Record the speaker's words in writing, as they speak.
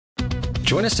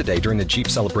Join us today during the Jeep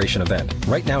Celebration event.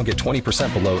 Right now, get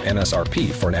 20% below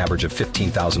MSRP for an average of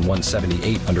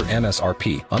 $15,178 under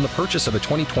MSRP on the purchase of a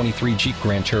 2023 Jeep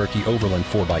Grand Cherokee Overland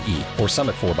 4xE or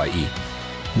Summit 4xE.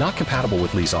 Not compatible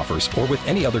with lease offers or with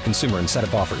any other consumer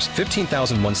incentive offers.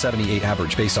 $15,178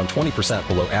 average based on 20%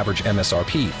 below average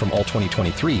MSRP from all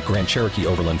 2023 Grand Cherokee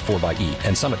Overland 4xE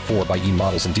and Summit 4xE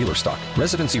models in dealer stock.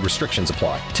 Residency restrictions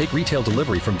apply. Take retail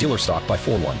delivery from dealer stock by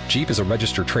 4/1. Jeep is a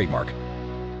registered trademark.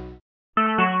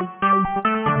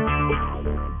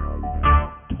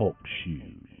 Talk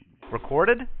shoes.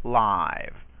 Recorded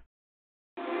live.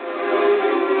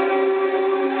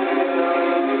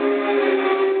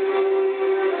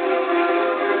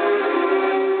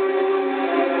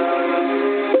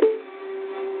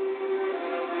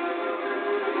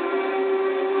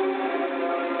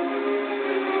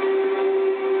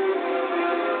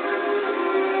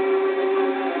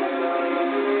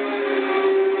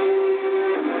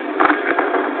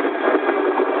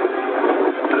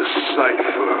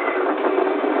 CYPHER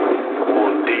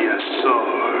on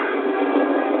DSR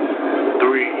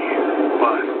 3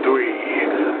 by 3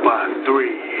 by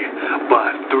 3 by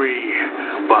 3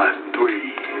 by 3.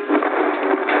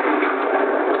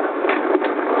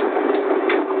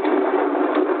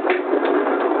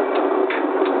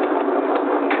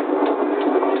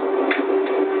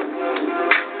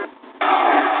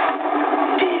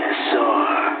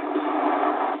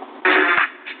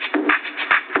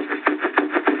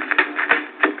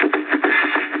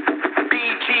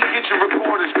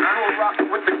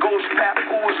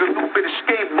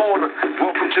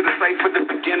 Welcome to the cypher, the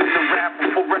beginning of rap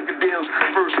before record deals.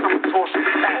 First, I'm tossing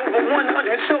the back. Over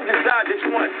 100 soldiers died this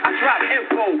month. I dropped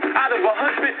info. Out of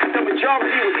 100, the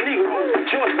majority was Negro.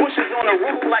 George Bush is on the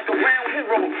road like a round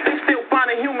hero. They still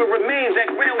finding human remains at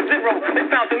ground zero. They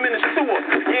found them in the sewer.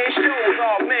 Yeah, it shows.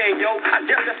 Oh man, yo. I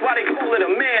guess that's why they call it a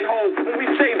manhole. When we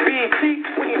say BET,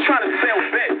 we ain't trying to sell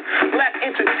bet. Black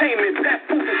entertainment, that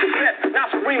food is the best. Now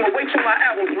Serena, wait till my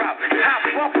album drop. Hop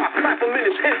up, I clap them in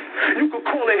his hips. You could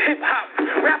call it hip hop.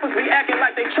 Rappers be acting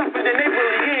like they tougher than they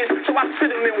really is. So I sit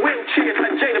them in wheelchairs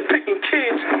like Jada picking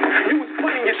kids. You was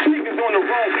putting your sneakers on the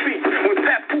wrong feet. When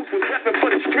Pat Poose was repping for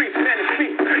the streets, man, his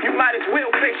feet. You might as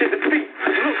well face your defeat.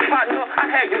 Look, partner, I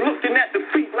had you looking at the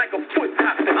feet like a foot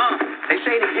doctor. They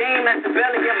say the game at the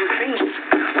belly of the beast.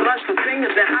 Blunts the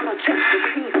fingers and hollow tips the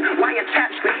teeth.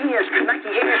 Wiretaps the ears, Nike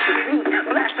Airs the feet.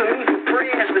 Blasphemy for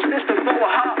prayers, the system for a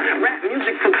heart. Rap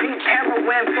music for beats,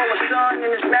 heroin for a son,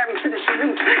 and is married to the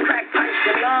streets. Crack pipes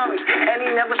for lungs, and he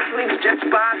never sleeps. Jet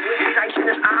spies with dice in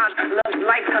his eyes. Loves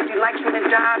life cause he likes when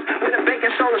it dies. With a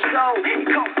vacant soul of soul, he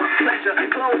come for pleasure.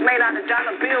 Clothes made out of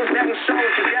dollar bills that he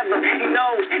sold together. He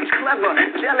knows he's clever,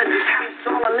 jealous his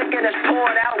house. All the liquor that's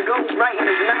poured out goes right in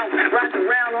his mouth. Rides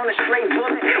around on a straight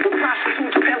bullet with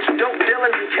prostitutes, pimps, dope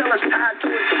dealers, and killers tied to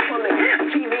it to pull it.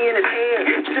 TV in his head,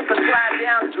 strippers slide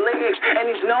down his legs, and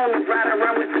he's known to ride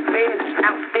around with the feds.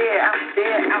 Out there, out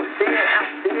there, out there, out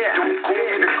there. Don't call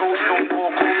me the ghost no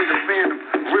more, call me the phantom.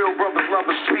 Real brothers,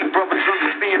 lovers, sweet brothers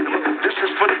understand them. This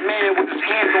is for the man with his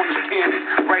hand on his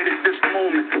cannon. Right at this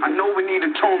moment, I know we need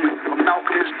atonement. But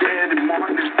Malcolm is dead and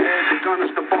Martin is dead. The gun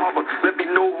is the barber. Let me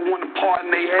know who want to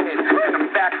pardon they head. And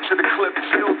I'm back to the clip,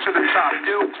 still to the top.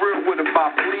 Still thrilled with it by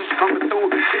police coming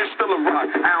through. Here's still a rock.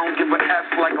 I don't give a F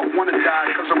like I want to die,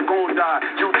 cause I'm gon' die.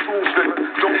 You too, figure.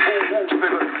 Don't boo-woo,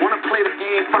 figure. Wanna play the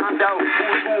game, find out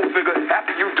who's who, figure.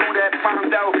 After you do that,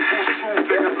 find out who's true,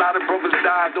 figure. A lot of brothers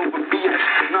died over BS.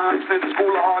 Nonsense,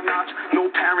 school of hard knocks. No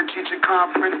parent-teacher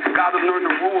conference. Gotta learn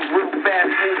the rules real fast,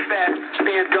 move fast.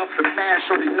 Stand up and mash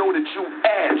so they know that you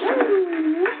ass.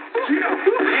 Yeah,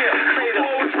 before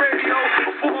it was radio,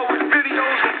 before it was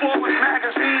videos, before it was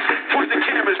magazines, put the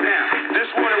cameras down. This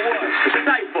what it was.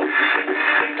 CYPHER.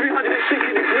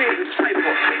 360 degrees of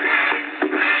CYPHER.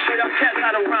 Straight up cats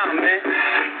out of rhyme, man.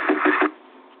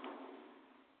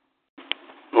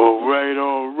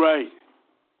 All right.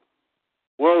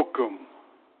 Welcome.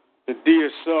 The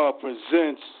DSR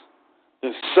presents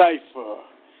the CYPHER.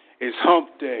 It's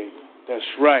Hump Day. That's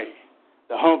right.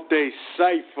 The Hump Day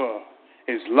CYPHER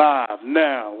is live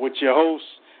now with your host,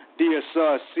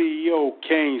 DSR CEO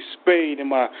Kane Spade, and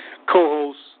my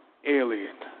co-host,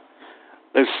 Alien.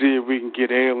 Let's see if we can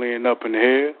get Alien up in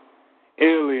here.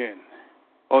 Alien,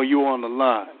 are you on the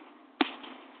line?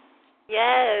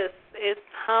 Yes, it's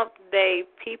Hump Day,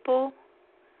 people.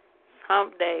 It's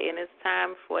Hump Day, and it's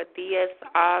time for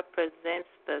DSR presents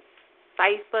the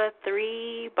CYPHER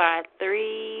 3 by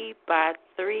 3 by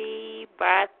 3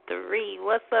 by 3.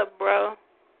 What's up, bro?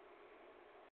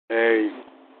 Hey,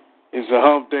 it's a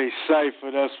Hump Day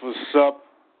CYPHER. That's what's up.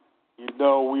 You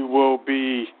know, we will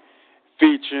be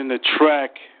featuring the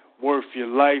track Worth Your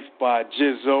Life by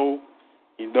Jizzo.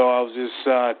 You know, I was just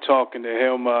talking to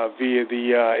him via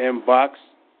the inbox.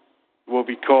 We'll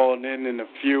be calling in a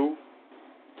few.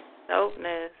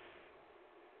 Dopeness.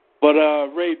 But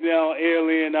right now,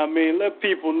 Alien, I mean, let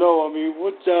people know, I mean,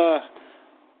 what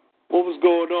was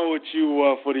going on with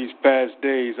you for these past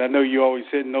days? I know you always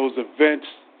hitting those events.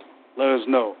 Let us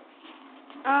know.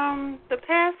 The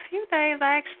past few days,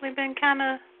 I actually been kind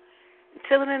of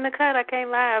chilling in the cut. I can't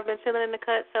lie. I've been chilling in the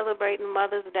cut celebrating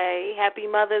Mother's Day. Happy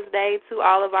Mother's Day to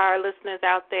all of our listeners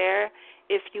out there.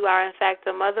 If you are, in fact,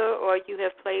 a mother or you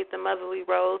have played the motherly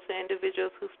role to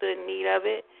individuals who stood in need of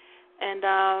it. And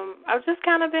I've just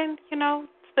kind of been, you know,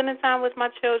 spending time with my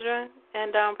children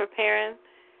and preparing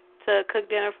to cook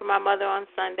dinner for my mother on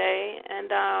Sunday. And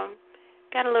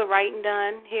got a little writing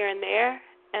done here and there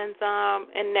and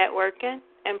networking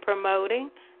and promoting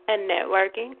and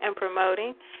networking and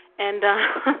promoting. And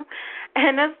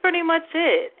and that's pretty much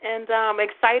it. And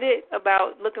excited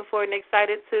about, looking forward and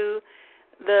excited to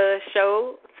the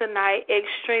show tonight.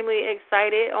 Extremely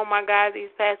excited. Oh, my God, these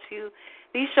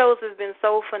shows have been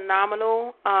so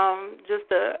phenomenal. Just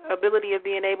the ability of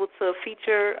being able to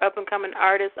feature up-and-coming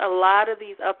artists. A lot of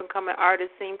these up-and-coming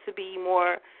artists seem to be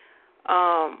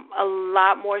a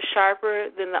lot more sharper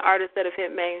than the artists that have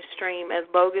hit mainstream, as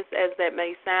bogus as that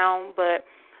may sound. But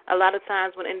a lot of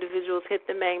times when individuals hit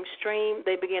the mainstream,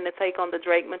 they begin to take on the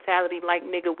Drake mentality, like,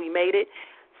 nigga, we made it.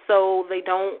 So they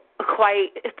don't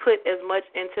quite put as much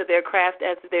into their craft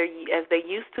as they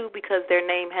used to, because their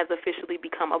name has officially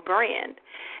become a brand.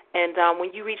 And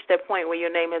when you reach that point where your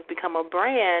name has become a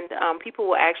brand, people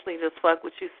will actually just fuck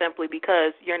with you simply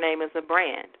because your name is a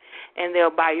brand. And they'll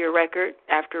buy your record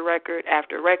after record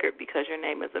after record because your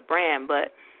name is a brand.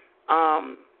 But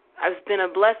it's been a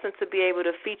blessing to be able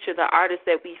to feature the artists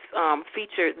that we've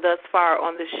featured thus far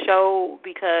on the show,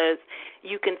 because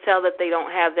you can tell that they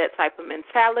don't have that type of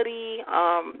mentality.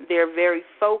 They're very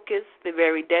focused. They're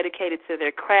very dedicated to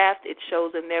their craft. It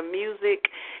shows in their music.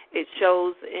 It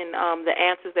shows in the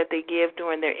answers that they give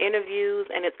during their interviews,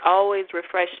 and it's always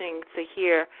refreshing to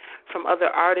hear from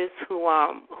other artists who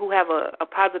have a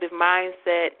positive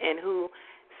mindset and who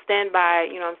stand by,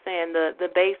 you know what I'm saying, the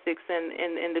basics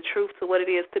and the truth to what it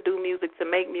is to do music, to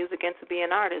make music, and to be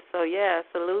an artist. So, yeah,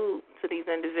 salute to these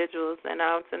individuals. And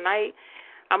tonight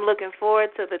I'm looking forward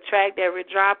to the track that we're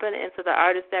dropping and to the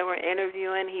artist that we're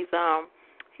interviewing. He's a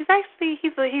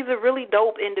really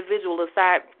dope individual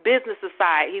business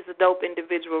aside. He's a dope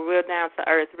individual, real down to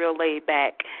earth, real laid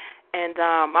back. And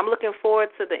I'm looking forward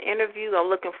to the interview. I'm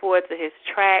looking forward to his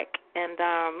track. And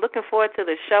looking forward to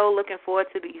the show, looking forward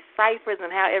to these ciphers and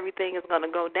how everything is going to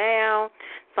go down.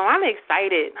 So I'm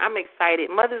excited.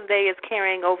 Mother's Day is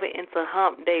carrying over into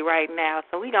Hump Day right now.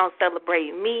 So we don't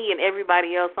celebrate me and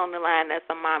everybody else on the line that's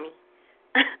a mommy.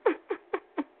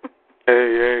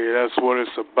 Hey, that's what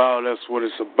it's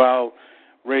about.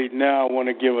 Right now, I want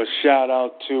to give a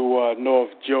shout-out to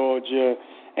North Georgia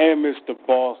and Mr.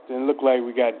 Boston. Look like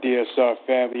we got DSR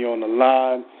family on the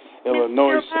line.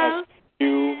 Illinois, I see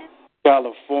you.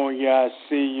 California, I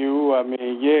see you. I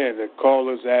mean, yeah, the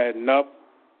callers adding up.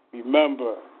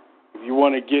 Remember, if you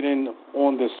want to get in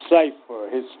on the cipher,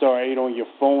 hit *8 on your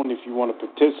phone if you want to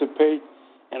participate.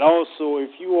 And also,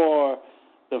 if you are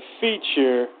the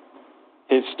feature,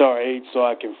 hit *8 so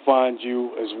I can find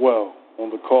you as well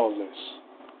on the call list.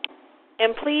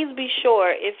 And please be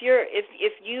sure, if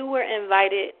you were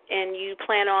invited and you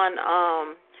plan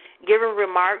on giving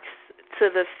remarks to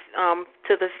the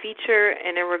feature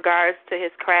and in regards to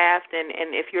his craft,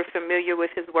 and if you're familiar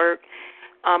with his work,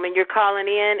 and you're calling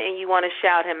in and you want to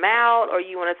shout him out or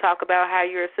you want to talk about how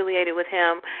you're affiliated with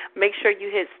him, make sure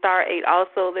you hit *8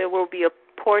 also. There will be a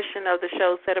portion of the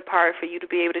show set apart for you to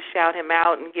be able to shout him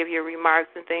out and give your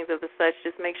remarks and things of the such.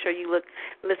 Just make sure you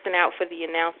listen out for the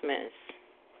announcements.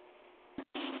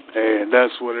 Hey,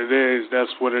 that's what it is.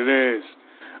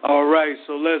 All right,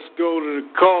 so let's go to the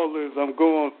callers. I'm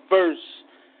going first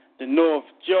to North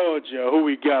Georgia. Who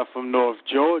we got from North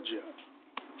Georgia?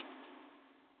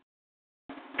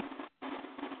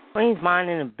 Queen's Mind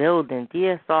in the building.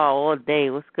 DSR all day.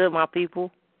 What's good, my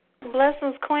people?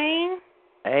 Blessings, Queen.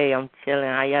 Hey, I'm chilling.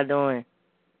 How y'all doing?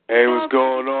 Hey, what's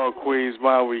going on, Queen's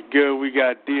Mind? We good. We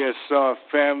got DSR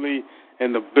family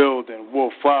in the building.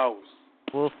 Wolf House.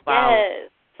 Wolf House. Yes.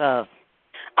 What's up?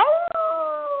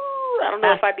 Oh, I don't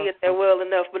know if I did that well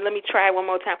enough, but let me try one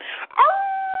more time.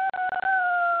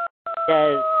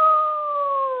 Yes.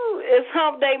 It's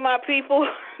Hump Day, my people.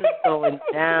 It's going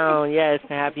down. Yes,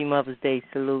 and happy Mother's Day.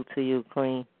 Salute to you,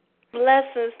 Queen.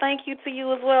 Blessings. Thank you to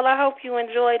you as well. I hope you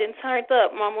enjoyed and turned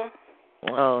up, Mama.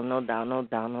 Oh, no doubt.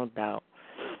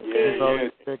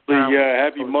 Yeah.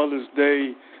 Happy Mother's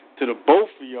Day to the both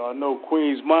of y'all. I know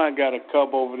Queen's Mind got a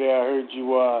couple over there. I heard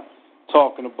you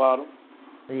talking about them.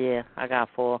 Yeah, I got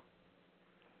 4.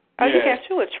 Oh, you got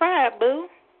you a tribe, boo.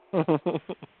 Got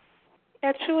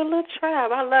you a little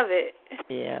tribe. I love it.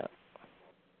 Yeah.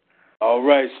 All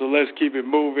right, so let's keep it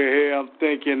moving here. I'm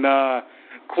thinking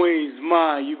Queen's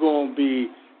Mind, you're going to be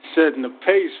setting the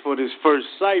pace for this first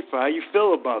cipher. How you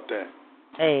feel about that?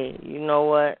 Hey, you know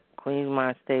what? Queen's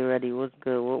Mind, stay ready. What's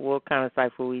good? What kind of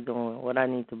cipher we doing? What I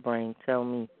need to bring? Tell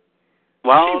me.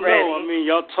 Well, I don't know. I mean,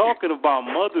 y'all talking about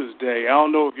Mother's Day. I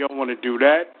don't know if y'all want to do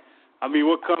that. I mean,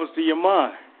 what comes to your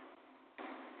mind?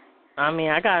 I mean,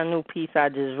 I got a new piece I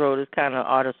just wrote. It's kind of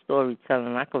art of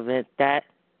storytelling. I could vet that.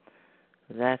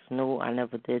 That's new. I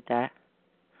never did that.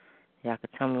 Y'all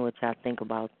could tell me what y'all think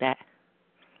about that.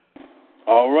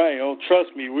 All right. Oh,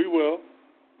 trust me, we will.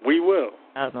 We will.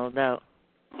 No doubt.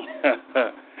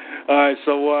 All right,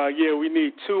 so, we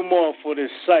need 2 more for this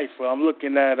cipher. I'm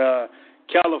looking at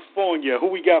California. Who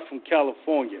we got from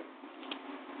California?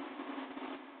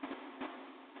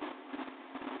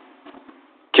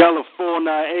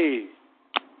 California.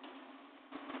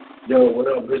 Yo, what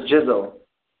up? It's Jizzo.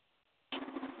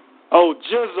 Oh,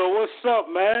 Jizzo, what's up,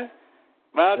 man?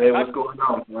 Hey, what's going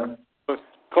on, man?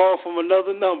 Call from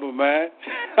another number, man.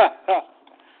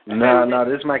 No,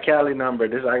 this is my Cali number.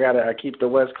 I keep the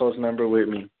West Coast number with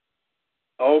me.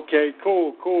 Okay,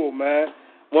 cool, man.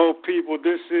 Well, people,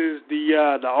 this is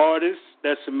the artist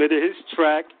that submitted his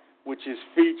track, which is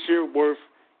Feature Worth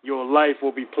Your Life.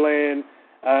 Will be playing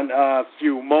in a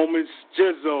few moments.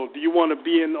 Jizzo, do you want to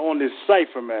be in on this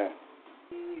cipher, man?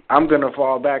 I'm going to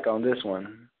fall back on this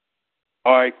one.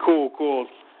 All right, cool.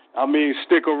 I mean,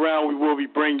 stick around. We will be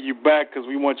bringing you back because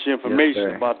we want your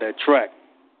information about that track.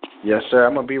 Yes, sir.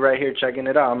 I'm going to be right here checking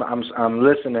it out. I'm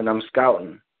listening. I'm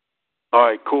scouting. All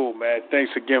right, cool, man.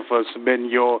 Thanks again for submitting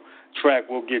your track.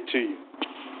 We'll get to you.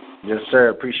 Yes, sir.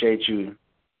 Appreciate you.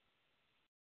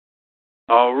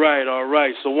 All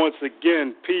right. So once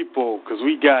again, people, because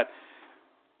we got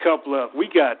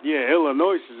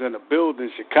Illinois is in the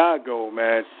building, Chicago,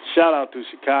 man. Shout out to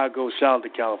Chicago. Shout out to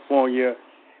California.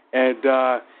 And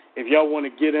if y'all want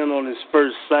to get in on this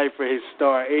first cipher, hit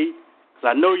 *8. Because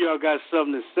I know y'all got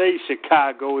something to say,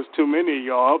 Chicago. There's too many of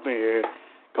y'all up in here.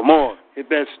 Come on, hit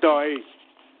that *8.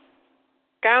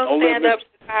 Go stand up,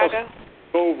 Chicago.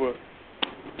 Over.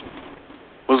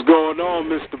 What's going on,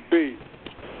 Mr. B?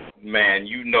 Man,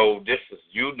 you know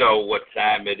what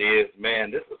time it is,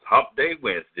 man. This is Hump Day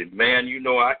Wednesday. Man, you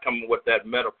know I come with that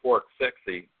metaphoric,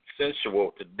 sexy,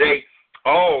 sensual today,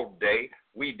 all day.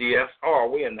 We DSR.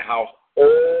 We in the house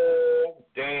all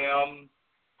damn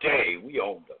day. We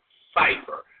on the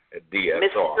cipher at DSR.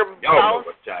 Mr. Y'all know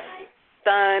what time it is.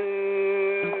 Son.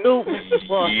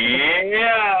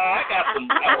 Yeah, I got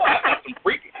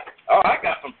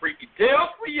some freaky tales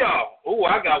for y'all. Oh,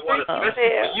 I got one especially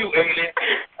for you, alien.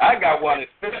 I got one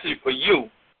especially for you.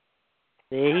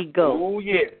 There you go. Oh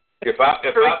yeah. If I'm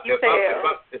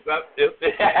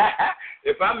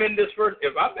in this first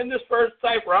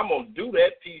cipher, I'm gonna do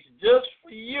that piece just for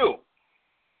you.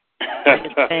 Let's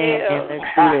do this.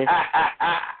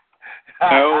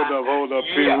 Hold up,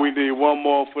 P. We need one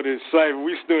more for this cipher.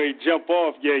 We still ain't jump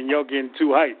off yet, and y'all getting too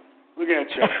hyped. Look at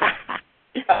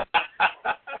y'all.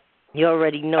 You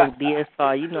already know,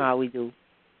 DSR. You know how we do.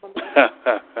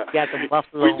 Got the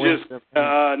Buffalo Wings. We just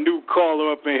new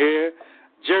caller up in here.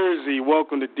 Jersey,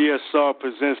 welcome to DSR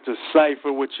Presents the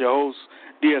Cipher with your host,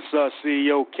 DSR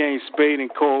CEO Kane Spade,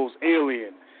 and co-host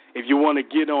Alien. If you want to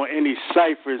get on any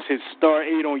ciphers, hit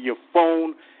 *8 on your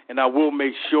phone, and I will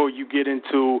make sure you get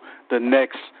into the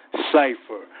next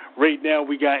cipher. Right now,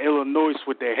 we got Illinois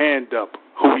with their hand up.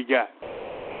 Who we got?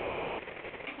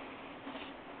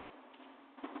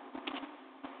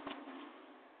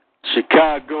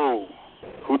 Chicago.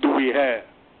 Who do we have?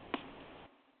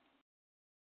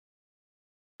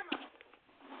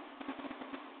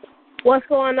 What's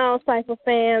going on, Cypher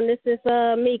fam? This is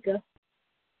Mika.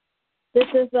 This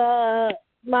is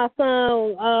my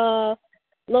son,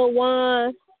 Lil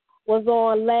Juan, was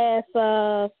on last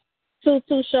two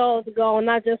shows ago,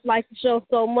 and I just like the show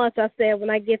so much. I said when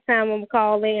I get time, I'm gonna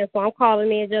call in. So I'm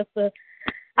calling in just to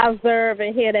observe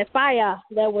and hear that fire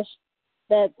that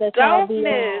y'all be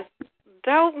on.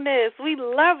 Dopeness. We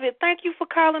love it. Thank you for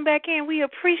calling back in. We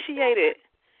appreciate it.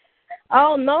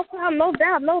 Oh, no problem, no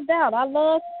doubt. I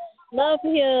love to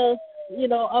hear,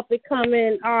 up and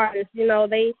coming artists. They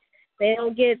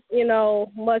don't get,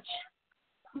 much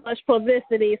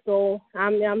publicity, so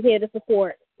I'm here to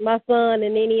support my son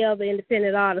and any other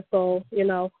independent artist. So,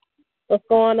 what's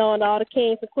going on, all the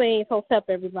kings and queens, host up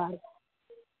everybody.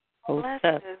 Host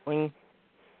up, queen.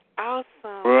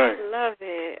 awesome. Right. I love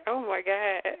it. Oh, my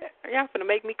God. Y'all finna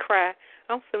make me cry.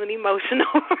 I'm feeling emotional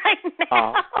right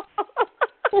now.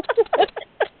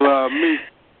 Me,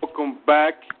 welcome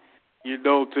back, to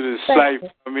the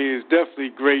Cypher. I mean, it's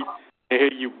definitely great to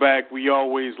hear you back. We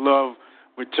always love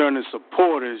returning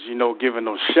supporters, giving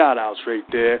those shout-outs right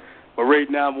there. But right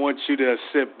now, I want you to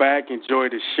sit back, enjoy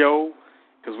the show,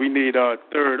 because we need our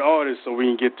third artist so we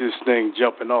can get this thing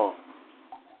jumping off.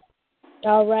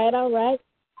 All right.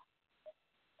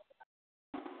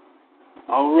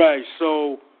 All right,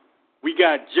 so we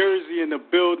got Jersey in the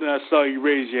building. I saw you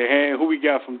raise your hand. Who we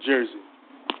got from Jersey?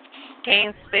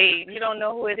 Kane Spade. You don't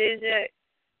know who it is yet?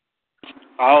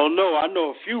 I don't know. I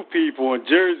know a few people in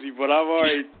Jersey, but I've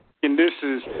already, and this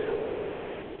is...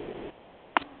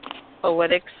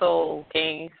 Poetic Soul,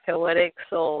 King. Poetic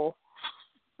Soul.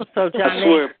 So, Johnny. I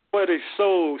swear, Poetic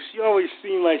Soul, she always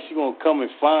seems like she's going to come and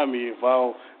find me if I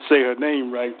don't say her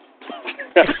name right.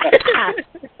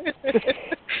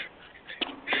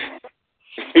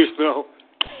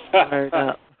 Word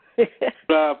up.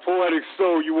 Poetic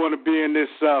Soul, you want to be in this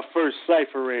first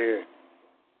cipher here?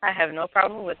 I have no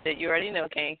problem with it. You already know,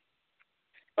 King.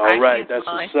 All right, that's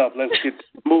what's up. Let's get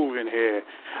moving here.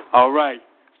 All right,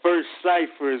 first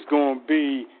cipher is going to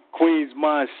be Queen's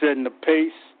Mind setting the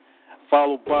pace,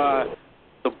 followed by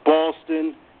the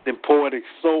Boston. Then Poetic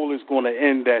Soul is going to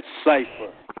end that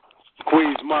cipher.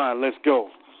 Queen's Mind, let's go.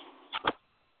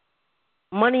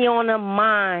 Money on her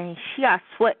mind. She got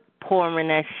sweat pouring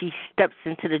as she steps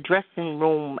into the dressing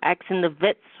room, asking the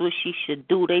vets what she should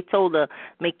do. They told her,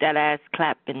 make that ass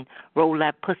clap and roll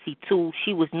that pussy too.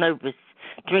 She was nervous.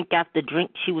 Drink after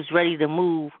drink, she was ready to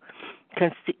move.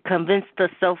 Convinced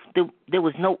herself there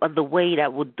was no other way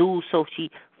that would do, so she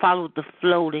followed the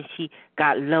flow. Then she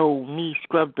got low, knees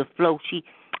scrubbed the flow. She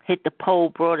hit the pole,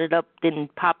 brought it up, then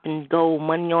pop and go.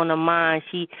 Money on her mind,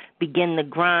 she began to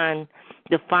grind.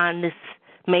 The fineness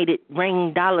made it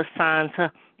rain dollar signs.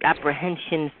 Her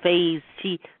apprehension phase,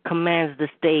 she commands the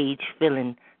stage,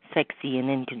 feeling sexy and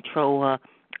in control. Her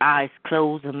eyes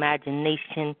closed,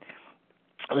 imagination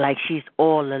like she's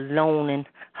all alone, and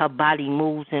her body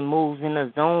moves in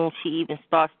a zone. She even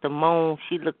starts to moan.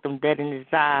 She looked him dead in his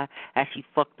eye as she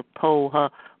fucked the pole. Her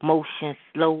motion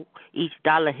slow. Each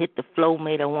dollar hit the flow,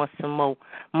 made her want some more.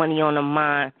 Money on her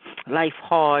mind. Life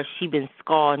hard. She been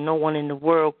scarred. No one in the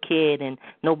world cared, and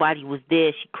nobody was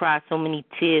there. She cried so many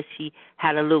tears. She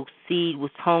had a little seed,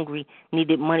 was hungry,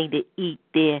 needed money to eat.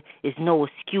 There is no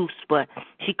excuse, but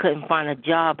she couldn't find a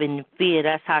job in fear.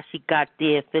 That's how she got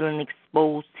there, feeling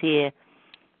exposed here.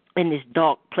 In this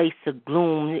dark place of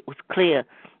gloom, it was clear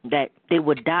that they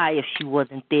would die if she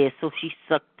wasn't there. So she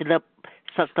sucked up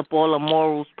all her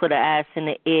morals, put her ass in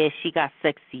the air. She got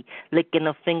sexy, licking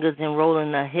her fingers and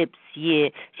rolling her hips. Yeah,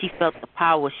 she felt the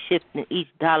power shift, and each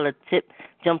dollar tip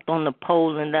jumped on the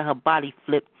pole and let her body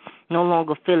flip. No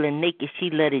longer feeling naked, she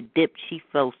let it dip. She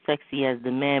felt sexy as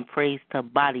the man praised her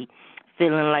body,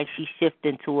 feeling like she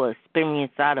shifted into her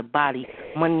experience out of body.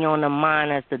 Money on her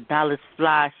mind as the dollars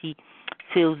fly. She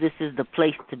feels this is the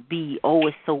place to be. Oh,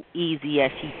 it's so easy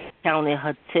as she counted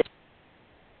her tips.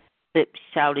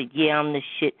 Shouted, yeah, I'm the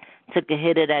shit. Took a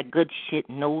hit of that good shit.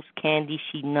 Nose candy,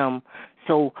 she numb.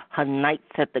 So her nights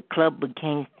at the club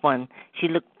became fun. She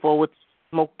looked forward to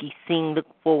smoky scene,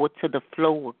 looked forward to the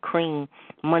flow of cream.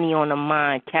 Money on her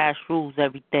mind, cash rules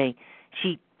everything.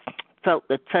 She felt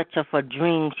the touch of her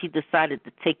dream. She decided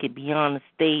to take it beyond the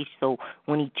stage. So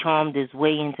when he charmed his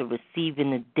way into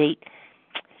receiving a date,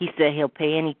 he said he'll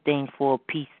pay anything for a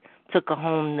piece. Took her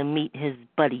home to meet his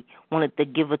buddy. Wanted to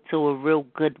give her to her real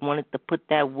good. Wanted to put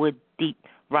that wood deep,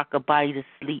 rock her body to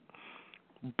sleep.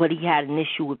 But he had an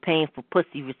issue with paying for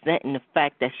pussy, resenting the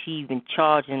fact that she even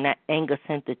charged, and that anger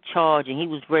sent the charge, and he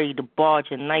was ready to barge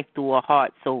a knife through her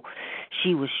heart. So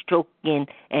she was stroking,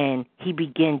 and he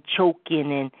began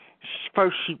choking, and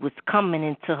first she was coming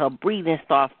into her breathing,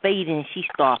 started fading. She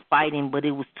started fighting, but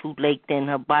it was too late then.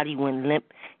 Her body went limp.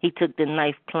 He took the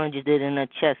knife, plunged it in her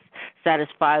chest.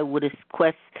 Satisfied with his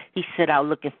quest, he set out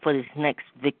looking for his next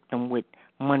victim with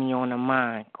money on her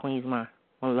mind. Queen's Mind.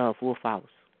 One love, Wolf Hours.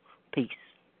 Peace.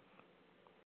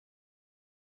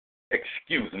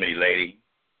 Excuse me, lady.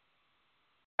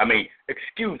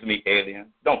 Excuse me, alien.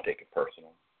 Don't take it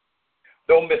personal.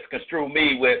 Don't misconstrue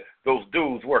me with those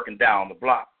dudes working down the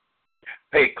block.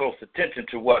 Pay close attention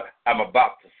to what I'm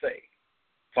about to say.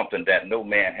 Something that no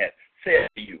man has said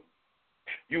to you.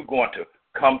 You're going to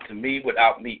come to me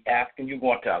without me asking. You're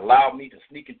going to allow me to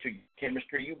sneak into your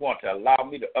chemistry. You're going to allow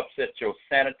me to upset your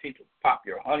sanity, to pop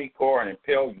your honey core and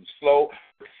impale you slow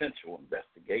with sensual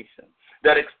investigation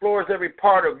that explores every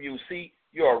part of you. See,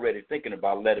 you're already thinking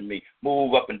about letting me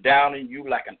move up and down in you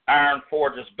like an iron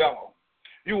forger's bellow.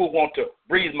 You will want to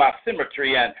breathe my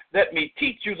symmetry and let me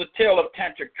teach you the tale of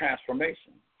tantric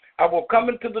transformation. I will come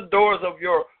into the doors of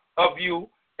you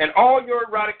and all your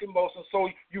erotic emotions so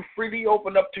you freely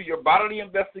open up to your bodily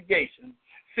investigation.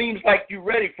 Seems like you're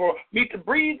ready for me to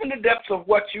breathe in the depths of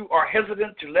what you are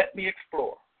hesitant to let me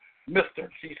explore. Mister,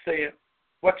 she said,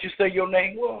 what you say your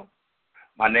name was?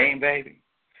 My name, baby?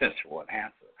 Sensual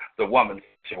enhancer. The woman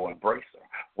sensual embracer.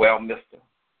 Well, mister,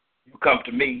 you come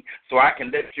to me so I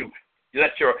can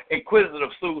let your inquisitive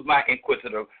soothe my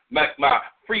inquisitive, make my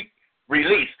freak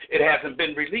release. It hasn't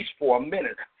been released for a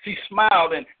minute. She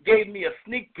smiled and gave me a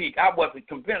sneak peek. I wasn't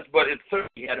convinced, but it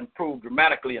certainly had improved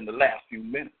dramatically in the last few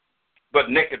minutes. But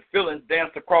naked feelings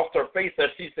danced across her face as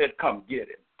she said, come get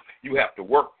it. You have to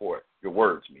work for it. Your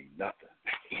words mean nothing.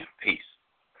 In peace.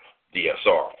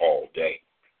 DSR all day.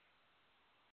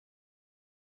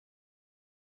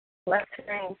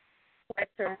 Lecturing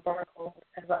Barcode.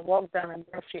 As I walk down the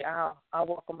grocery aisle, I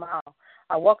walk a mile.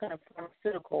 I walk in a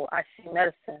pharmaceutical. I see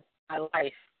medicine, my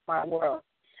life, my world.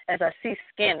 As I see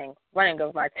scanning, running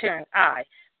of my tearing eye,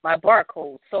 my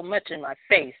barcode so much in my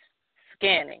face,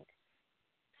 scanning,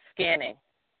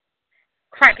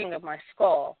 cracking of my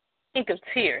skull, ink of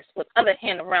tears with other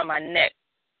hand around my neck.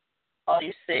 All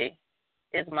you see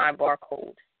is my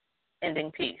barcode,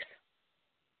 ending peace.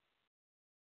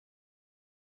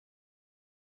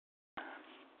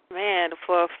 Man,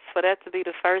 for that to be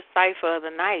the first cipher of the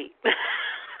night.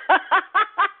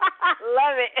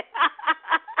 Love it.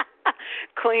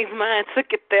 Queen's Mind took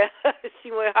it there.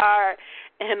 She went hard.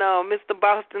 And Mr.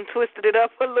 Boston twisted it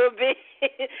up a little bit,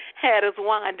 had us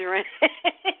wandering.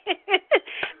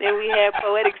 Then we had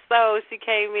Poetic Soul. She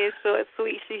came in short,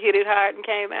 sweet. She hit it hard and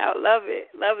came out. Love it.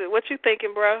 Love it. What you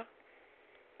thinking, bro?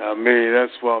 I mean,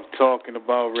 that's what I'm talking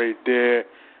about right there.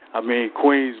 I mean,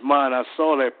 Queen's Mind, I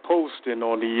saw that posting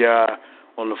on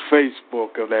the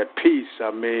Facebook of that piece.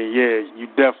 I mean, yeah, you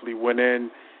definitely went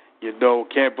in. You know,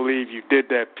 can't believe you did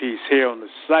that piece here on the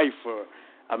Cypher.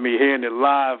 I mean, hearing it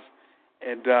live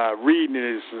and reading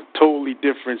it is a totally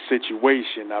different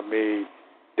situation. I mean,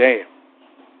 damn.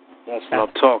 That's what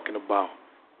I'm talking about.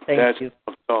 Thank you.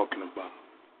 What I'm talking about.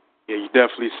 Yeah, you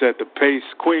definitely set the pace.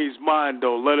 Queen's Mind,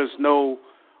 though, let us know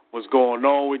what's going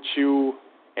on with you.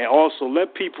 And also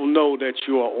let people know that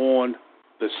you are on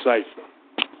the Cypher.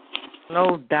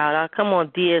 No doubt. I come on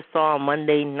DSR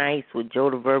Monday nights with Joe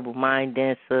the Verbal Mind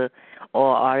Dancer.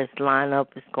 All artists line up.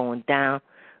 It's going down.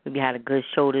 We had a good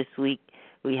show this week.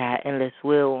 We had Endless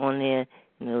Will on there.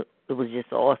 You know, it was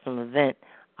just an awesome event.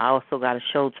 I also got a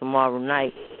show tomorrow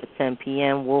night at 10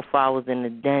 p.m. Wolf Hours in the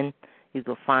Den. You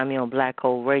can find me on Black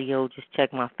Hole Radio. Just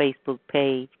check my Facebook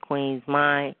page, Queen's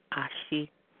Mind, Ashi,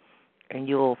 and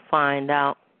you'll find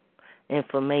out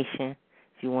information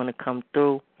if you want to come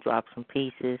through, drop some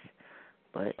pieces.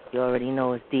 But you already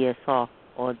know it's DSR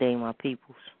all day, my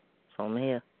peoples. So I'm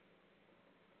here.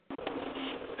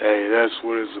 Hey, that's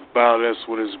what it's about. That's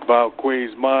what it's about.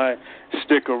 Queen's Mind,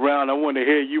 stick around. I want to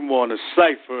hear you more on the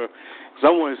Cypher, because I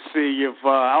want to see if,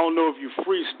 I don't know if you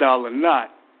freestyle or not,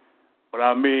 but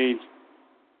I mean,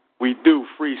 we do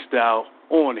freestyle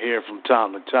on here from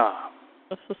time to time.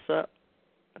 That's what's up.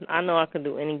 I know I can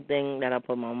do anything that I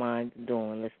put my mind to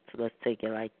doing. Let's take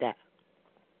it like that.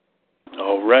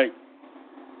 All right.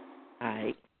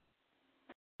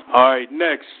 All right,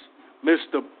 next,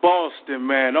 Mr. Boston,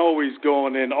 man, always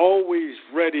going in, always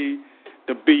ready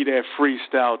to be that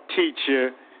freestyle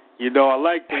teacher. You know, I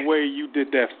like the way you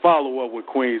did that follow-up with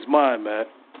Queen's Mind, man.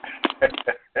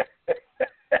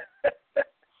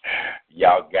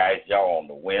 Y'all guys, y'all on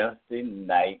the Wednesday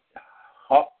night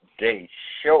Hump Day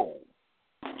show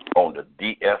on the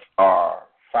DSR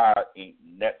Fire Inc.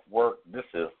 Network. This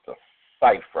is the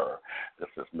Cypher. This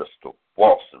is Mr.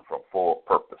 Walson from Full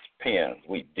Purpose Pens.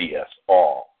 We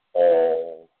DSR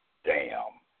all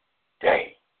damn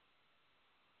day.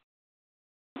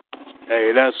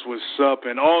 Hey, that's what's up.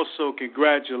 And also,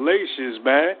 congratulations,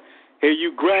 man. Hey,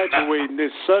 you graduating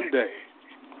this Sunday.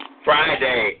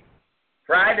 Friday.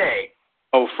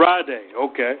 Oh, Friday.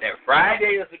 Okay. And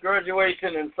Friday is the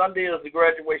graduation, and Sunday is the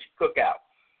graduation cookout.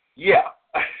 Yeah.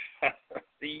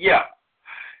 Yeah.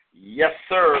 Yes,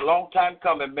 sir. Long time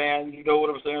coming, man. You know what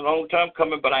I'm saying? Long time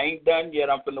coming, but I ain't done yet.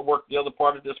 I'm finna work the other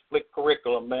part of this flick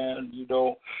curriculum, man. You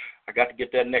know, I got to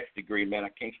get that next degree, man. I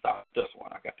can't stop this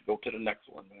one. I got to go to the next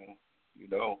one, man. You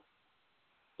know,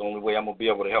 it's the only way I'm going to be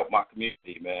able to help my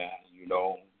community, man. You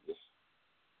know, this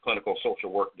clinical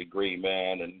social work degree,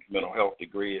 man, and mental health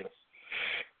degree is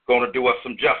going to do us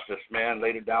some justice, man,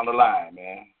 later down the line,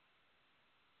 man.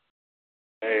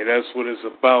 Hey, that's what it's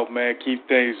about, man. Keep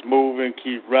things moving,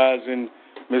 keep rising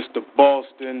Mr.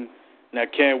 Boston. And I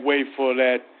can't wait for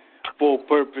that Full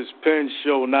Purpose Pen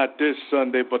show, not this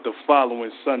Sunday, but the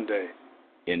following Sunday.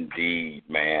 Indeed,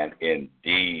 man.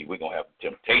 Indeed. We're going to have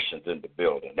Temptations in the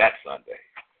building that Sunday.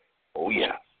 Oh,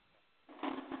 yeah.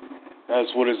 That's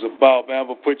what it's about, man. I'm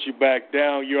going to put you back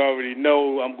down. You already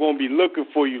know. I'm going to be looking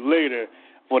for you later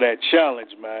for that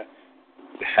challenge, man.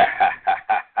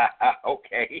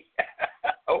 Okay.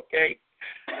 Okay.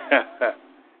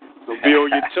 So be on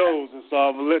your toes. That's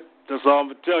all I'm going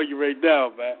to tell you right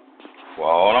now, man.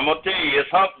 Well, I'm going to tell you, it's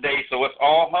hump day, so it's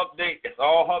all hump day. It's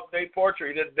all hump day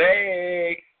poetry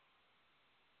today.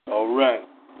 All right.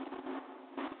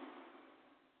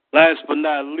 Last but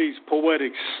not least,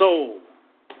 Poetic Soul.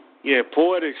 Yeah,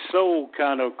 Poetic Soul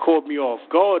kind of caught me off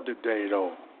guard today,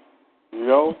 though. You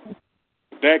know?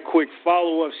 That quick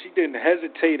follow-up, she didn't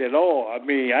hesitate at all. I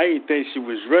mean, I didn't think she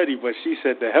was ready, but she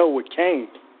said, the hell with Kane.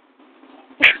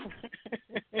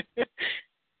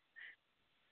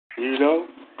 You know?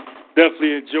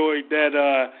 Definitely enjoyed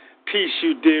that piece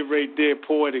you did right there,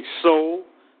 Poetic Soul.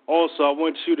 Also, I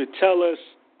want you to tell us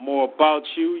more about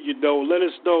you. You know, let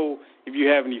us know if you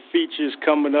have any features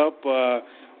coming up.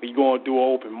 We're going to do an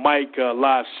open mic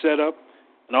live setup.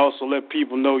 And also let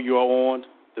people know you are on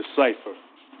the Cypher.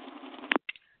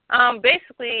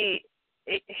 Basically,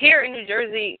 here in New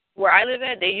Jersey, where I live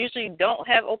at, they usually don't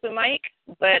have open mic,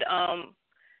 but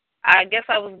I guess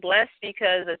I was blessed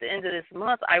because at the end of this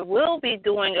month, I will be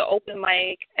doing an open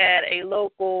mic at a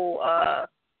local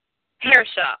hair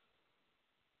shop,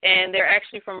 and they're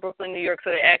actually from Brooklyn, New York, so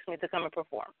they asked me to come and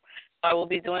perform. So I will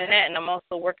be doing that, and I'm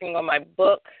also working on my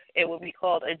book. It will be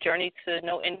called A Journey to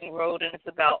No Ending Road, and it's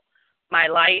about my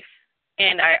life.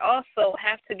 And I also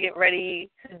have to get ready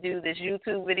to do this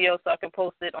YouTube video so I can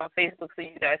post it on Facebook so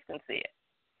you guys can see it.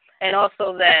 And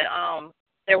also that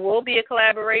there will be a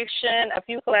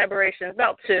few collaborations,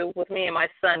 about 2, with me and my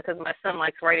son, because my son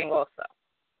likes writing also.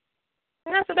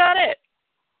 And that's about it.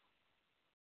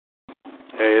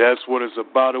 Hey, that's what it's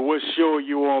about. And what show are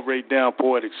you on right now,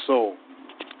 Poetic Soul?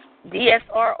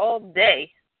 DSR all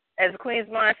day. As Queen's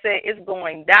Mind said, it's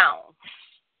going down.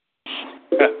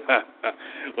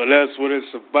 Well, that's what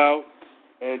it's about.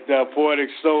 And Poetic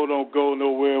Soul, don't go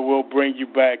nowhere. We'll bring you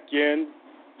back in.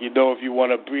 You know, if you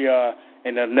want to be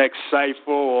in the next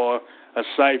cipher or a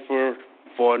cipher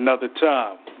for another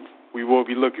time, we will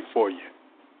be looking for you.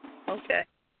 Okay.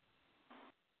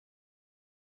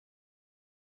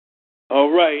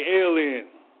 All right, Alien.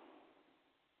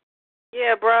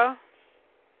 Yeah, bro.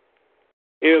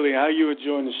 Alien, how you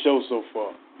enjoying the show so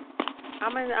far?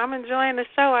 I'm enjoying the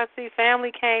show. I see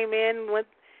family came in,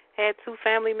 had 2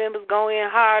 family members go in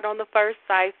hard on the first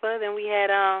cipher. Then we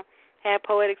had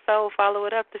Poetic Soul follow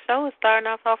it up. The show is starting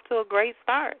off to a great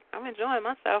start. I'm enjoying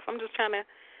myself. I'm just kind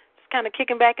of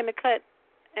kicking back in the cut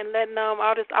and letting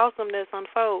all this awesomeness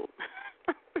unfold.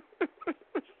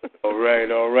 All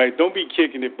right. Don't be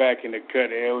kicking it back in the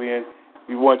cut, Alien.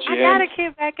 We want you in. I got to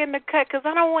kick back in the cut because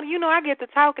I don't want, I get to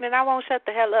talking and I won't shut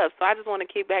the hell up. So I just want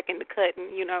to kick back in the cut and,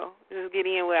 just get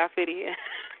in where I fit in.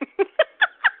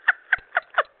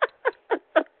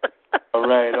 All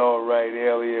right,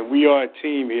 Alien. We are a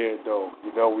team here, though.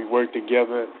 We work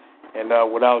together, and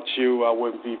without you, I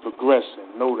wouldn't be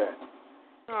progressing. Know that.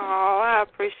 Oh, I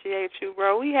appreciate you,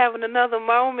 bro. We having another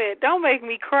moment. Don't make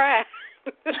me cry.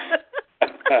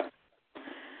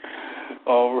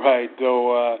 All right,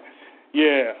 though.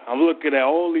 Yeah, I'm looking at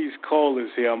all these callers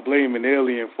here. I'm blaming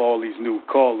Alien for all these new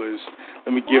callers.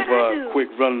 Let me give a quick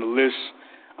run of the list.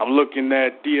 I'm looking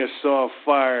at DSR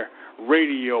Fire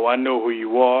Radio. I know who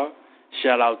you are.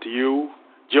 Shout out to you.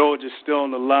 Georgia's still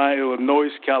on the line. Illinois,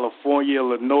 California,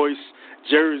 Illinois,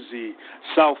 Jersey,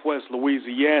 Southwest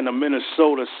Louisiana,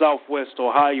 Minnesota, Southwest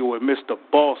Ohio, and Mr.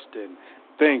 Boston.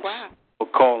 Thanks for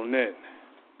calling in.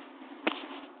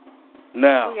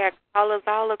 Now, we got callers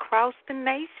all across the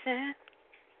nation.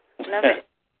 Love it.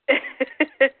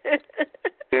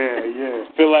 Yeah.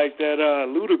 Feel like that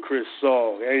Ludacris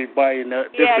song. Everybody in a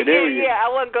different area. Yeah. I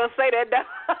wasn't gonna say that though.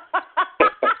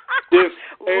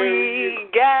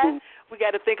 We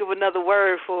got to think of another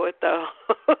word for it though.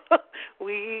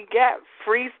 We got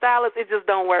freestylers. It just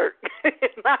don't work.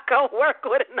 It's not gonna work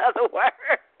with another word.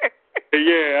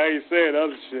 Yeah, I ain't saying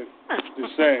other shit.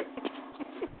 Just saying.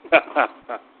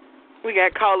 We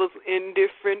got callers in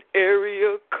different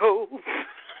area codes.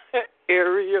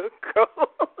 Area code.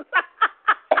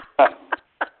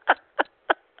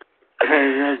 Hey,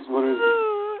 that's what it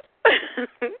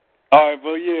is. All right,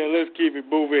 well, yeah, let's keep it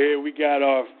moving here. We got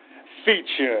our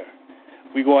feature.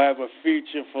 We're going to have a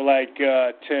feature for like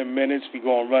 10 minutes. We're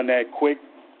going to run that quick.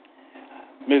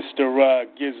 Mr.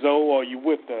 Gizzo, are you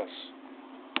with us?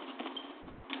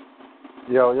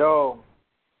 Yo.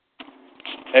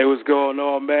 Hey, what's going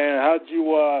on, man? How'd you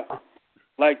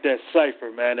like that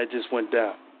cipher, man, that just went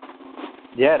down?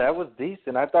 Yeah, that was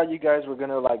decent. I thought you guys were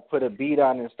gonna like put a beat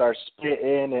on and start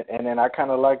spitting, and then I kind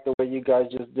of liked the way you guys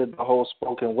just did the whole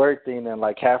spoken word thing. And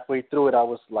like halfway through it, I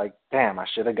was like, damn, I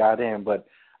should have got in. But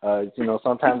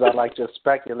sometimes I like just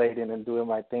speculating and doing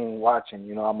my thing, watching.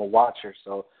 I'm a watcher,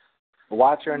 so a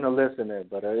watcher and a listener.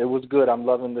 But it was good. I'm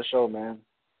loving the show, man.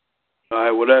 All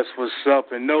right, well, that's what's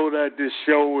up. And know that this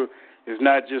show is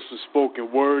not just for spoken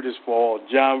word, it's for all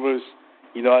genres.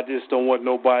 I just don't want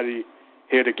nobody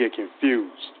here to get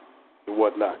confused and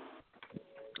whatnot.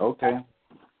 Okay.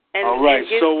 All right,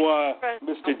 so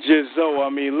Mr.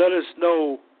 Jizzo, let us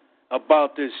know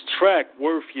about this track,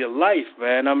 Worth Your Life,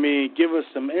 man. Give us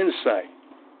some insight.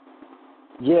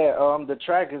 Yeah, the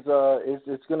track is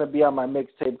it's gonna be on my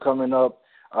mixtape coming up.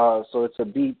 So it's a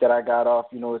beat that I got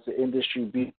off. It's an industry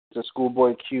beat. It's a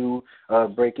Schoolboy Q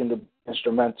breaking the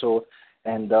instrumental,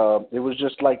 and it was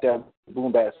just like that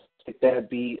boom bap, that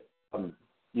beat. And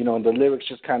the lyrics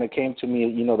just kind of came to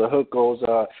me. The hook goes,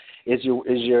 "Is your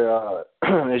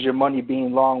money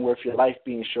being long worth your life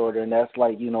being shorter?" And that's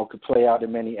like could play out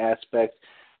in many aspects.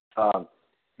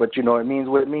 But it means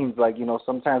what it means. Like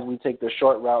sometimes we take the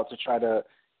short route to try to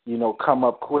come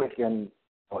up quick, and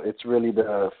it's really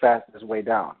the fastest way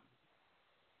down.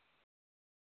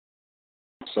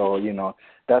 So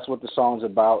that's what the song's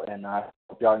about, and I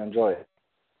hope y'all enjoy it.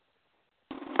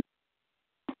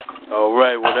 All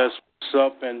right, well, that's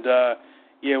what's up. And,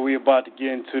 we're about to get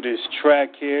into this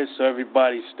track here, so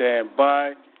everybody stand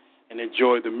by and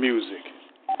enjoy the music.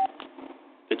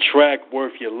 The track,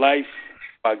 Worth Your Life,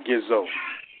 by Gizzo.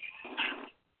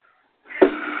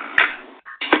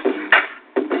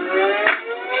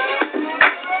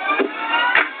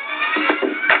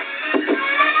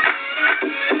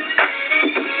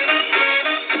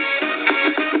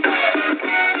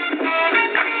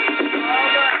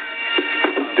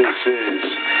 This is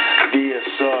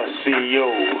DSR CEO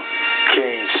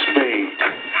Kane Spade.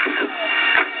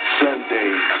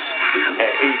 Sundays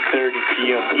at 8:30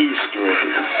 p.m. Eastern,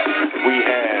 we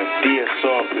have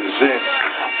DSR Presents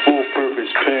Full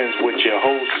Purpose Pens with your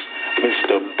host,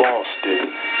 Mr. Boston.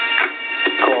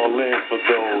 Call in for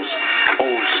those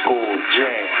old school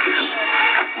jams.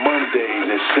 Mondays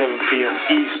at 7 p.m.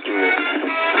 Eastern,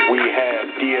 we have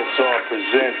DSR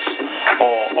Presents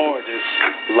All Artists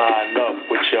Line Up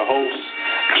with your hosts,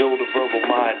 Joe the Verbal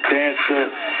Mind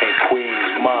Dancer and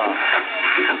Queen's Mind.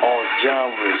 All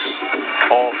genres,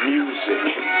 all music,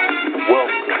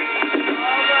 welcome.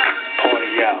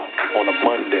 Party out on a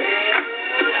Monday.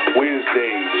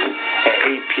 Wednesdays at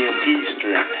 8 p.m.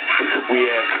 Eastern, we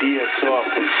have DSR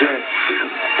Presents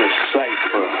The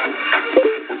CYPHER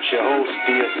with your host,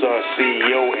 DSR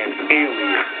CEO and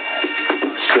Alien.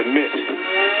 Submit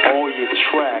all your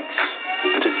tracks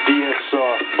to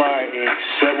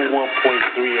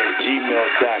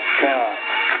DSR5Inc71.3@gmail.com,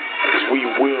 as we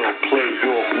will play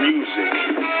your music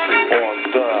on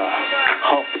the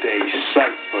Hump Day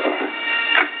Cypher.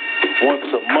 Once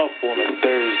a month on a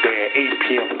Thursday at 8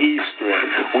 p.m. Eastern,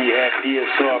 we have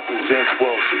DSR Presents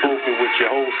Well Spoken with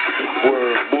your host,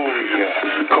 Word Warrior.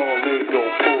 Call in, go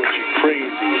poetry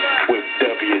crazy with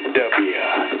WW.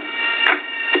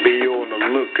 Be on the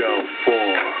lookout for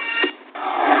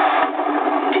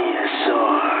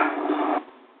DSR.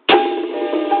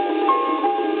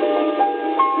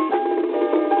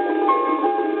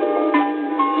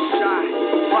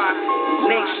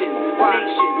 Nation.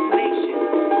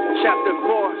 Chapter 4.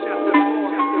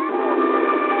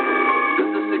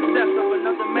 Does the success of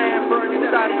another man burn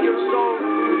inside of your soul?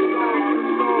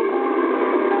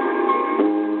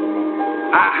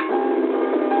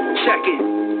 Check it.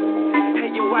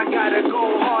 Hey, yo, I gotta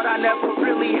go hard. I never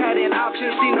really had an option.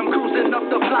 Seen them cruising up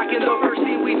the block, and the first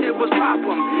thing we did was pop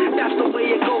them. That's the way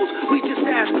it goes. We just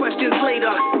ask questions later.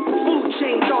 Food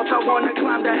chain thoughts. I wanna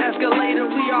climb the escalator.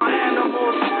 We are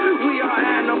animals.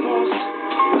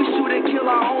 We shoot and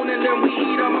kill our own, and then we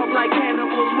eat them up like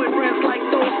animals. With friends like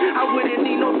those, I wouldn't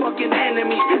need no fucking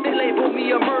enemies. They label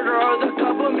me a murderer, the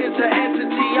government's an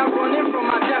entity. I'm running from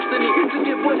my destiny to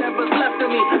get whatever's left of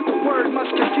me. The word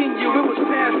must continue, it was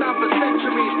passed on for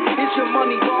centuries. Is your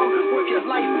money long? Worth your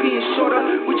life being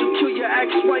shorter? Would you kill your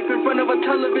ex-wife in front of a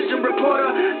television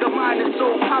reporter? The mind is so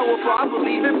powerful, I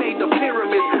believe it made the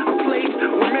pyramids. A place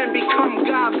where men become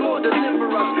gods, Lord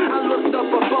deliver us. I looked up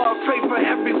above, pray for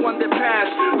everyone that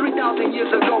passed. 3,000 years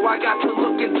ago, I got to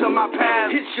look into my past.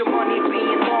 Is your money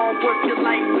being long? Worth your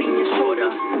life being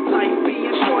shorter? Life being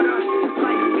shorter?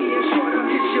 Life being shorter?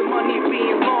 Is your money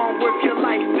being long? Worth your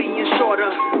life being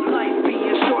shorter? Life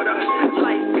being shorter?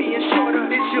 Life being shorter?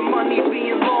 Is your money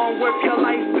being long? Worth your life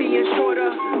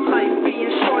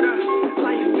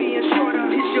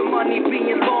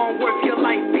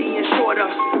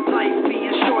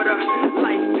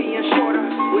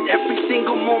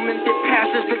single moment that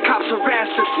passes, the cops harass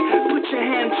us. Put your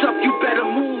hands up, you better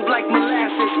move like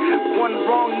molasses. One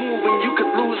wrong move and you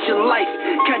could lose your life.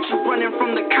 Catch you running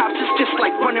from the cops, it's just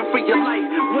like running for your life.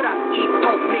 What I eat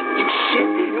don't make you shit.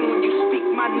 And when you speak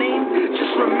my name,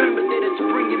 just remember that it's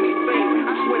bringing me fame.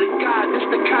 I swear to God, this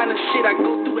the kind of shit I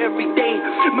go through every day.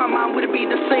 My mind wouldn't be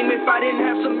the same if I didn't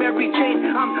have some Mary Jane.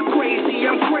 I'm crazy,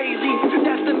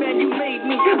 that's the man you made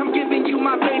me. I'm giving you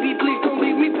my baby, please don't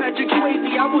leave me Patrick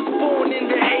Swayze. I was born in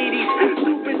the 80s,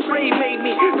 Snoop and Dre made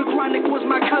me. The Chronic was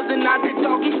my cousin, I did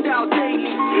doggy style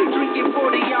daily. Drinking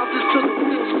 40 ounces till the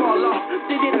wheels fall off.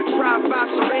 They did a drive-by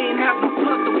so they ain't have no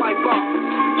blood to wipe off.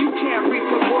 You can't reap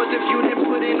rewards if you didn't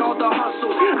put in all the hustle.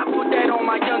 I put that on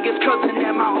my youngest cousin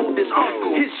and my oldest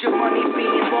uncle. It's your money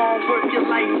being long, worth your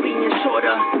life being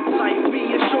shorter. Life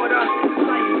being shorter,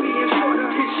 life being shorter.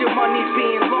 It's your money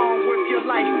being long, worth your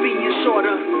life being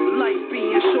shorter. Life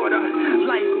being shorter,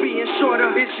 life being shorter.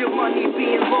 It's your money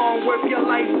being long, worth your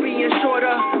life being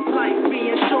shorter. Life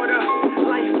being shorter,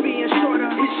 life being shorter.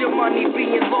 It's your money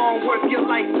being long, worth your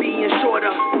life being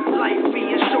shorter. Life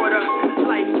being shorter,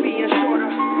 life being shorter.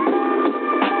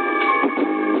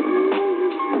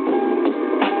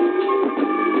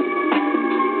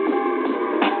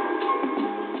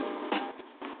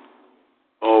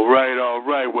 All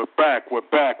right, we're back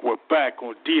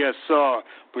on DSR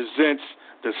Presents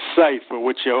The Cypher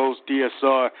with your host,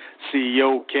 DSR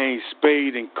CEO Kane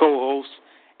Spade, and co-host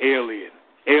Alien.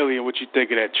 Alien, what you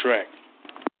think of that track?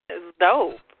 It's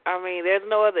dope. I mean, there's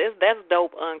no other. That's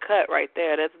dope uncut right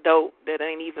there. That's dope. That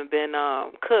ain't even been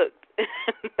cooked.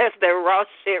 That's that raw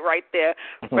shit right there,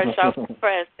 fresh off the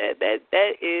press.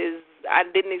 That is. I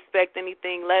didn't expect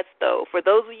anything less, though. For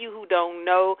those of you who don't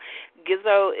know,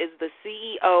 Gizzo is the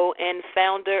CEO and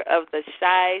founder of the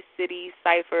Shy City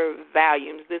Cypher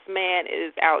volumes. This man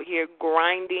is out here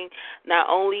grinding not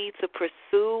only to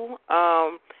pursue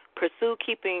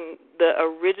keeping the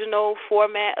original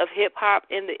format of hip-hop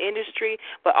in the industry,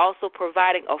 but also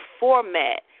providing a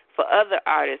format for other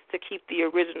artists to keep the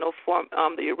original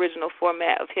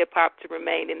format of hip-hop to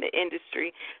remain in the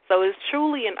industry. So it's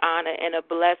truly an honor and a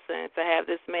blessing to have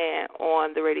this man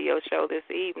on the radio show this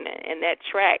evening. And that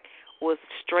track was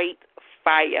straight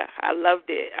fire. I loved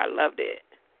it.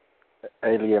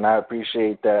 Alien, I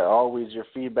appreciate that. Always your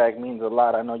feedback means a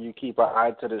lot. I know you keep an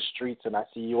eye to the streets, and I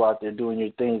see you out there doing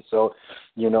your thing. So,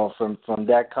 from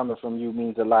that coming from you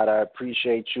means a lot. I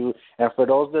appreciate you. And for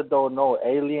those that don't know,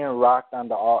 Alien rocked on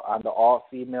the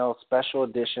all-female special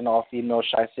edition, all-female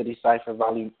Shy City Cypher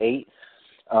Volume 8. It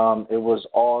was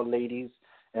all ladies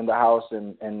in the house,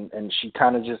 and she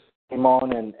kind of just came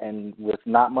on and with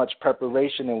not much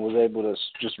preparation and was able to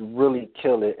just really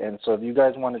kill it. And so if you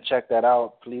guys want to check that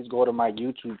out, please go to my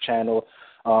YouTube channel.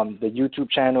 The YouTube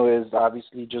channel is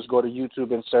obviously just go to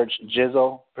YouTube and search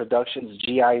Gizzo Productions,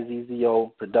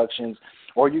 Gizzo Productions,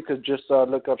 or you could just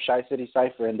look up Shy City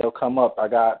Cypher and they'll come up.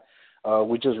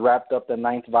 We just wrapped up the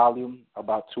 9th volume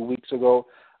about 2 weeks ago.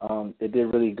 It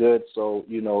did really good, so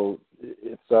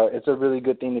it's a really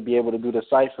good thing to be able to do the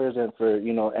ciphers and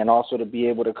and also to be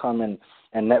able to come and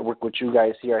network with you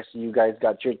guys here. I see you guys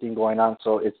got your thing going on,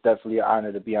 so it's definitely an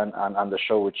honor to be on the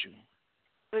show with you.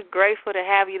 We're grateful to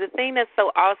have you. The thing that's so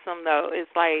awesome, though, is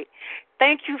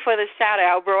thank you for the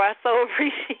shout-out, bro. I so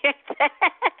appreciate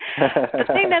that.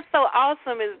 The thing that's so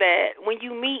awesome is that when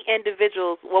you meet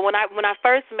individuals, well, when I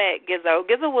first met Gizzo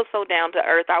was so down to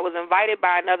earth. I was invited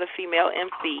by another female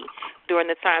MC during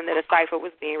the time that a cipher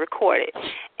was being recorded,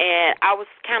 and I was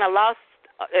kind of lost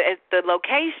at the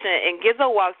location, and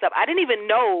Gizzo walks up. I didn't even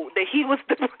know that he was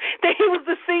the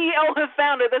CEO and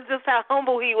founder. That's just how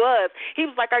humble he was. He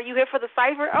was like, "Are you here for the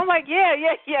cipher?" I'm like, "Yeah."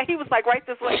 He was like, "Right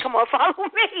this way. Come on, follow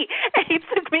me." And he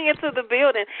took me into the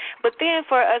building. But then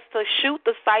for us to shoot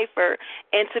the cipher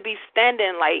and to be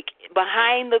standing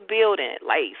behind the building,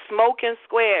 smoking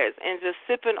squares and just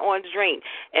sipping on drink,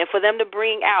 and for them to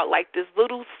bring out this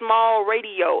little small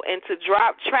radio and to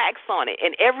drop tracks on it,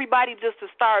 and everybody just to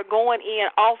start going in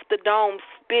off the dome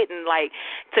spitting,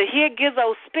 to hear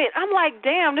Gizzo spit, I'm like,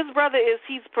 damn, this brother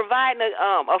he's providing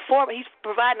he's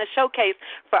providing a showcase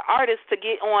for artists to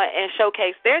get on and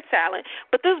showcase their talent,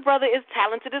 but this brother is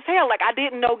talented as hell. I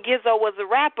didn't know Gizzo was a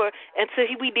rapper until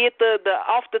we did the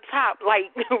off the top,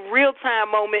 real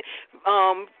time moment,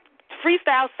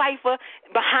 freestyle cipher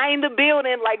behind the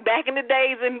building, back in the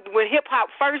days and when hip-hop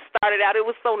first started out. It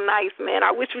was so nice, man.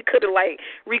 I wish we could have,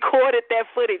 recorded that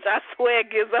footage. I swear,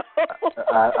 Gizzo.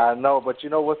 I know, but you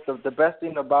know what's the best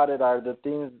thing about it are the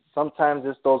things, sometimes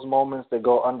it's those moments that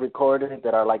go unrecorded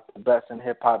that are, the best in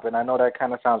hip-hop, and I know that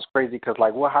kind of sounds crazy because,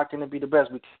 how can it be the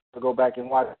best? We can go back and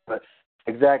watch it, but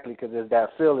exactly, because there's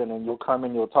that feeling, and you'll come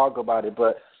and you'll talk about it,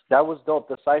 but that was dope.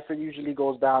 The cypher usually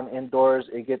goes down indoors.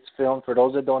 It gets filmed. For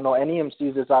those that don't know, any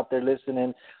MCs that's out there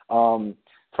listening,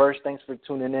 first, thanks for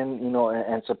tuning in,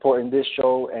 and supporting this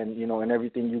show and, and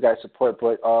everything you guys support.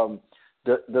 But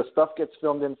the stuff gets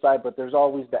filmed inside, but there's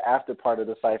always the after part of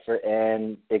the cypher,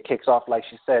 and it kicks off, like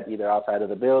she said, either outside of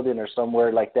the building or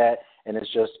somewhere like that, and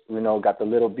it's just, got the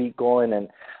little beat going, and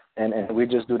we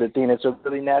just do the thing. It's a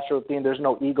really natural thing. There's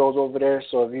no egos over there,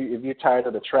 so if you're tired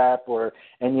of the trap or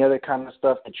any other kind of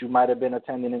stuff that you might have been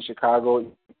attending in Chicago,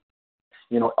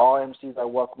 all MCs are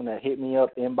welcome to hit me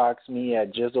up, inbox me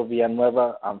at Jizzle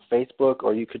Villanueva on Facebook,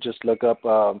 or you could just look up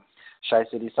Chi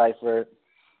City Cypher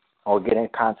or get in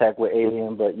contact with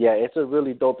Alien. But, yeah, it's a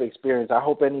really dope experience. I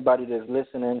hope anybody that's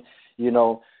listening,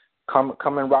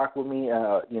 come and rock with me,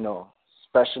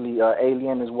 especially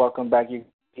Alien is welcome back. You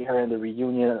see her in the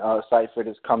reunion Cypher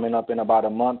that's coming up in about a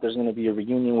month. There's going to be a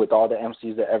reunion with all the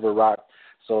MCs that ever rocked.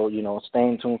 So,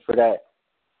 stay tuned for that.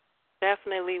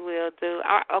 Definitely will do.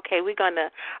 Okay,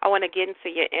 I want to get into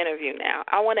your interview now.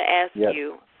 I want to ask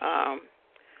you,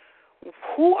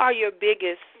 who are your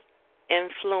biggest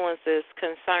influences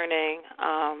concerning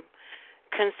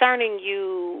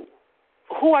you?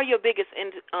 Who are your biggest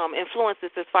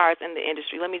influences as far as in the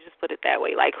industry? Let me just put it that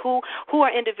way. Like, who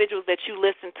are individuals that you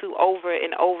listen to over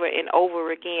and over and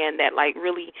over again that, like,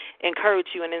 really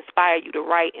encourage you and inspire you to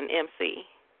write and MC?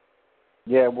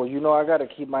 Yeah, well, I got to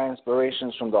keep my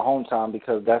inspirations from the hometown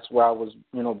because that's where I was,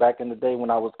 back in the day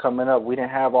when I was coming up. We didn't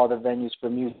have all the venues for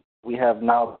music. We have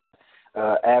now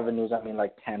avenues,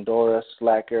 like Pandora,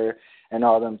 Slacker, and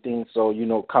all them things. So,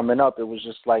 coming up, it was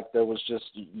just like there was just,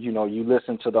 you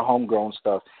listen to the homegrown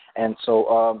stuff. And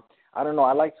so, I don't know,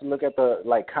 I like to look at the,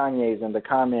 like, Kanye's and the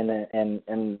Common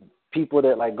and people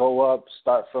that, like, go up,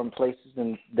 start from places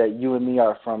that you and me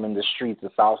are from in the streets,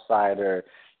 the South Side or,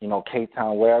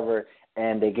 K-Town, wherever,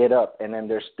 and they get up, and then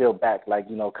they're still back. Like,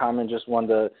 Common just won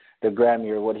the Grammy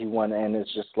or what he won, and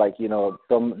it's just like,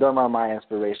 them are my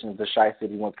inspirations, the Chi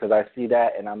City ones, because I see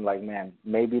that, and I'm like, man,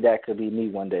 maybe that could be me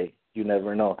one day. You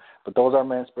never know. But those are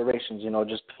my inspirations,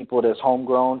 just people that's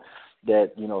homegrown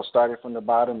that, started from the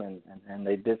bottom and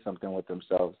they did something with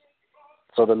themselves.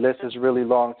 So the list is really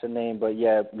long to name, but,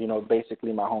 yeah,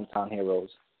 basically my hometown heroes.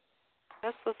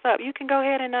 That's what's up. You can go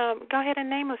ahead and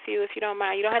name a few if you don't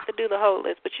mind. You don't have to do the whole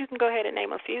list, but you can go ahead and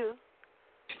name a few.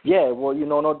 Yeah, well,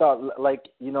 no doubt. Like,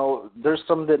 there's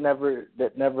some that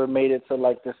never made it to,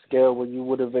 like, the scale where you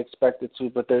would have expected to,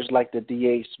 but there's, like, the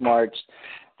D.A. Smarts.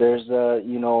 There's,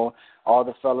 all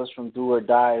the fellas from Do or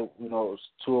Die.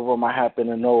 Two of them I happen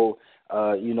to know.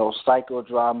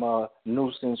 Psychodrama,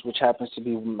 Nuisance, which happens to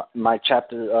be my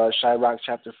chapter, Chirac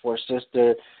Chapter 4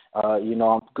 sister.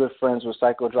 I'm good friends with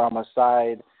Psychodrama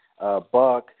Side,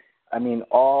 Buck. I mean,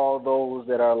 all those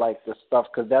that are like the stuff,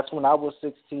 because that's when I was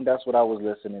 16, that's what I was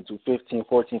listening to, 15,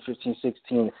 14, 15,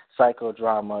 16,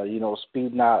 Psychodrama,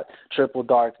 Speed Knot, Triple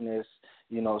Darkness,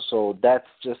 so that's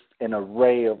just an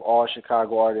array of all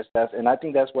Chicago artists. And I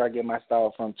think that's where I get my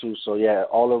style from, too. So, yeah,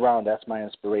 all around, that's my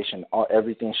inspiration,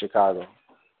 everything Chicago.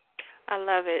 I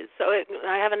love it. So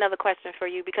I have another question for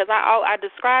you, because I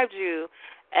described you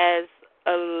as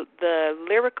the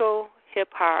lyrical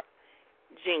hip-hop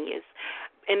genius.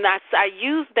 And I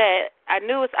use that. I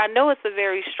know it's a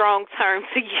very strong term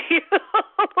to use,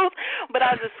 but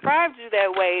I described you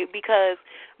that way because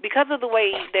of the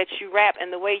way that you rap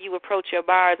and the way you approach your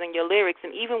bars and your lyrics,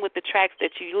 and even with the tracks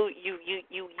that you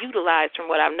utilize, from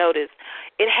what I've noticed,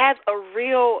 it has a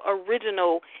real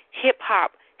original hip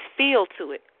hop feel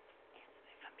to it.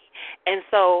 And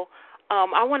so,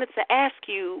 I wanted to ask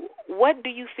you, what do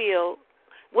you feel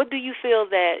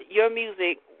that your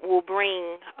music will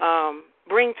bring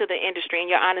to the industry, in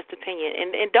your honest opinion?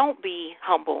 And don't be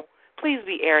humble. Please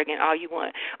be arrogant all you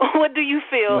want. What do you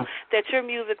feel that your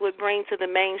music would bring to the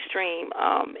mainstream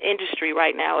industry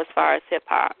right now as far as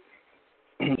hip-hop?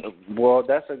 Well,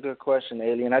 that's a good question,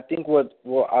 Alien. I think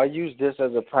I'll use this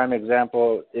as a prime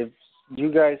example. If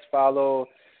you guys follow,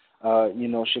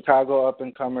 Chicago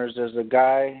up-and-comers, there's a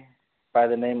guy by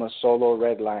the name of Solo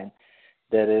Redline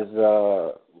that is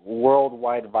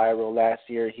worldwide viral. Last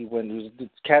year, he was the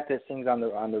cat that sings on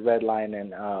the Red Line,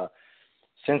 and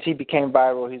since he became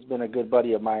viral, he's been a good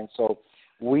buddy of mine. So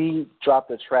we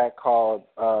dropped a track called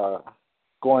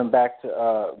 "Going Back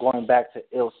to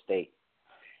Ill State,"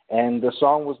 and the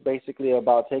song was basically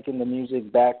about taking the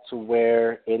music back to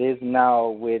where it is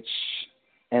now.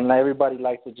 And everybody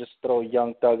likes to just throw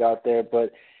Young Thug out there,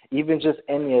 but even just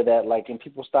any of that, like, and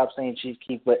people stop saying Chief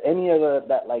Keef, but any of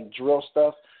that, like, drill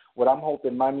stuff, what I'm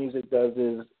hoping my music does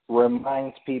is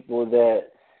reminds people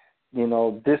that you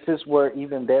know, this is where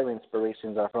even their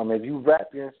inspirations are from. If you rap,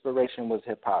 your inspiration was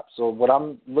hip-hop. So what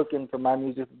I'm looking for my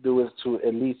music to do is to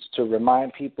at least to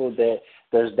remind people that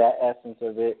there's that essence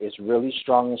of it. It's really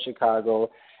strong in Chicago,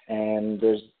 and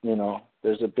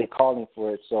there's a big calling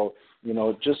for it. So, you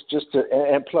know, just to,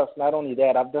 and plus, not only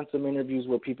that, I've done some interviews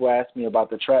where people ask me about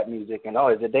the trap music and,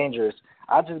 is it dangerous?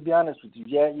 I'll just be honest with you.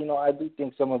 Yeah, you know, I do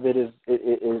think some of it is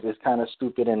kind of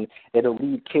stupid, and it'll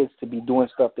lead kids to be doing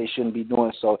stuff they shouldn't be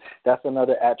doing. So that's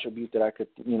another attribute that I could,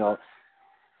 you know,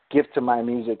 give to my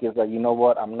music is that, you know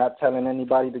what, I'm not telling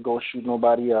anybody to go shoot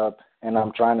nobody up, and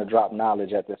I'm trying to drop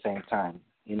knowledge at the same time.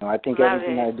 You know, I think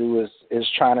everything I do is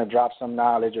trying to drop some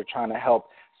knowledge or trying to help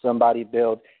somebody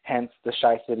build, hence the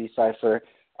Shy City Cypher,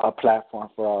 a platform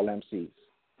for all MCs.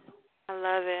 I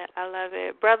love it. I love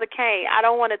it. Brother Kane, I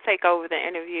don't want to take over the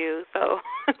interview, so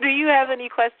do you have any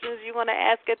questions you want to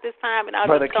ask at this time? And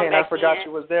Brother Kane, I forgot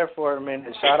you was there for a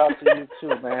minute. Shout out to you,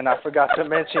 too, man. I forgot to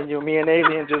mention you. Me and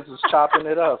Alien just was chopping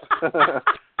it up.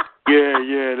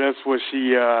 Yeah, that's what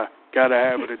she got a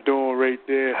habit of doing right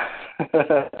there.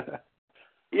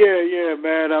 Yeah,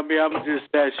 man. I mean, I'm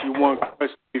just ask you one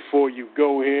question before you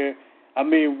go here. I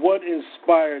mean, what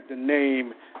inspired the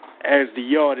name as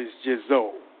the artist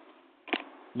Jizzo?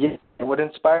 Yeah, what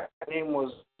inspired the name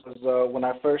was when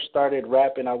I first started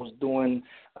rapping, I was doing,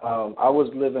 I was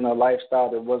living a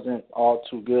lifestyle that wasn't all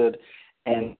too good,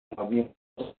 and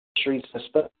streets and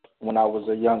stuff when I was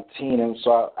a young teen, and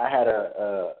so I had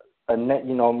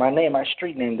my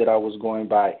street name that I was going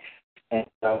by, and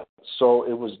so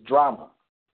it was Drama.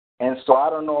 And so I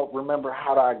don't remember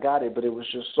how I got it, but it was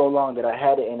just so long that I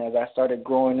had it. And as I started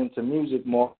growing into music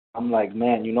more, I'm like,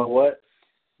 man, you know what?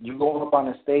 You go up on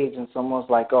the stage and someone's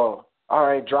like, oh, all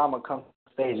right, Drama, come to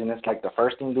the stage. And it's like the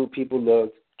first thing people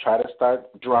look, try to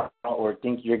start drama or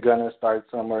think you're going to start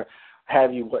somewhere,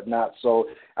 have you, whatnot. So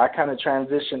I kind of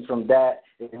transitioned from that.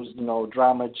 It was,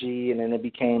 Drama G, and then it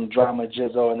became Drama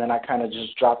Jizzo, and then I kind of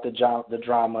just dropped the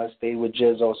drama, stayed with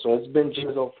Jizzo. So it's been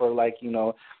Jizzo for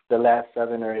the last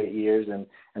 7 or 8 years,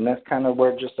 and that's kind of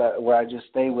where I just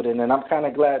stay with it. And I'm kind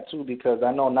of glad too, because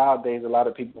I know nowadays a lot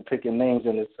of people picking names,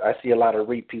 and I see a lot of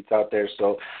repeats out there.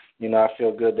 So I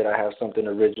feel good that I have something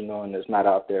original and it's not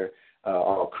out there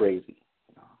all crazy.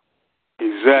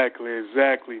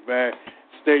 Exactly, man.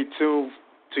 Stay tuned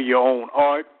to your own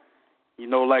art.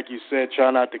 Like you said,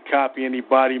 try not to copy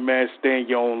anybody, man. Stay in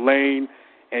your own lane,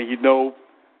 and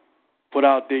put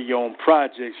out there your own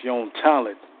projects, your own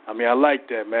talent. I mean, I like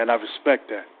that, man. I respect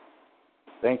that.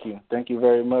 Thank you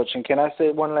very much. And can I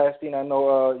say one last thing? I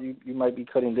know you might be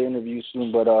cutting the interview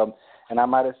soon, but and I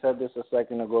might have said this a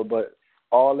second ago, but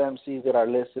all MCs that are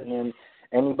listening,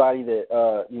 anybody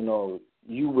that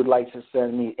you would like to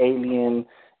send me, Alien,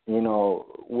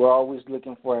 we're always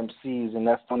looking for MCs, and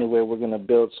that's the only way we're going to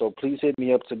build. So please hit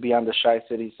me up to be on the Shy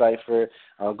City Cypher.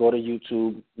 Go to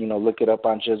YouTube, look it up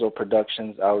on Jizzo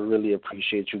Productions. I would really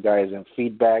appreciate you guys and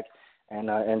feedback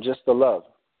and just the love.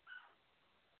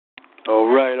 All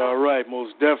right.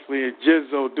 Most definitely. And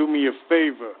Jizzo, do me a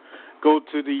favor. Go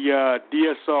to the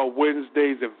DSR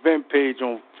Wednesdays event page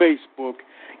on Facebook.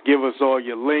 Give us all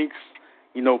your links,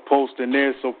 post in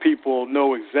there so people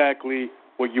know exactly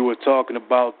what you were talking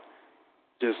about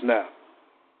just now.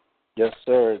 Yes,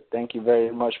 sir. Thank you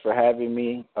very much for having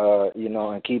me,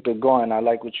 and keep it going. I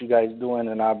like what you guys doing,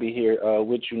 and I'll be here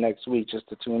with you next week just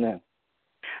to tune in.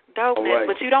 Dope, man. Right.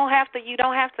 But you don't have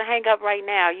to hang up right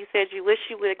now. You said you wish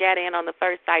you would have got in on the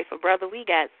first cipher. Brother, we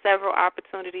got several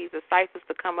opportunities of ciphers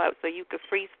to come up so you can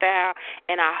freestyle,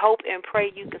 and I hope and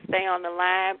pray you can stay on the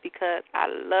line because I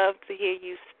love to hear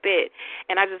you spit.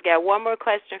 And I just got one more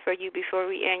question for you before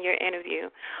we end your interview.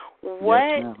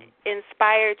 What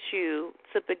inspired you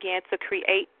to begin to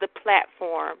create the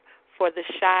platform for the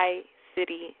Shy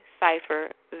City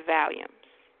Cypher volumes?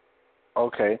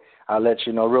 Okay, I'll let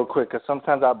you know real quick because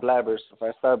sometimes I blabber. So if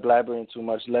I start blabbering too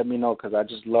much, let me know because I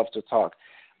just love to talk.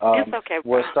 It's okay.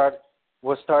 What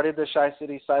started the Shy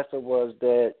City Cypher was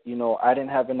that I didn't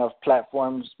have enough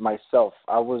platforms myself.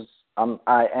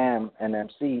 I am an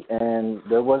MC, and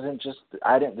there wasn't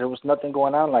there was nothing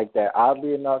going on like that.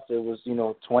 Oddly enough, it was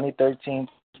 2013,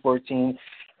 2014,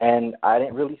 and I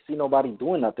didn't really see nobody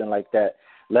doing nothing like that,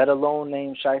 let alone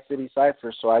name Shy City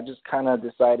Cypher. So I just kind of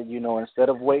decided, instead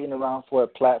of waiting around for a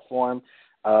platform,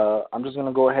 I'm just going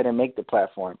to go ahead and make the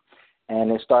platform.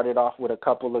 And it started off with a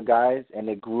couple of guys, and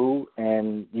it grew,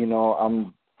 and,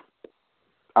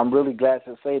 I'm really glad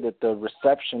to say that the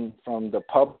reception from the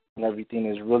public and everything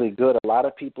is really good. A lot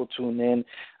of people tune in.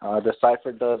 The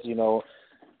Cypher does,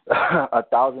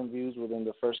 1,000 views within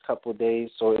the first couple of days.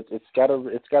 So it's got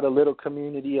a little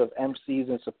community of MCs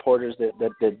and supporters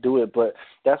that do it. But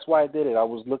that's why I did it. I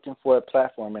was looking for a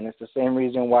platform, and it's the same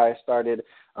reason why I started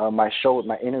my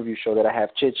interview show that I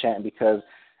have, Chit Chat, because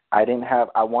I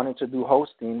wanted to do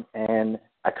hosting, and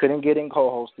I couldn't get in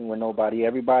co-hosting with nobody.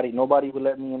 Nobody would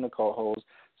let me in the co-host.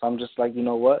 So I'm just like, you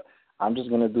know what? I'm just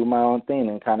going to do my own thing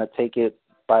and kind of take it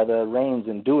by the reins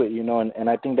and do it, and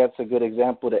I think that's a good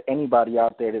example to anybody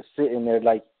out there that's sitting there,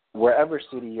 like, wherever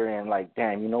city you're in, like,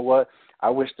 damn, you know what? I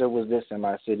wish there was this in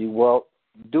my city. Well,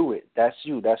 do it. That's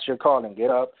you. That's your calling.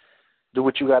 Get up, do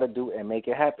what you got to do, and make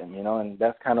it happen, and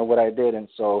that's kind of what I did. And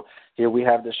so here we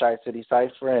have the Chi City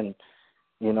Cypher, and,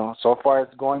 so far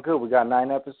it's going good. We got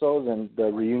 9 episodes, and the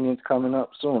reunion's coming up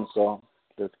soon, so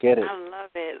let's get it. I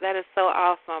love it. That is so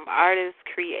awesome. Artists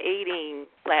creating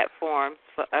platforms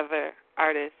for other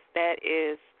artists. That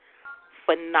is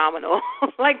phenomenal.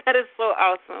 That is so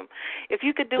awesome. If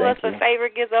you could do us a favor,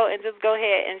 Gizzo, and just go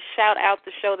ahead and shout out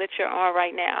the show that you're on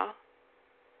right now.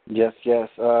 Yes.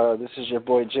 This is your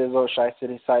boy Gizzo, Chi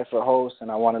City Cypher host, and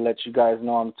I want to let you guys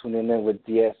know I'm tuning in with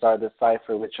DSR the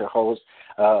Cypher with your host,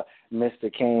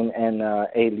 Mr. Kane and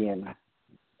Alien.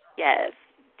 Yes.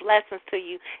 Blessings to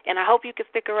you, and I hope you can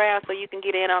stick around so you can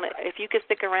get in on it. If you can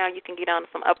stick around, you can get on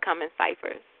some upcoming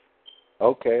ciphers.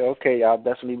 Okay, I'll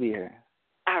definitely be here.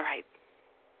 All right.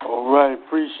 All right,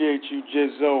 appreciate you,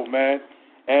 Gizzo, man,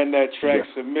 and that track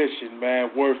submission, man.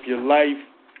 Worth your life,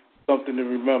 something to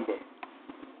remember.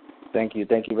 Thank you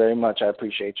very much. I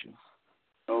appreciate you.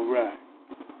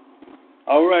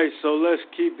 All right, so let's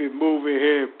keep it moving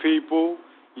here, people.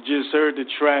 You just heard the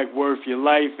track Worth Your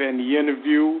Life and the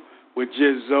interview with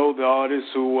Gizzo, the artist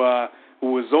who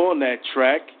was on that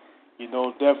track.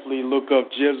 Definitely look up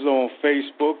Gizzo on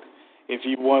Facebook if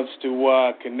he wants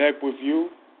to connect with you,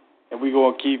 and we're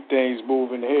going to keep things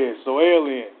moving here. So,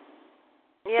 Alien,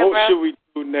 what should we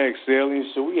do next, Alien?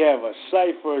 Should we have a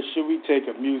cipher or should we take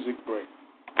a music break?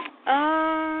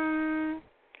 I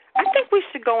think we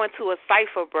should go into a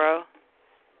cipher, bro.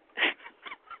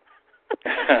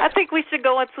 I think we should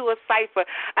go into a cipher.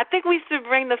 I think we should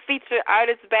bring the featured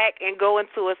artist back and go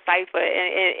into a cipher.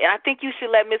 And I think you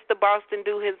should let Mr. Boston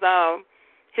do his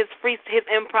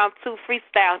impromptu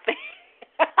freestyle thing.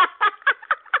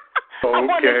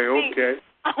 Okay.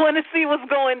 I want to see what's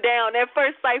going down. That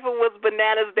first cipher was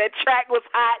bananas. That track was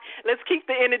hot. Let's keep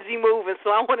the energy moving.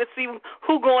 So I want to see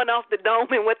who going off the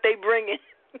dome and what they bringing.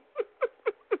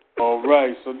 All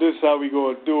right. So this is how we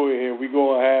going to do it here. We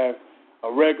going to have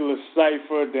a regular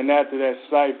cipher. Then after that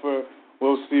cipher,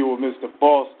 we'll see what Mr.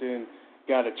 Boston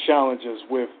got to challenge us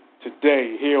with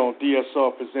today here on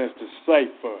DSR Presents the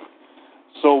Cipher.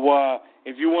 So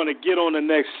if you want to get on the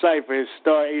next cipher, it's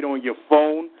 *8 on your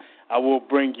phone. I will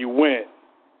bring you in.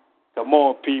 Come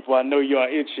on, people. I know y'all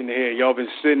itching here. Y'all been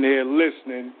sitting here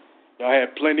listening. Y'all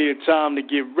had plenty of time to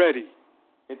get ready.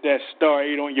 Hit that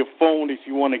 *8 on your phone if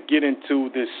you want to get into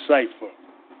this cipher.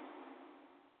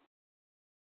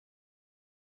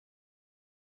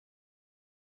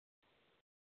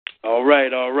 All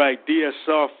right.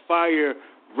 DSR Fire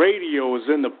Radio is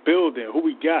in the building. Who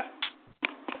we got?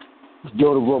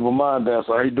 Joe the Rubber Mind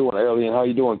Dancer. How you doing, Alien? How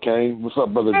you doing, Kane? What's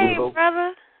up, brother? Hey, Gizzo?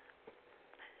 brother.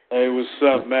 Hey, what's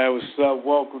up, man? What's up?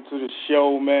 Welcome to the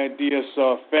show, man.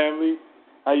 DSR family.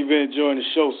 How you been enjoying the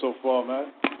show so far,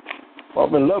 man?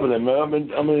 I've been loving it, man. I've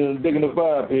been digging the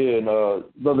vibe here, and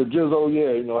brother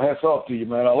Gizzo, hats off to you,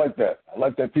 man. I like that. I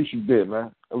like that piece you did,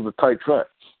 man. It was a tight track.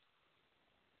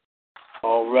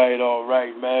 All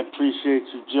right, man. Appreciate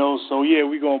you, Joe. So, yeah,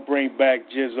 we're going to bring back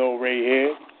Gizzo right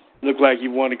here. Look like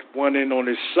you want in on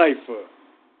this cipher.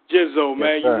 Gizzo,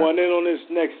 man, yes, sir. You want in on this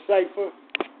next cipher?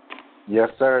 Yes,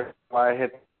 sir.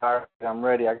 I'm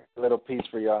ready. I got a little piece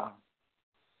for y'all.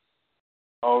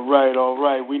 All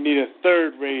right. We need a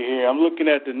third right here. I'm looking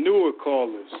at the newer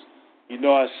callers.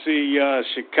 I see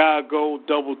Chicago,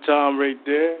 double time right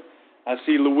there. I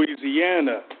see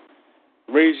Louisiana.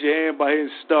 Raise your hand by hitting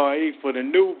 *8 for the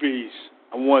newbies.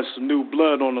 I want some new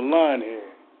blood on the line here.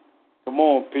 Come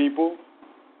on, people.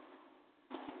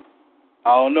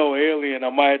 I don't know, Alien. I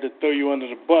might have to throw you under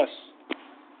the bus.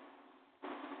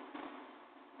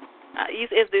 Is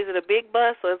it a big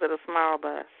bus or is it a small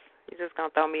bus? You're just going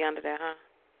to throw me under there, huh?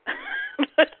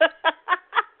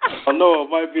 I know it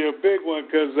might be a big one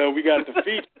because we got the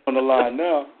feature on the line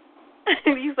now.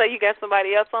 You say you got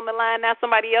somebody else on the line now?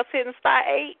 Somebody else hitting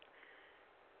 *8?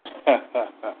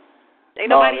 Ain't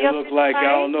nobody else look like,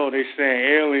 I don't know, they saying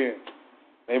Alien.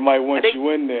 They might want you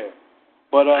in there.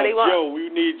 But, Joe, we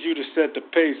need you to set the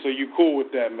pace, so you cool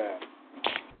with that, man?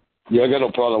 Yeah, I got no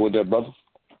problem with that, brother.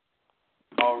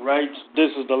 All right, this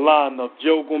is the lineup.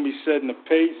 Joe going to be setting the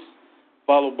pace,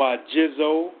 followed by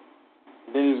Jizzo.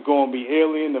 Then it's going to be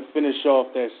Alien to finish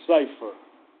off that cipher.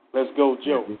 Let's go,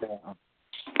 Joe.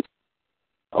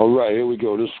 All right, here we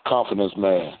go. This is Confidence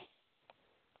Man.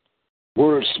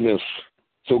 Wordsmith,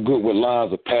 so good with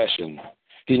lines of passion.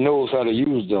 He knows how to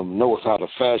use them, knows how to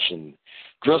fashion.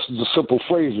 Dresses the simple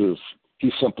phrases,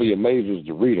 he simply amazes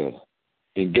the reader.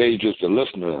 Engages the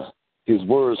listener, his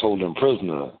words hold him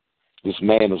prisoner. This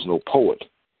man is no poet.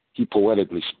 He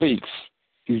poetically speaks.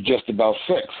 He's just about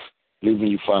sex, leaving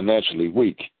you financially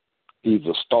weak. He's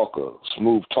a stalker,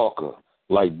 smooth talker,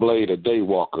 like Blade, a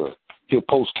daywalker. He'll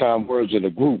post kind words in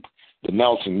a group,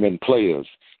 denouncing men players,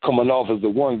 coming off as the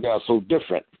one guy so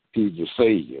different, he's the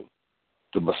savior.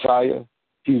 The Messiah,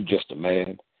 he's just a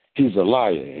man. He's a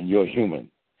liar, and you're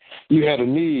human. You had a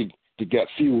need to get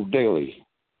fueled daily.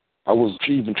 I was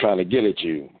even trying to get at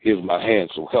you. Here's my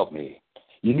hand, so help me.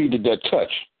 You needed that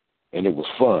touch, and it was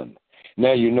fun.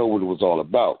 Now you know what it was all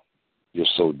about. You're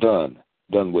so done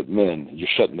with men. You're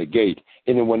shutting the gate.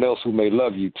 Anyone else who may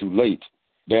love you too late.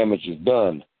 Damage is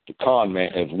done. The con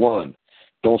man has won.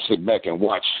 Don't sit back and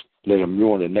watch. Let him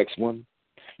ruin the next one.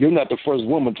 You're not the first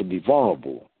woman to be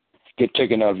vulnerable. Get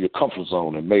taken out of your comfort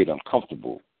zone and made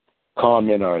uncomfortable. Con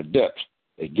men are adept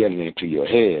at getting into your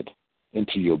head,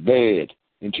 into your bed,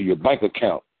 into your bank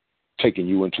account, taking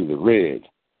you into the red.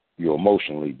 You're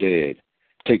emotionally dead,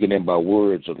 taken in by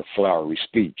words of the flowery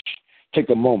speech. Take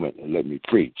a moment and let me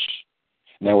preach.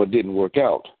 Now it didn't work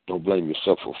out. Don't blame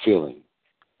yourself for feeling.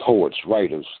 Poets,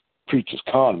 writers, preachers,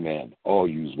 con men all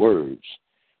use words.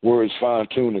 Words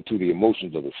fine-tuned into the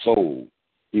emotions of the soul.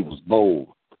 He was bold,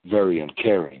 very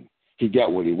uncaring. He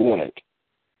got what he wanted.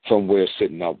 Somewhere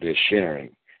sitting out there sharing,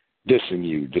 dissing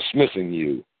you, dismissing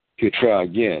you. He'll try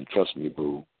again, trust me,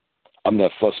 boo. I'm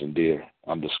not fussing, dear.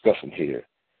 I'm discussing here.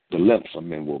 The lengths a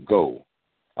men will go.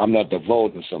 I'm not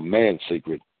divulging some man's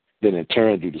secret, then in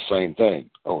turn do the same thing.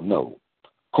 Oh, no.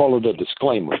 Call it a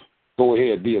disclaimer. Go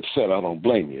ahead, be upset. I don't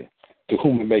blame you. To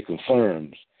whom it may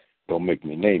concern, don't make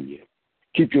me name you.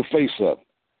 Keep your face up.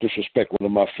 Disrespect one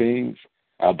of my fiends,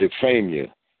 I'll defame you.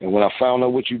 And when I found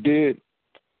out what you did,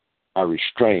 I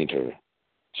restrained her.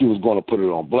 She was going to put it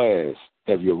on blast,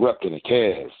 have you erect in a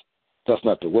cast. That's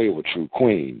not the way of a true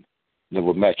queen.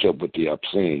 Never match up with the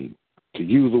obscene. To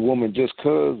use a woman just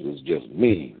 'cause is just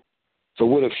mean. So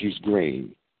what if she's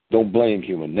green? Don't blame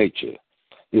human nature.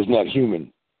 It's not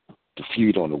human to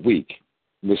feed on the weak.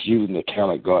 Misusing the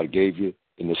talent God gave you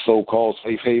in the so-called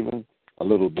safe haven, a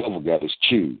little devil got his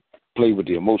chew. Play with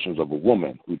the emotions of a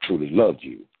woman who truly loved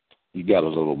you. You got a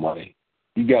little money.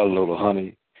 You got a little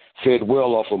honey. Fed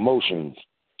well off emotions.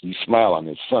 You smiling,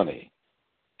 it's sunny.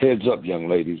 Heads up, young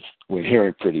ladies, when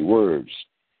hearing pretty words.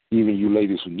 Even you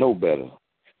ladies who know better,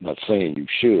 not saying you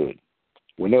should.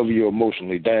 Whenever you're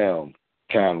emotionally down,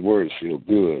 kind words feel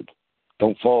good.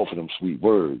 Don't fall for them sweet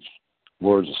words.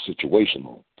 Words are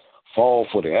situational. Fall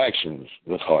for the actions.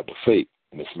 That's hard to fake,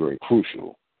 and it's very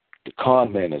crucial. The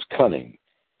con man is cunning.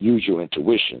 Use your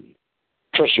intuition.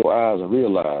 Trust your eyes and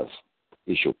realize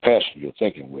it's your passion you're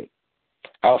thinking with.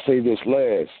 I'll say this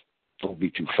last. Don't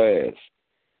be too fast.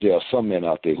 There are some men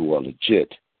out there who are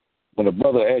legit. When a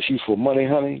brother asks you for money,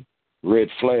 honey, red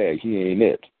flag, he ain't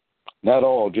it. Not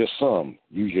all, just some.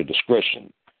 Use your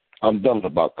discretion. I'm done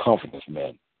about confidence,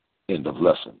 man. End of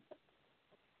lesson.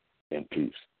 In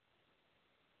peace.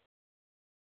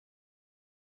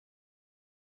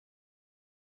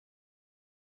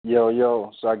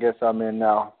 Yo, so I guess I'm in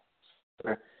now.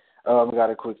 We got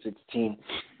a quick 16.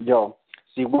 Yo,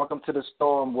 see, welcome to the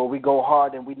storm where we go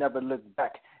hard and we never look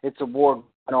back. It's a war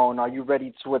going on. Are you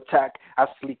ready to attack? I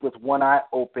sleep with one eye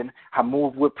open. I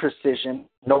move with precision.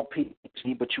 No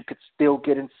PhD, but you could still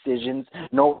get incisions.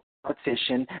 No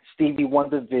competition. Stevie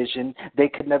Wonder vision. They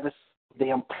could never see. They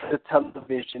unplug the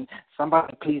television.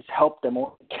 Somebody please help them.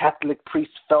 Only Catholic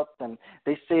priests felt them.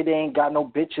 They say they ain't got no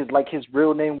bitches like his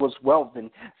real name was Welvin.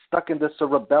 Stuck in the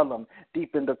cerebellum,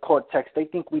 deep in the cortex. They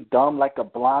think we dumb like a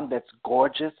blonde that's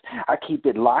gorgeous. I keep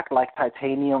it locked like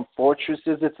titanium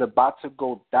fortresses. It's about to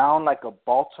go down like a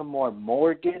Baltimore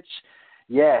mortgage.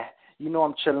 Yeah. You know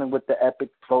I'm chilling with the epic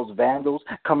flows vandals,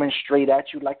 coming straight at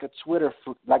you like a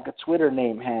Twitter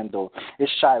name handle.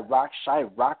 It's Shy Rock.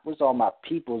 Where's all my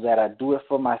peoples at? I do it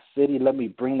for my city. Let me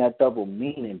bring that double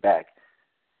meaning back.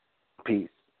 Peace.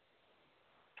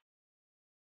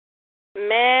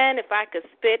 Man, if I could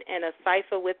spit in a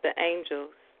cipher with the angels,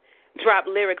 drop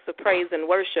lyrics of praise and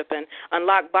worship, and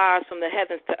unlock bars from the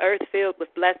heavens to earth filled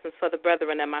with blessings for the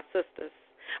brethren and my sisters.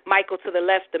 Michael to the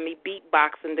left of me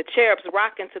beatboxing, the cherubs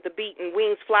rocking to the beat and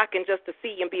wings flocking just to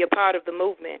see and be a part of the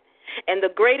movement. And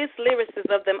the greatest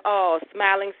lyricist of them all,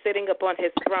 smiling, sitting upon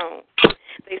his throne.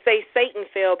 They say Satan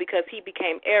fell because he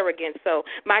became arrogant, so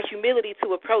my humility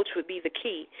to approach would be the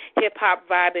key. Hip-hop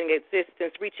vibing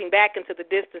existence, reaching back into the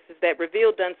distances that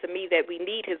revealed unto me that we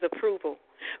need his approval.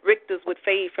 Richters would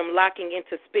fade from locking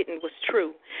into spitting was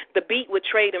true. The beat would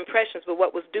trade impressions with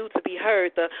what was due to be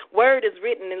heard. The word is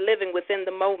written and living within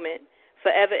the moment.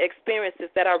 Forever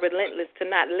experiences that are relentless to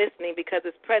not listening because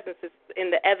its presence is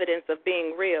in the evidence of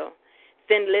being real.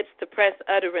 Thin lips to press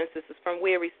utterances from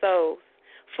weary souls.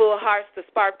 Full hearts to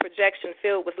spark projection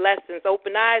filled with lessons.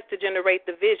 Open eyes to generate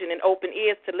the vision and open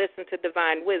ears to listen to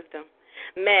divine wisdom.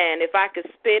 Man, if I could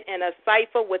spit in a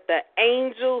cipher with the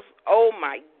angels, oh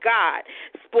my God.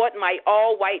 Sport my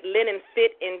all-white linen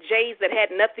fit in J's that had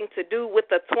nothing to do with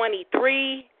the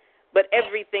 23, but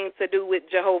everything to do with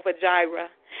Jehovah Jireh.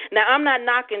 Now, I'm not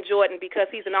knocking Jordan because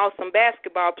he's an awesome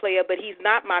basketball player, but he's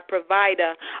not my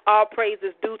provider. All praise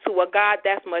is due to a God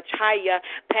that's much higher.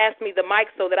 Pass me the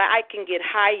mic so that I can get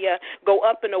higher. Go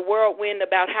up in a whirlwind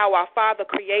about how our Father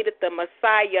created the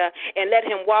Messiah and let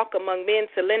him walk among men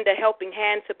to lend a helping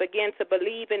hand to begin to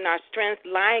believe in our strength,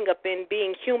 lying up in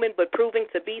being human but proving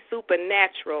to be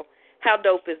supernatural. How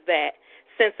dope is that?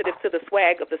 Sensitive to the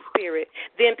swag of the spirit.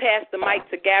 Then pass the mic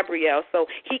to Gabriel so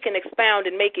he can expound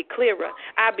and make it clearer.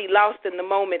 I'll be lost in the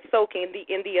moment, soaking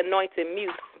in the anointed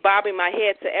muse, bobbing my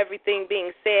head to everything being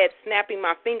said, snapping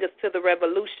my fingers to the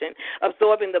revolution,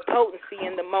 absorbing the potency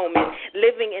in the moment,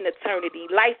 living in eternity,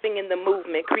 lifing in the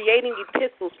movement, creating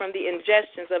epistles from the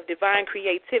ingestions of divine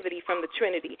creativity from the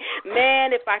Trinity.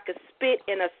 Man, if I could spit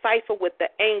in a cipher with the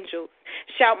angels,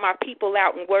 shout my people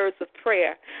out in words of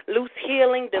prayer, loose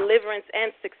healing, deliverance,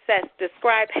 and success,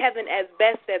 describe heaven as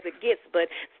best as it gets, but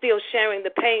still sharing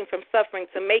the pain from suffering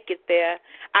to make it there.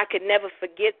 I could never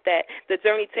forget that the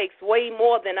journey takes way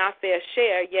more than our fair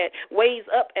share, yet weighs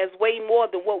up as way more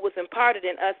than what was imparted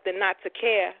in us than not to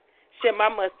care. Share my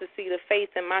mustard seed of faith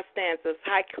in my stanzas,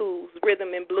 haikus,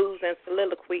 rhythm and blues, and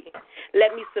soliloquy.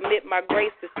 Let me submit my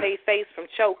grace to stay face from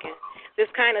choking. This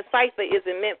kind of cipher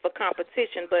isn't meant for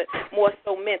competition, but more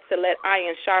so meant to let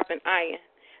iron sharpen iron.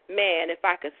 Man, if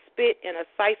I could spit in a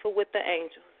cipher with the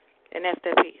angels. And that's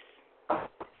that piece.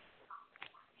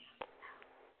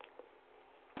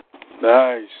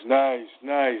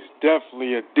 Nice.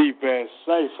 Definitely a deep-ass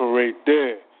cipher right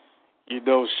there. You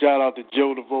know, shout out to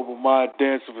Joe the Verbal Mind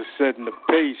Dancer for setting the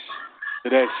pace to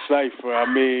that cipher. I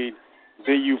mean,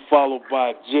 then you followed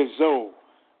by Jizzo,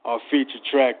 our featured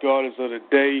track artist of the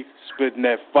day, spitting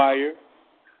that fire.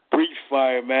 Brief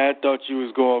fire, man. I thought you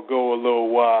was going to go a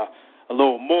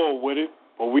little more with it,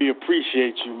 but we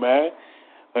appreciate you, man.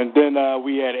 And then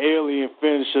we had Alien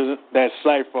finishing that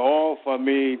cipher off. I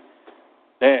mean,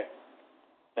 that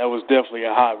was definitely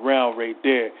a hot round right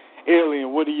there.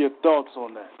 Alien, what are your thoughts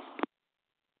on that?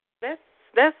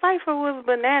 That cipher was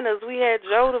bananas. We had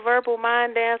Joe the Verbal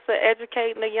Mind Dancer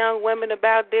educating the young women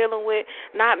about dealing with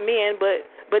not men, but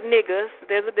niggas.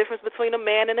 There's a difference between a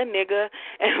man and a nigga.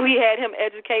 And we had him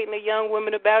educating the young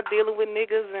women about dealing with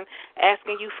niggas and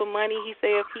asking you for money. He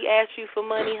said, if he asks you for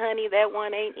money, honey, that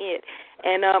one ain't it.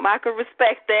 And I could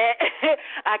respect that.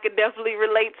 I could definitely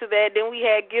relate to that. Then we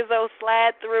had Gizzo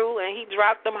slide through, and he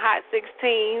dropped them hot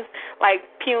 16s like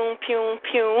pew, pew,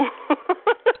 pew.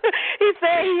 He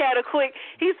said he had a quick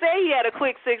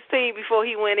 16 before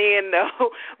he went in,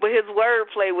 though. But his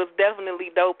wordplay was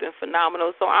definitely dope and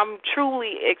phenomenal. So I'm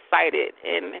truly excited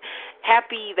and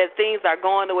happy that things are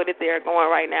going the way that they're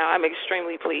going right now. I'm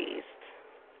extremely pleased.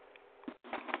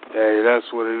 Hey, that's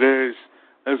what it is.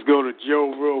 Let's go to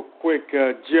Joe real quick.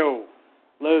 Joe,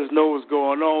 let us know what's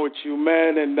going on with you,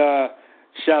 man, and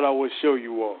shout out what show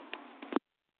you on.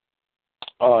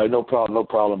 All right, no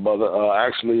problem, brother.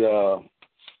 Actually, I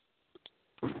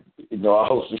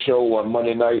host a show on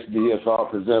Monday nights.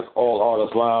 DSR presents All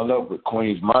Artists Lined Up with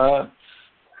Queen's Mind.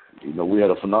 We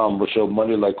had a phenomenal show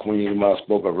Monday, like Queen's Mind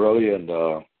spoke of earlier, and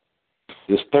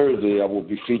this Thursday I will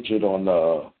be featured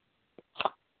on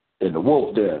in the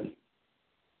Wolf Den.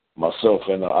 Myself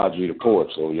and Audrey the Poet,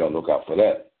 so y'all look out for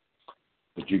that.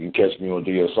 But you can catch me on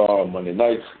DSR Monday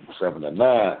nights, 7 to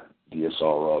 9, DSR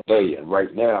all day. And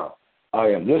right now, I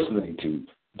am listening to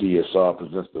DSR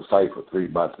Presents the Cypher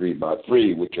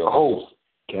 3x3x3 with your host,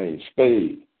 Kenny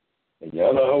Spade, and your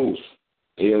other host,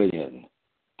 Alien,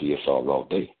 DSR all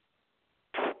day.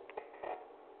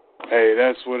 Hey,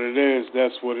 that's what it is.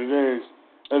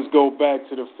 Let's go back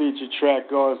to the featured track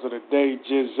artists of the day,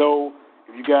 Jizzo.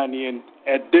 If you got any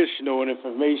additional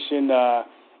information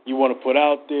you want to put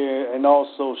out there, and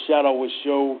also shout out what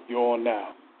show you're on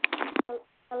now.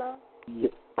 Hello?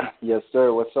 Yes,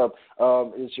 sir. What's up?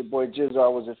 It's your boy Jizzo. I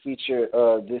was a feature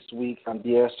this week on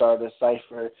DSR the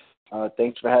Cypher.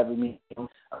 Thanks for having me.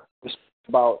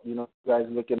 About you guys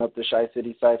looking up the Chi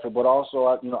City Cypher, but also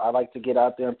I like to get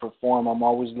out there and perform. I'm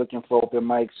always looking for open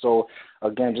mics. So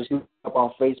again, just look up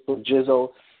on Facebook,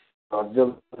 Jizzo.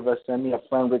 Send me a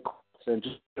friend request and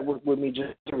just with me.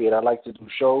 Just period. I like to do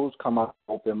shows, come out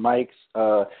open mics.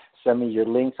 Send me your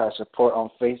links. I support on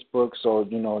Facebook. So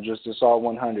just it's all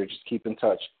 100. Just keep in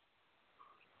touch.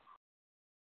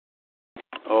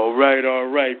 All right.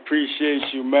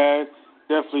 Appreciate you, man.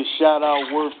 Definitely shout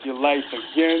out Worth Your Life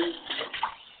again.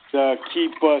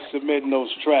 Keep submitting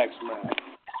those tracks, man.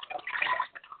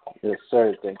 Yes,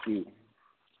 sir. Thank you.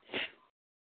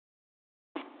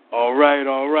 All right.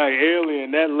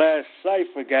 Alien, that last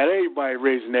cipher got everybody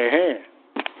raising their hand.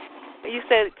 You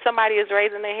said somebody is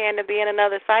raising their hand to be in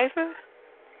another cipher?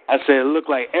 I said it looked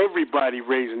like everybody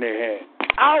raising their hand.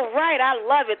 All right, I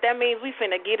love it. That means we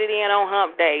finna get it in on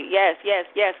Hump Day. Yes.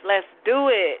 Let's do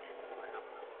it.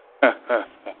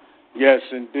 Yes,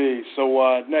 indeed.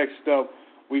 So next up,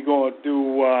 we're going to do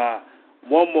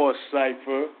one more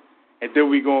cipher, and then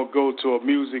we're going to go to a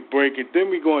music break, and then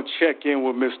we're going to check in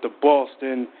with Mr.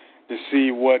 Boston to see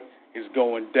what is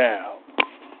going down.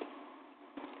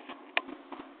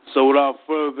 So without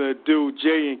further ado,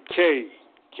 J and K,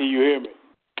 can you hear me?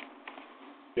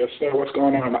 Yes, sir. What's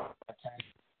going on?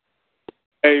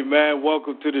 Hey, man,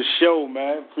 welcome to the show,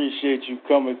 man. Appreciate you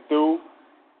coming through.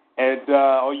 And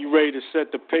are you ready to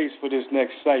set the pace for this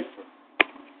next cipher?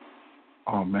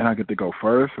 Oh, man, I get to go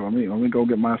first. So let me go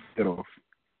get my set off.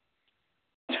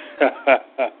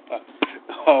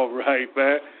 All right,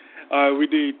 man. All right, we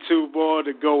need two more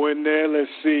to go in there. Let's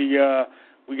see.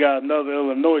 We got another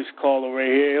Illinois caller right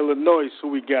here. Illinois, who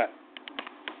we got?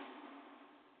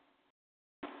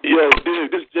 Yo,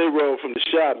 dude, this is J-Roll from the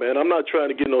shop, man. I'm not trying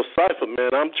to get no cipher,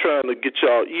 man. I'm trying to get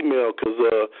y'all email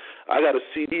because I got a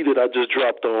CD that I just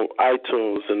dropped on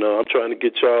iTunes, and I'm trying to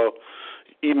get y'all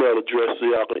email address so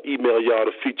y'all can email y'all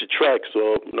the feature tracks,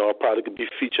 so I probably could be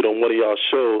featured on one of y'all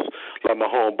shows, like my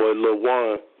homeboy Lil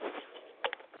Juan.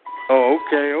 Oh,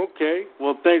 okay.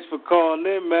 Well, thanks for calling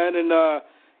in, man. And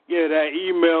that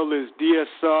email is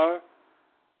DSR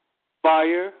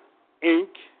Fire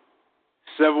Inc.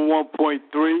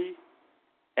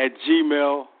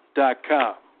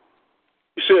 71.3@gmail.com.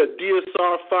 You said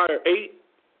DSR Fire 8?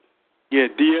 Yeah,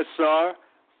 DSR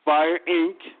Fire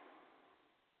Inc.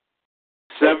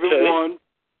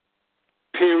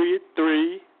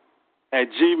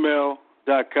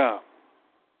 71.3@gmail.com.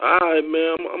 All right,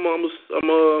 man. I'm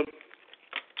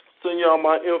send y'all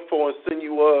my info and send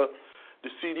you the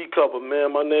CD cover,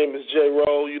 man. My name is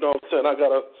J-Roll. You know what I'm saying? I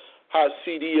got a hot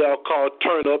CD out called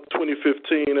Turn Up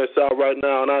 2015 that's out right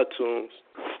now on iTunes.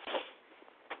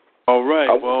 All right,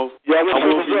 Go give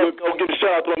a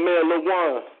shout out to my man Lil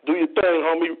Juan. Do your thing,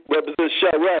 homie. Represent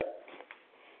Chirac.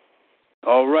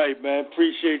 All right, man.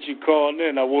 Appreciate you calling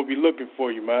in. I will be looking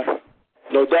for you, man.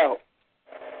 No doubt.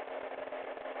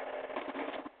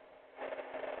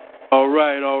 All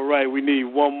right. We need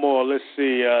one more. Let's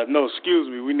see.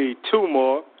 We need two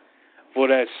more for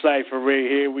that cipher right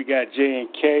here. We got J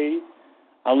and K.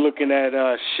 I'm looking at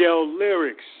Shell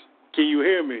Lyrics. Can you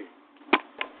hear me?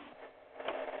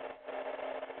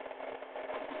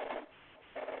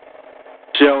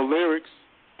 Shell Lyrics.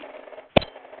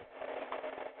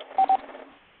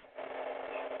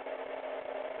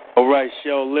 All right,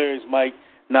 Shell Lyrics might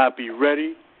not be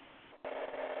ready.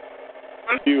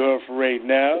 You heard for right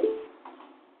now.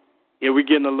 Yeah, we're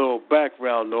getting a little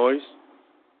background noise.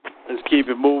 Let's keep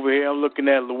it moving here. I'm looking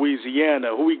at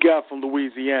Louisiana. Who we got from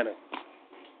Louisiana?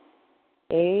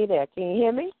 Hey there, can you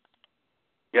hear me?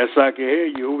 Yes, I can hear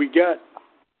you. Who we got?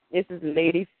 This is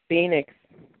Lady Phoenix.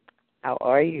 How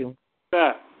are you?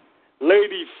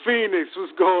 Lady Phoenix,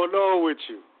 what's going on with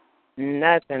you?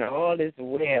 Nothing. All is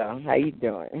well. How you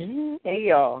doing? Hey,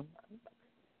 y'all.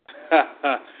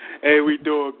 Hey, we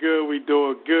doing good.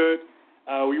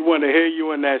 We want to hear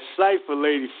you in that cipher,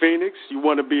 Lady Phoenix. You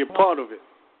want to be a part of it?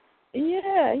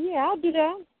 Yeah, I'll do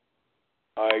that.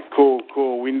 All right,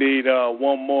 cool. We need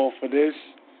one more for this.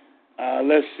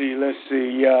 Let's see. Let's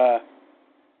see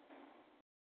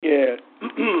if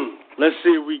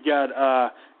we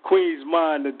got Queen's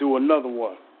Mind to do another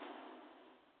one.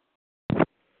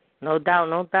 No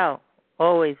doubt.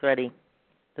 Always ready.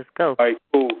 Let's go. All right,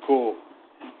 cool.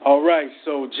 All right,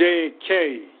 so J and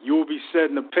K, you will be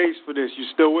setting the pace for this. You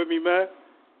still with me, man?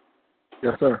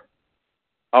 Yes, sir.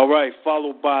 All right,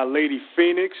 followed by Lady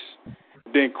Phoenix.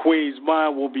 Then Queen's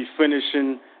Mind will be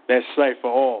finishing that cipher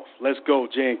off. Let's go,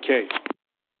 J and K.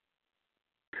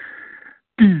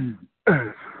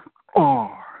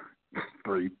 DSR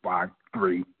by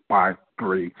 3 by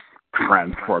 3.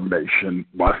 Transformation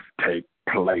must take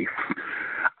place.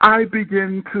 I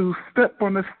begin to step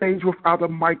on the stage without a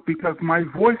mic because my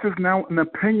voice is now an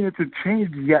opinion to change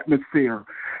the atmosphere.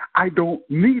 I don't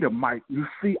need a mic. You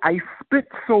see, I spit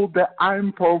so that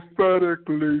I'm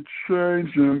prophetically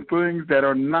changing things that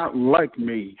are not like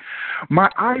me. My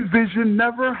eye vision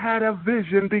never had a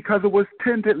vision because it was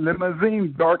tinted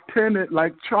limousine, dark tinted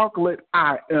like chocolate.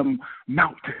 I am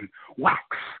mountain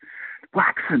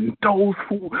waxing those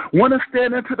who want to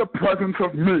stand into the presence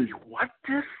of me. What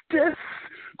is this?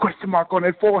 Question mark on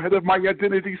the forehead of my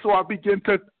identity, so I begin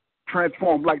to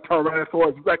transform like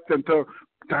Tyrannosaurus Rex into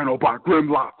Dinobot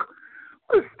Grimlock.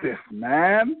 What is this,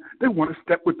 man? They want to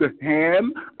step with the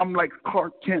hand. I'm like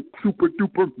Clark Kent, super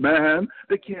duper man.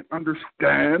 They can't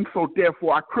understand, so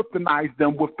therefore I kryptonize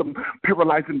them with the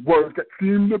paralyzing words that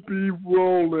seem to be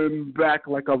rolling back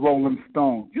like a rolling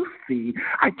stone. You see,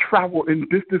 I travel in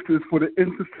distances for the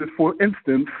instances. For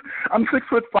instance, I'm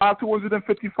 6'5",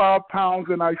 255 pounds,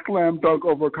 and I slam dunk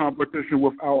over competition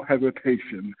without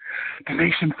hesitation. The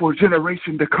nation for a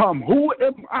generation to come. Who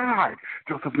am I?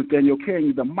 Joseph Nathaniel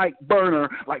King, the Mike Burner,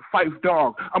 like Fife's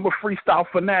dog. I'm a freestyle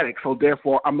fanatic, so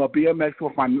therefore I'm a BMX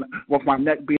with my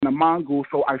neck being a mongoose,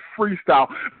 so I freestyle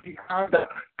behind that,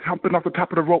 jumping off the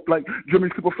top of the rope like Jimmy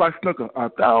Superfly Snooker.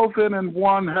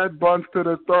 1,001 head buns to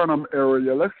the sternum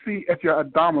area. Let's see if your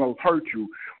abdominals hurt you.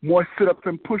 More sit-ups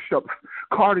and push-ups.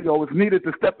 Cardio is needed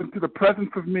to step into the presence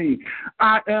of me.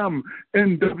 I am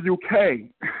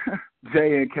NWK.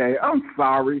 J&K. I'm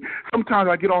sorry. Sometimes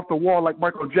I get off the wall like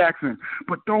Michael Jackson,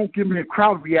 but don't give me a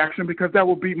crowd reaction because that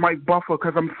will be Mike Buffer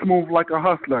because I'm smooth like a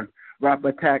hustler. Rap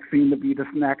attack seem to be the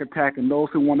snack attack, and those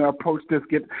who want to approach this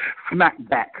get smacked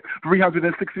back.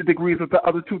 360 degrees with the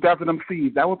other 2,000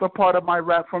 MCs. That was a part of my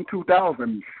rap from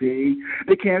 2000. See?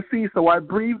 They can't see, so I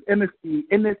breathe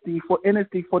NSD for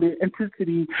the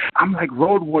intensity. I'm like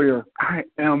Road Warrior. I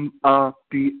am a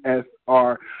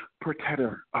DSR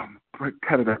predator.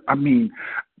 Predator.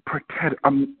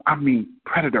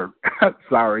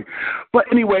 Sorry. But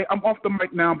anyway, I'm off the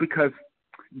mic now because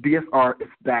DSR is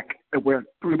back, and we're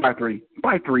 3 by 3,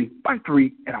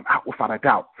 and I'm out without a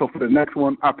doubt. So for the next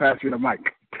one, I'll pass you the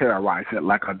mic. Terrorize it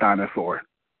like a dinosaur.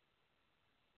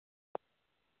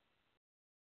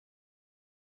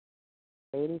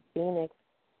 Lady Phoenix.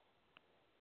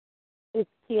 It's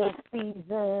kill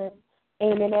season.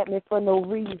 Aiming at me for no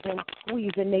reason,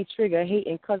 squeezing they trigger,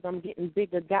 hating cause I'm getting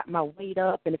bigger, got my weight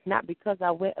up, and it's not because I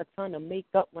wear a ton of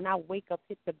makeup. When I wake up,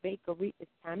 hit the bakery,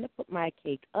 it's time to put my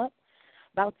cake up.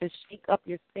 About to shake up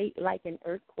your state like an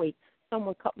earthquake.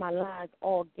 Someone cut my lines,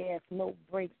 all gas, no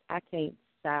brakes, I can't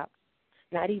stop.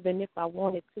 Not even if I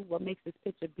wanted to. What makes this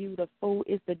picture beautiful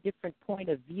is the different point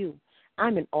of view.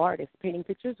 I'm an artist, painting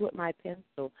pictures with my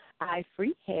pencil. I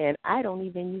freehand, I don't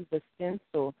even use a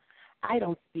stencil. I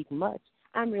don't speak much.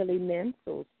 I'm really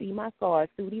mental. See my scars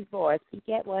through these bars. Peek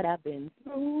at what I've been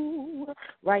through.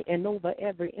 Writing over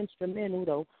every instrumental,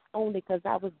 though, only because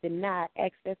I was denied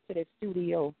access to the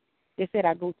studio. They said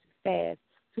I go too fast.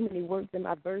 Too many words in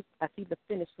my verse. I see the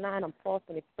finish line. I'm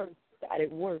crossing it first. Got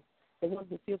it worse. The one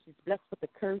who feels she's blessed with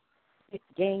a curse. It's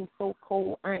game so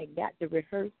cold, I ain't got to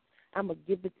rehearse. I'm going to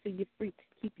give it to you free.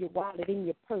 Keep your wallet in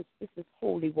your purse. This is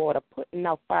holy water. Putting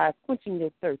out fires, quenching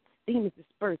your thirst. Demons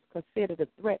disperse, consider the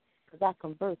threat, because I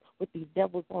converse with these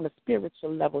devils on a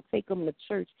spiritual level. Take them to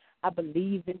church. I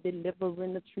believe in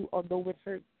delivering the truth, although it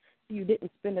hurts. See, you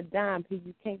didn't spend a dime here,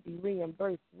 you can't be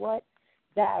reimbursed. What?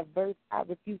 Diverse, I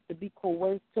refuse to be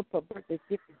coerced to pervert this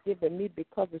gift is given me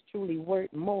because it's truly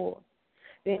worth more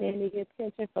than any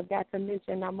attention. Forgot to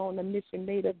mention I'm on a mission,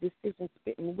 made a decision,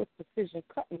 spitting with precision,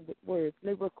 cutting with words,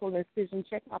 lyrical incision.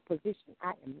 Check my position.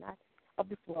 I am not of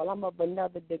this world, I'm of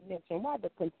another dimension. Why the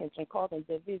contention, causing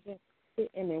division,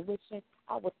 sitting and wishing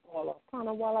I would fall off. Kind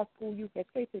of while I school you, get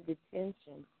straight to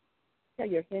detention. Tell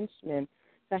your henchmen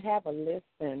to have a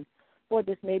listen, for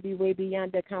this may be way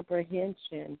beyond their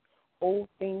comprehension. Old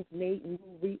things made new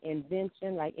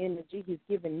reinvention, like energy he's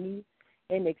given me,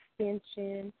 an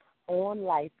extension on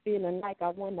life, feeling like I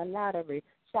won the lottery.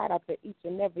 Shout out to each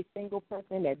and every single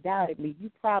person that doubted me. You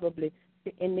probably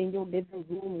sitting in your living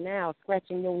room now,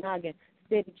 scratching your noggin,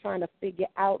 steady trying to figure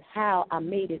out how I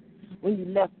made it. When you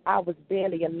left, I was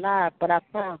barely alive, but I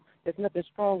found there's nothing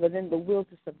stronger than the will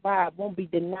to survive. Won't be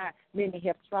denied. Many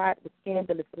have tried with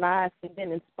scandalous lies and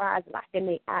then inspired, locking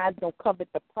their eyes. Don't covet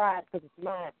the prize because it's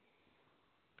mine.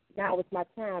 Now it's my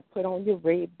time. Put on your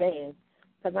red bands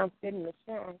because I'm fitting to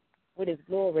shine with his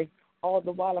glory. All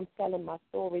the while I'm telling my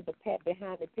story, the path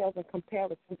behind it pales in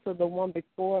comparison to the one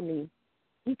before me.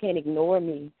 You can't ignore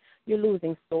me. You're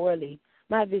losing sorely.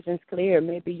 My vision's clear.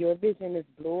 Maybe your vision is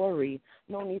blurry.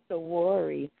 No need to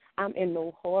worry. I'm in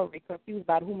no hurry. Confused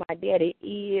about who my daddy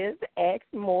is. Ask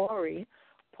Maury.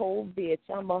 Pole bitch.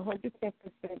 I'm 110%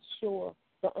 sure.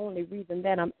 The only reason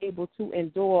that I'm able to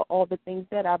endure all the things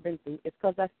that I've been through is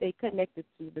because I stay connected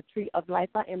to the tree of life.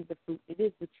 I am the fruit. It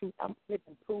is the truth. I'm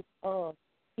living proof of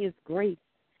His grace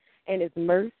and His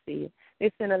mercy.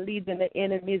 They sent a legion of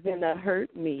enemies and to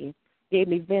hurt me. Gave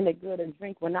me vinegar to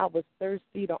drink when I was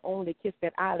thirsty. The only kiss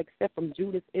that I'll accept from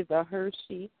Judas is a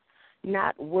Hershey.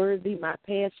 Not worthy. My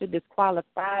past should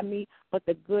disqualify me, but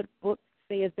the good book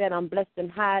says that I'm blessed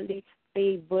and highly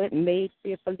favored, made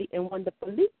fearfully and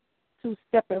wonderfully.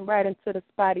 Two-stepping right into the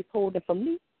spot He's holding for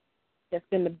me. That's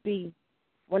going to be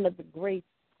one of the greats.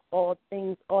 All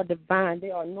things are divine.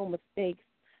 There are no mistakes.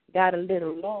 Got a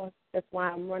little lost. That's why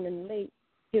I'm running late.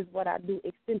 Here's what I do.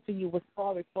 Extend to you a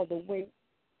sorry for the wait.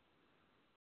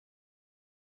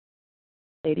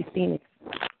 Lady Phoenix.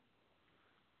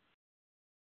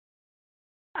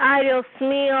 Ay, Dios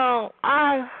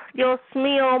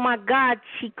mío, my God,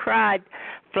 she cried.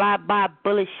 Fly-by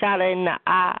bullet shot her in the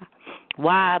eye.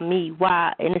 Why me?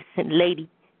 Why, innocent lady?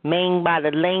 Maimed by the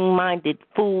lame-minded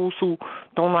fools who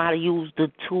don't know how to use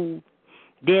the tool.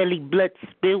 Daily blood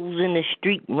spills in the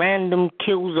street, random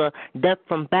kills or death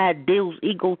from bad deals,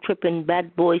 ego-tripping,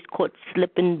 bad boys caught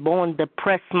slipping, born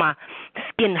depressed. My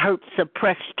skin hurts,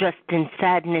 suppressed, stressed in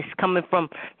sadness, coming from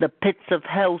the pits of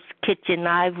hell's kitchen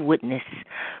I've witnessed.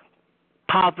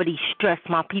 Poverty, stress,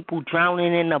 my people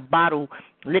drowning in a bottle.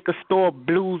 Liquor store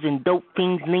blues and dope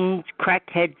fiends, leans,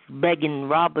 crackheads begging,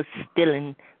 robbers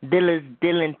stealing, dealers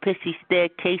dealing, pissy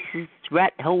staircases,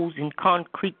 rat holes and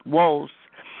concrete walls.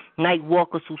 Night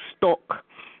walkers who stalk,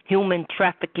 human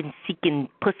trafficking, seeking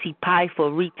pussy pie for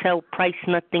retail price.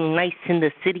 Nothing nice in the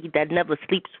city that never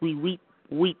sleeps. We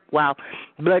weep while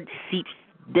blood seeps.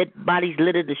 Dead bodies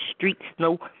litter the streets.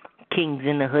 No kings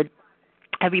in the hood.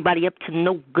 Everybody up to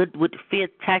no good with fear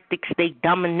tactics. They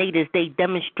dominators. They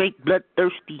demonstrate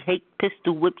bloodthirsty hate.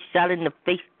 Pistol whip shot in the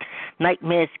face.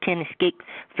 Nightmares can't escape.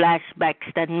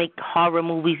 Flashbacks that make horror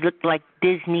movies look like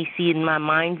Disney. See in my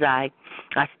mind's eye.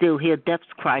 I still hear death's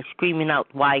cry screaming out,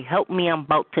 why? Help me, I'm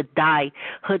about to die.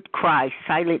 Hood cry,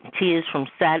 silent tears from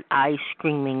sad eyes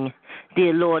screaming.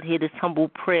 Dear Lord, hear this humble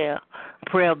prayer.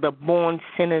 Prayer of the born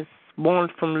sinners. Born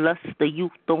from lust, the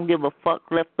youth don't give a fuck,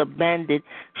 left abandoned,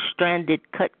 stranded,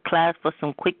 cut class for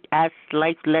some quick-ass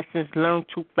life lessons, learned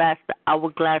too fast, the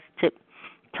hourglass tip,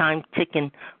 time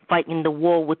ticking, fighting the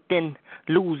war within,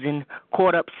 losing,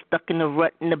 caught up, stuck in the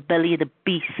rut in the belly of the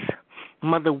beast.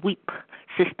 Mother weep,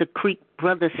 sister creep,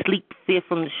 brother sleep, fear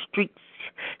from the streets.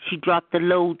 She dropped the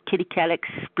load, kitty cat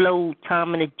explode,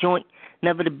 time in the joint.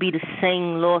 Never to be the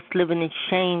same, lost living in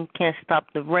shame. Can't stop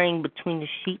the rain between the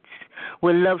sheets.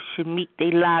 Where love should meet, they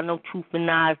lie. No truth in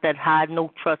eyes that hide.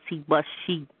 No trust, he bust,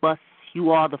 she bust. You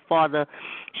are the father.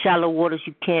 Shallow waters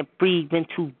you can't breathe in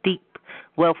too deep.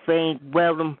 Welfare ain't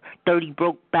well, them 30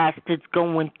 broke bastards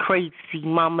going crazy.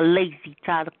 Mama lazy,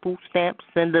 tired of food stamps.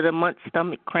 End of the month,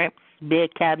 stomach cramps, bare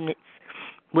cabinets.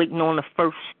 Waiting on the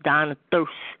first, dying of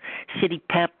thirst. Shitty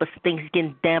pampers, things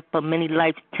getting damper. Many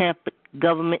lives tampered.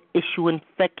 Government issue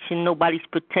infection. Nobody's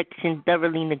protection.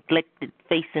 Thoroughly neglected.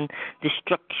 Facing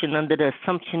destruction under the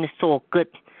assumption it's all good.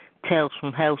 Tales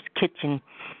from Hell's Kitchen.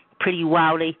 Pretty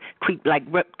wild, they creep like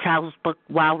reptiles, buck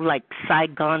wild like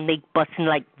Saigon. They busting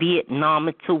like Vietnam.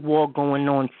 It's a war going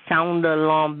on. Sound the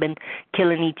alarm, been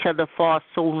killing each other for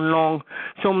so long.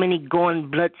 So many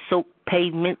gone, blood-soaked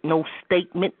pavement, no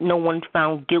statement. No one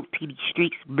found guilty. The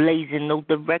streets blazing, no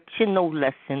direction, no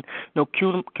lesson. No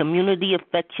community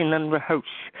affection, unrehearsed.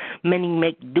 Many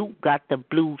make do, got the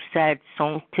blue, sad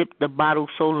song. Tip the bottle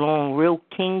so long. Real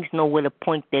kings know where to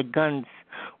point their guns.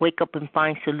 Wake up and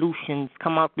find solutions.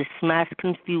 Come out this mass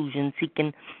confusion.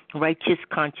 Seeking righteous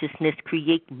consciousness.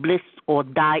 Create bliss or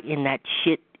die in that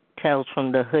shit. Tales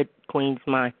from the hood, Queen's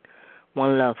mind.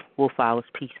 One love. Wolf Hours.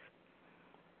 Peace.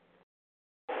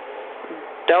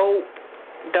 Dope,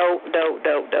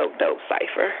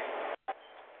 Cypher.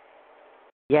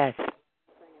 Yes.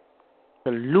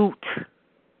 Salute.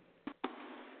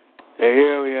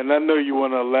 Hey, Alien, I know you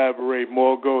want to elaborate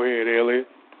more. Go ahead, Alien.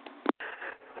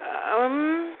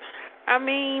 I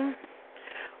mean,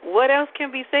 what else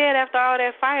can be said after all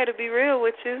that fire, to be real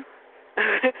with you?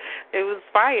 It was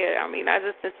fire. I mean, I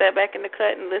just sat back in the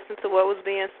cut and listened to what was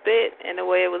being spit and the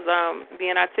way it was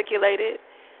being articulated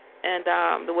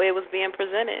and the way it was being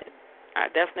presented. I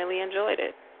definitely enjoyed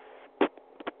it.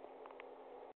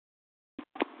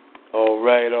 All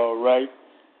right. All right,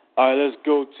 let's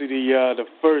go to the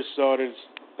first artist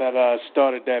that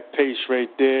started that pace right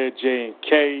there,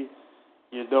 J&K.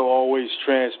 You know, always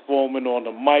transforming on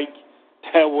the mic.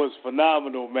 That was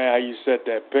phenomenal, man. How you set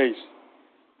that pace.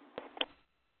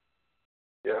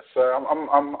 Yes, sir.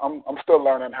 I'm still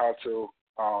learning how to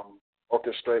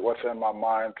orchestrate what's in my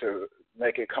mind to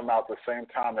make it come out the same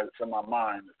time as it's in my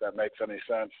mind, if that makes any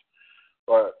sense.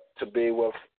 But to be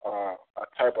with a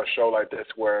type of show like this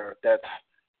where that's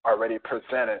already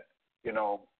presented, you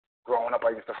know, growing up I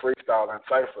used to freestyle and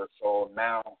cypher, so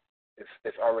now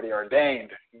it's already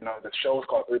ordained. You know, the show's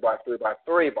called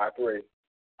 3x3x3x3.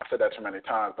 I said that too many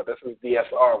times, but this is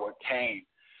DSR with Kane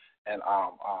and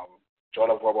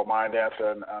Jordan Verbal Mind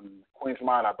Dancer and Queen's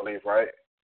Mind, I believe, right?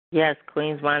 Yes,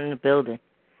 Queen's Mind in the building.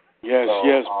 Yes, so,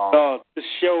 yes. This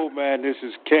show, man, this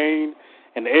is Kane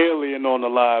and Alien on the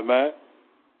line, man.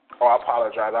 Oh, I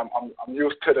apologize. I'm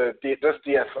used to this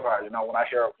DSR. You know, when I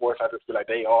hear a voice, I just feel like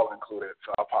they all included,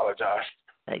 so I apologize.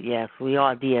 Yes, we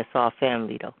are DSR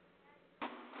family, though.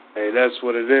 Hey, that's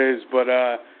what it is. But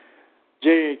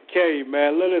J and K,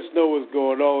 man, let us know what's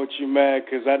going on with you, man,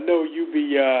 because I know you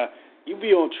be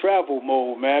on travel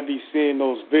mode, man. I be seeing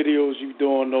those videos you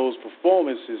doing those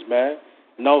performances, man.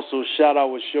 And also, shout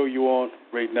out what show you on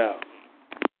right now.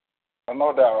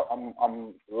 No doubt,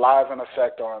 I'm live in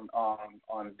effect on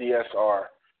DSR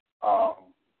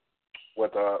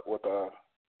with a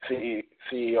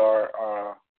CER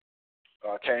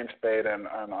Kane Spade and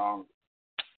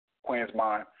Queen's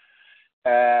Mind.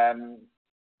 And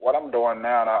what I'm doing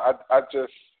now, I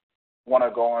just want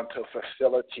to go into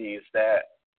facilities that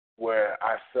where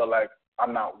I feel like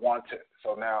I'm not wanted.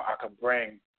 So now I can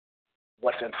bring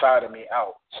what's inside of me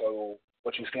out. So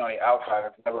what you see on the outside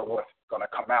is never what's going to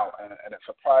come out, and it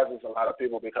surprises a lot of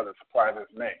people because it surprises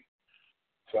me.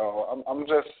 So I'm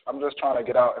just trying to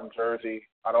get out in Jersey.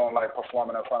 I don't like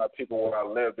performing in front of people where I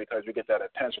live because you get that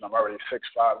attention. I'm already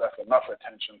 6'5". That's enough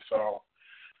attention. So,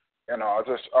 you know,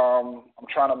 I'm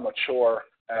trying to mature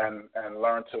and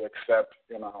learn to accept,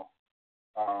 you know,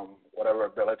 whatever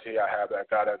ability I have that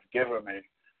God has given me,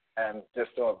 and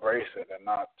just to embrace it and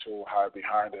not to hide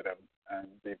behind it and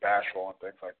be bashful and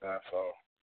things like that. So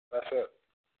that's it.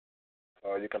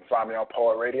 So you can find me on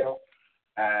Poet Radio,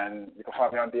 and you can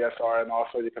find me on DSR, and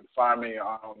also you can find me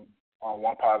on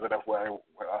One Positive Way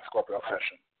with Scorpio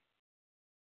Session.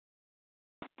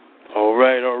 All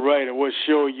right. And what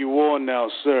show are you on now,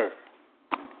 sir?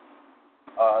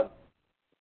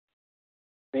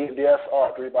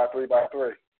 DSR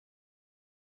 3x3x3.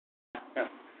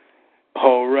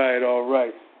 All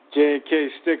right. J&K,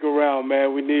 stick around,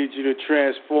 man. We need you to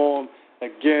transform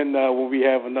again when we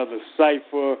have another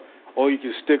cipher, or you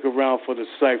can stick around for the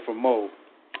cipher mode.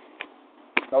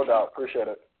 No doubt. Appreciate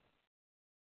it.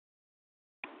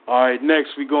 All right,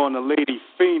 next we go on to Lady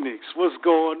Phoenix. What's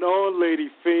going on, Lady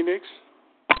Phoenix?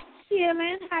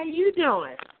 Chillin'. How you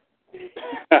doing?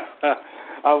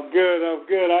 I'm good.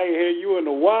 I ain't hear you in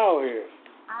a while here.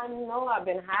 I know I've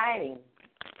been hiding.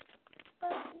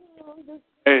 But, you know, just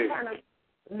kind of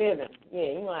living. Yeah,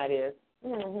 you know how it is.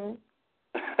 Mm-hmm.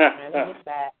 Trying to get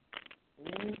back.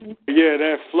 Mm-hmm. Yeah,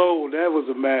 that flow, that was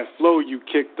a mad flow you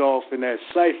kicked off in that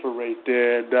cipher right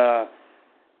there. And,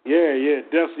 yeah,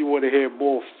 definitely want to hear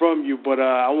more from you. But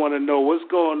I want to know what's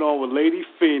going on with Lady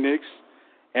Phoenix,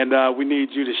 and we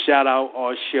need you to shout out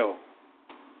our show.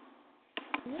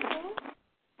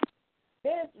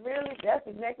 That's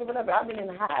exactly what I've been in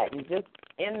hiding, just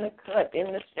in the cut,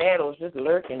 in the shadows, just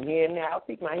lurking here and there. I'll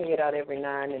peek my head out every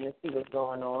now and then and see what's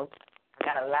going on. I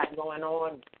got a lot going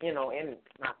on, you know, in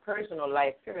my personal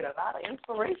life, period. A lot of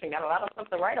inspiration, got a lot of stuff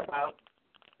to write about.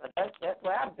 But that's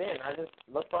where I've been. I just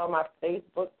looked on my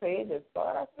Facebook page and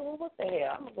thought, I said, well, what the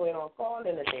hell? I'm going to call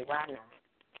in today. Why not?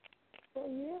 So,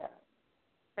 yeah.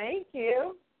 Thank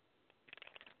you.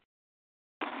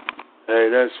 Hey,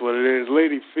 that's what it is.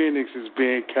 Lady Phoenix is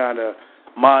being kind of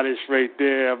modest right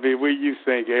there. I mean, what do you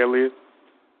think, Elliot?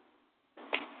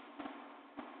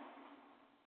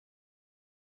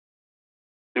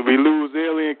 Did we lose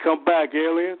Alien? Come back,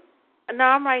 Alien? No,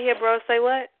 I'm right here, bro. Say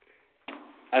what?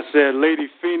 I said Lady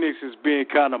Phoenix is being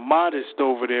kind of modest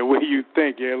over there. What do you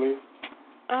think, Alien?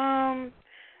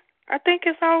 I think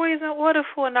it's always in order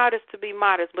for an artist to be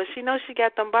modest, but she knows she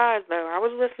got them bars, though. I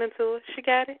was listening to her. She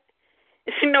got it.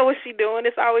 She know what she doing.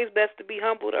 It's always best to be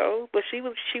humble, though. But she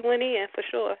went in, for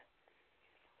sure.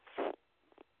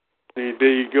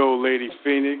 There you go, Lady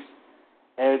Phoenix.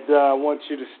 And I want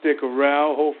you to stick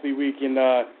around. Hopefully we can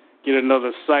get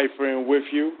another cipher in with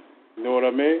you. You know what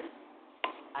I mean?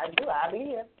 I do. I'll be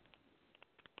here.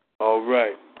 All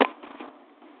right.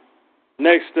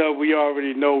 Next up, we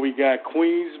already know we got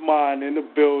Queen's Mind in the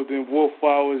building. Wolf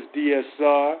Hours,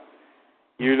 DSR.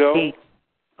 You know?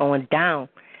 Going down.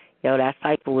 Yo, that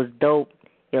cipher was dope.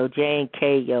 Yo,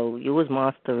 J&K, yo, you was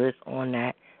monstrous on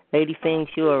that. Lady Things,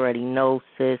 you already know,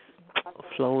 sis.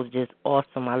 Flow is just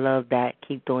awesome. I love that.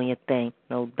 Keep doing your thing,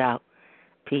 no doubt.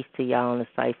 Peace to y'all on the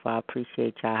Cypher. I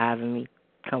appreciate y'all having me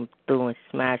come through and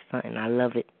smash something. I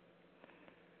love it.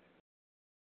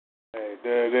 Hey,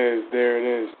 there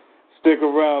it is. Stick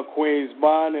around, Queen's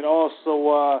Mind, and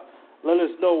also let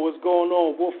us know what's going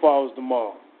on with Wolf Hours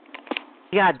tomorrow.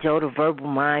 We got Joe, the Verbal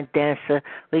Mind Dancer.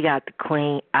 We got the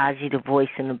Queen, Aji, the Voice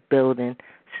in the building.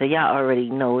 So y'all already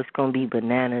know it's going to be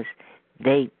bananas.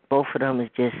 Both of them is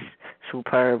just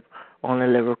superb on the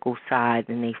lyrical side,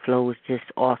 and they flow is just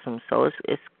awesome. So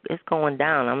it's going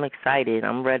down. I'm excited.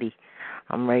 I'm ready.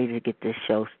 I'm ready to get this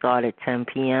show started. 10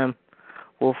 p.m.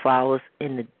 Wolf Hours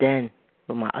in the Den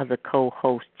with my other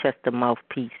co-host, Chester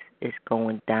Mouthpiece. It's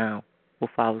going down.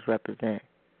 Wolf Hours represent.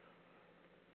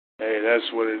 Hey,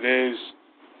 that's what it is.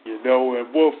 You know,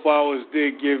 and Wolf Hours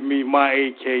did give me my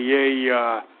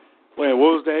AKA. What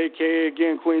was the AKA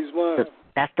again, Queen's Mind?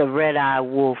 That's the Red Eye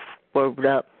Wolf. Word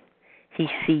up. He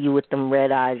see you with them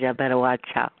red eyes. Y'all better watch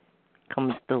out.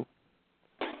 Coming through.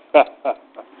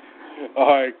 All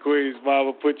right, Queen's Mind,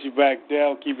 we'll put you back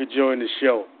down. Keep enjoying the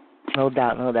show. No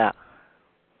doubt, no doubt.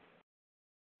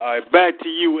 All right, back to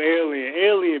you, Alien.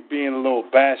 Alien being a little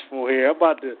bashful here. I'm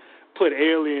about to put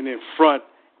Alien in front,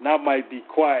 and I might be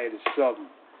quiet or something.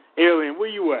 Alien, where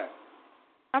you at?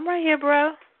 I'm right here,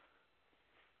 bro.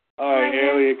 All right,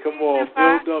 Alien, come on.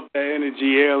 Build up that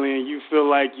energy, Alien. You feel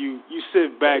like you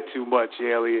sit back too much,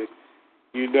 Alien.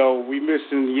 You know, we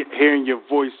missing hearing your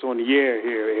voice on the air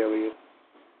here, Alien.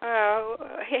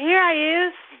 Here I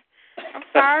is. I'm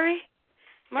sorry.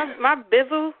 My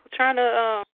bizzle trying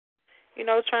to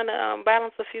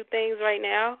balance a few things right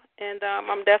now, and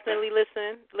I'm definitely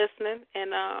listening,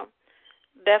 and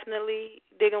definitely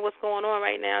digging what's going on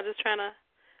right now. Just trying to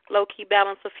low key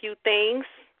balance a few things.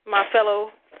 My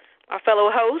fellow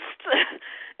host.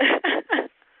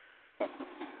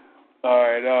 All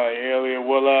right, Alien.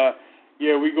 Well,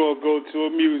 yeah, we're going to go to a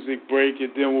music break,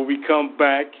 and then when we come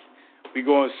back, we're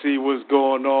going to see what's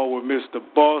going on with Mr.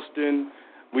 Boston.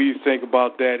 What do you think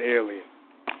about that, Alien?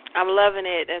 I'm loving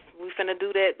it. We finna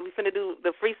do that. We finna do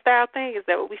the freestyle thing. Is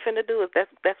that what we finna do? Is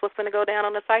that's what's finna go down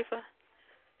on the Cypher?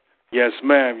 Yes,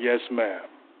 ma'am. Yes, ma'am.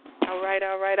 All right.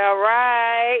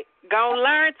 Gonna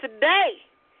learn today.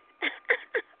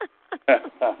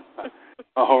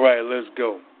 All right, let's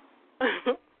go.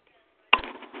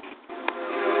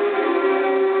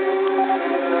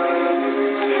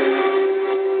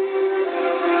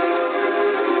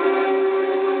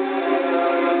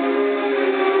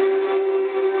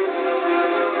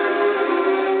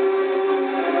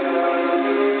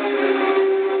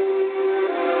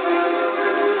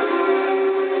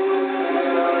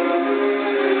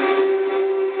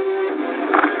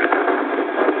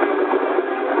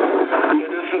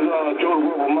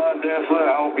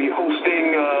 I'll be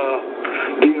hosting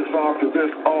DSR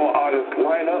Presents All Artist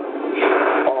Lineup,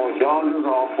 all genres,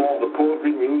 all forms of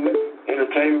poetry, music,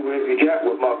 entertainment, whatever you got,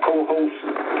 with my co-host,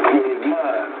 Queen's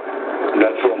Mind.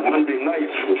 That's on Monday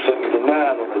nights from 7 to 9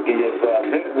 on the DSR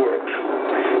network.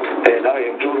 And I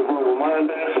am Joe the Verbal Mind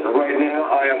Dancer, and right now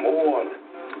I am on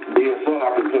DSR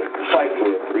Presents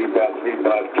CYPHER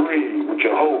 3x3x3 with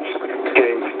your host,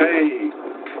 King Spade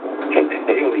and the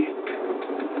Alien.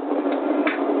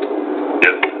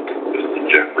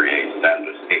 Jeffrey A.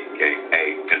 Sanders, a.k.a.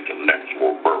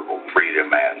 Intellectual Verbal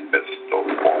Freedom and Mr.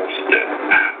 Boston.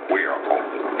 We are on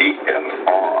the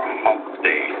DSR Hump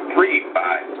Day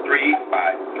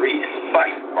 3x3x3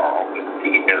 Cypher on the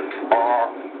DSR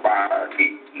Fire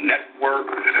Heat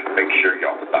Network. Make sure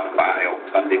y'all stop by on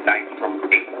Sunday nights from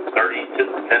 8:30 to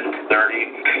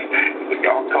 10:30. When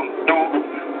y'all come through,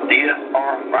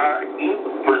 DSR Fire Heat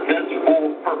presents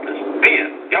Full Purpose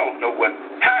Ben. Y'all know what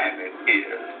time it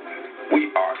is. We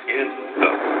are in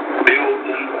the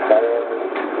building all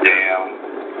damn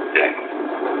day.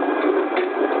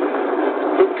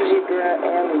 This is your girl,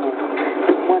 Alien.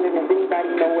 Just wondering if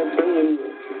anybody knows what day it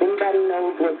is. Anybody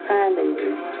knows what time it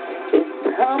is.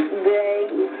 It's Hump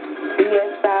Day.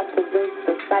 DSI presents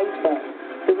the Cypher.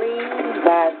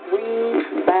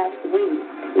 3x3x3.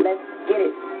 Let's get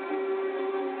it.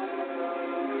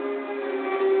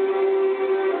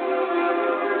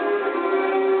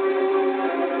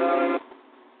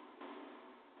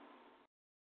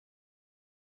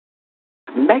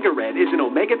 Mega-Red is an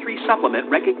omega-3 supplement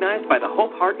recognized by the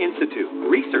Hope Heart Institute.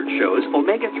 Research shows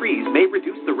omega-3s may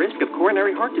reduce the risk of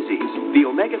coronary heart disease. The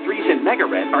omega-3s in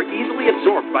Mega-Red are easily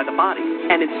absorbed by the body,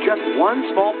 and it's just one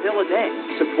small pill a day.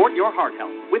 Support your heart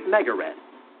health with Mega-Red.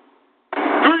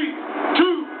 3,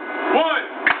 2,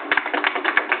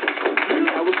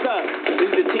 1. What's up?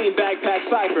 This is the Team Backpack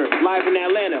Cypher, live in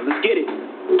Atlanta. Let's get it.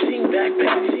 Team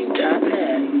Backpack, Team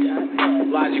Backpack.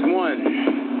 Logic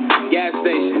 1, gas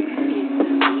station.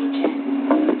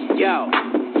 Yo.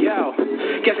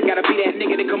 Guess I gotta be that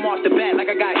nigga that come off the bat like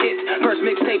I got hits. First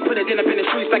mixtape, put it up in the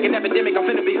streets like an epidemic. I'm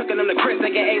finna be hooking them to Chris,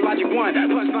 aka Logic 1.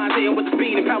 Punchlines hitting with the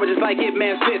speed and power just like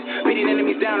Hitman's fist. Beating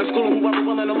enemies down in school, whoever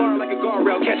willing to learn like a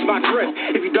guardrail, catch my drift.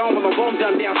 If you don't, well, I'm bone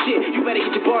dumb down shit. You better get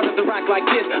your bars up the rock like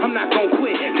this. I'm not gon'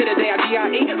 quit. To the day I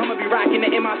DIE, I'ma be rocking the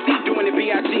MIC, doing the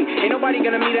BIG. Ain't nobody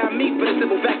gonna meet out me, but a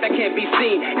simple fact that can't be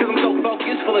seen. Cause I'm so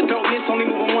focused, full of dopeness, only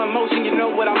moving one motion, you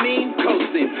know what I mean?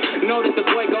 Coasting. Know that the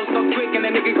boy goes so quick and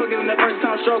that nigga cooking in the first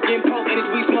time stroking poking as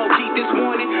we smoke heat this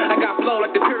morning. I got flow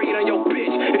like the period on your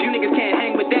bitch. If you niggas can't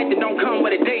hang with that, then don't come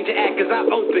with a danger act. Cause I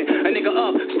open a nigga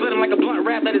up, split him like a blunt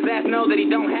rap, let his ass know that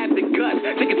he don't have the guts.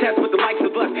 Take a test with the likes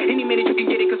of us. Any minute you can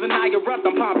get it, cause when I erupt,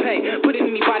 I'm Pompeii. Put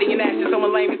anybody in ashes,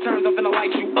 someone lame in terms, I'm finna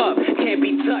light you up. Can't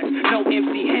be touched, no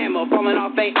MC Hammer. Falling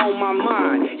off ain't on my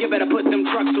mind. You better put them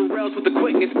trucks to rails with the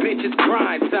quickness, bitch, it's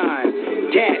grind time.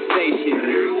 Gas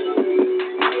station.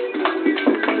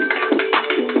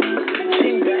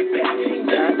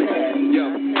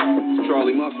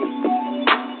 Charlie Muscle,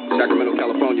 Sacramento,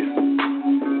 California.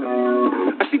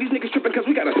 I see these niggas tripping cause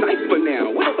we got a cipher now.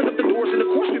 We open up the doors and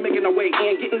of course we making our way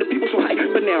in, getting the people so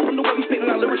hyped. But now, from the way we spitting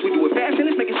our lyrics, we do it fast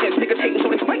and it's making sense. Niggas hating so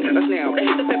they spite us now. They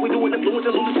hate the fact we do it, influence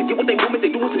and losers to get what they want,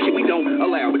 they doing some shit we don't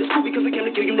allow. But it's cool because we came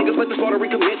to kill you niggas, let the slaughter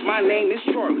recommence. My name is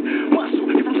Charlie Muscle.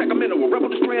 You from Sacramento, a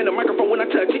rebel destroying the microphone when I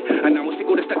touch it. And now I'm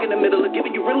sick that's stuck in the middle of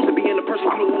giving you riddles and being the person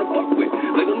you don't wanna fuck with.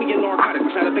 Label me a narcotic,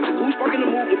 I'm trying to fix it. Who's sparking the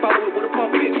move and follow it with a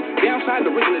pump is. Downside,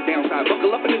 the original downside.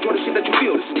 Buckle up and enjoy the shit that you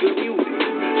feel. This is good music.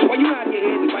 So while you nodding your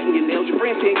head and biting your nails, your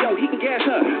friend saying, yo, he can gas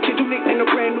her. Shit, you niggas ain't no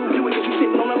brand new view. Cause you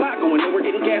sitting on a lot going nowhere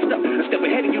getting gassed up. A step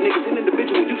ahead of you niggas, an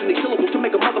individual using the syllables to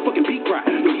make a motherfucking beat cry.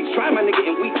 You keep trying, my nigga,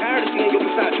 and we tired of seeing your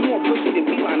facade. You more pussy than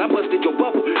P-line. I busted your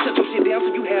bubble. Shut your shit down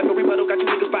so you have no rebuttal. Got you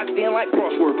niggas boxed in like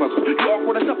crossword puzzles. You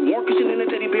awkward as up, more cushion than a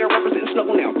teddy bear representing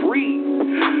snuggle now. Breathe.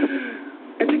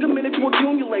 And take a minute to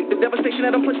accumulate the devastation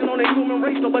that I'm pushing on the human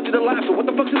race. No budget alive, so what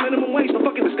the fuck's the minimum wage? No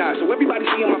fucking disguise, so everybody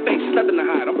seeing my face. There's nothing to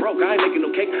hide. I'm broke, I ain't making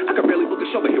no cake. I can barely book a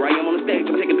show, but here I am on the stage.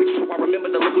 I'm taking pictures so I remember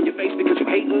the look on your face. Because you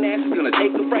hating ass is gonna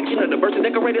take a fraction of the verse and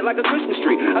decorate it like a Christmas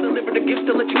tree. I deliver the gifts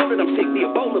to let you know that I'm sick. The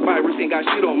Ebola virus ain't got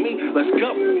shit on me. Let's go.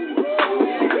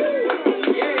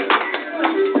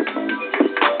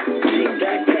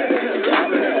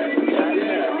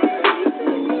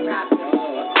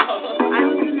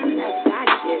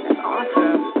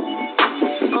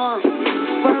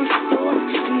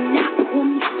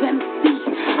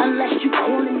 Unless you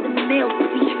call in the male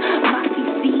thief, my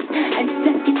CC, and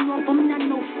second off, I'm not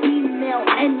no female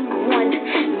anyone.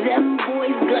 Them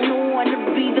boys gonna wanna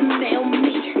be the male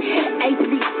me.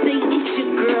 A3C, it's your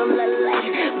girl LA,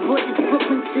 but it's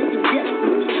Brooklyn to the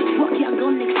destiny. Fuck y'all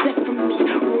gonna expect from me,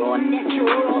 raw,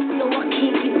 natural, so I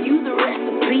can't give you the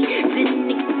recipe. Didn't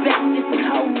expect this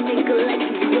cold nigga like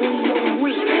Yo-Yo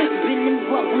Week. Been in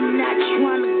bubble, not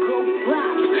trying to go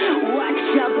pop.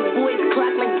 Watch out, the boys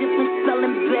clock like different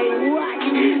spelling. Watch,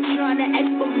 trying to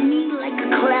act for me like a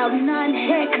cloud nine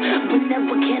heck, but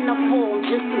never can I fall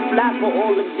just to fly for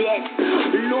all of that.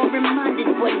 Lord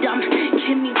reminded, but I'm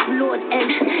Kimmy Floyd, and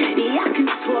yeah, I can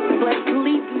talk, but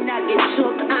please do not get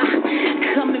choked. I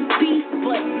come in peace,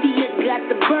 but Thea got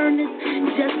the burners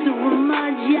just to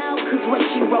remind y'all, cause what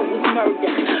she wrote was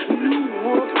murder. New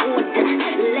world order,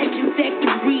 legend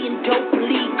factory and dope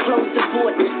league, close the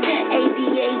borders. 88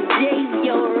 days,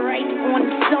 you're right on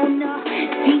the sonar.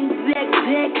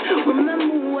 Back,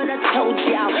 remember what I told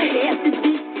y'all. After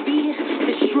this beat,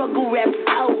 the struggle rap's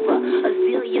over.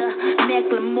 Azealia,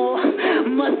 Macklemore,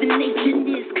 Mother Nature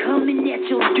is coming at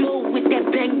your door with that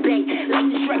bang bang,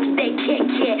 like the trucks that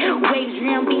cat. Waves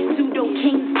round these pseudo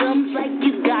kingdoms like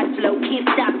you got flow. Can't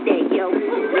stop that, yo.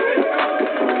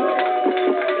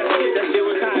 That shit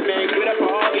was hot, man. Give it up for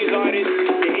all these artists.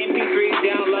 The MP3s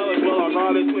down low as well as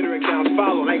all their Twitter accounts.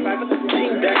 Follow like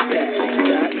Team Backpack.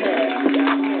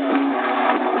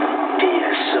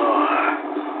 DSR.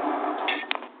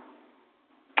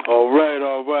 All right.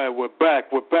 We're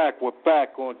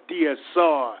back on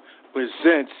DSR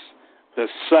presents the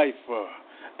Cypher,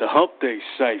 the Hump Day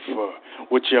Cypher,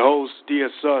 with your host,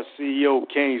 DSR CEO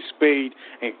Kane Spade,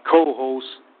 and co-host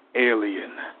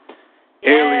Alien.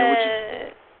 Alien, what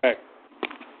you?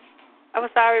 I'm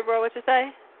sorry, bro. What you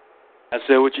say? I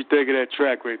said, what you think of that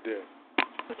track right there?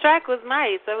 The track was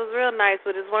nice. It was real nice,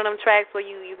 but it's one of them tracks where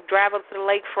you drive up to the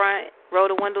lakefront, roll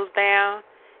the windows down.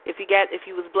 If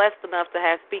you was blessed enough to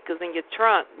have speakers in your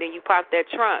trunk, then you pop that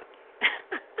trunk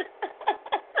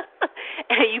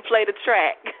and you play the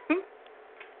track.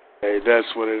 Hey,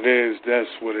 that's what it is. That's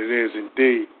what it is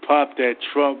indeed. Pop that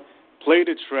trunk, play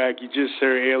the track. You just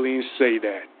heard Aliens say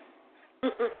that.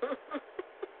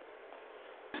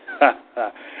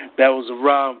 That was a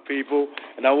rhyme, people,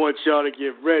 and I want y'all to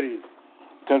get ready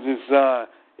because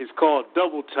it's called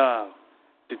Double Time,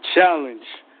 the challenge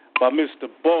by Mr.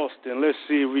 Boston. Let's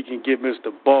see if we can get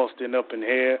Mr. Boston up in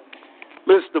here.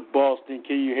 Mr. Boston,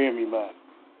 can you hear me, man?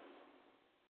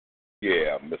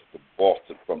 Yeah, Mr.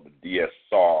 Boston from the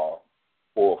DSR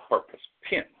Full-Purpose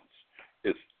Pens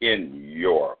is in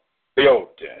your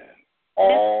building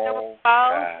all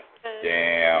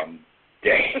goddamn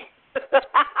day.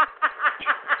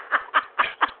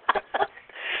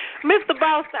 Mr.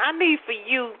 Boston, I need for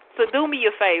you to do me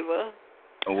a favor.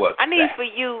 What's I need that? for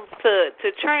you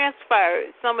to transfer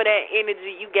some of that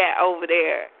energy you got over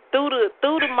there through the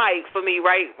mic for me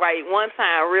right one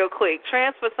time real quick.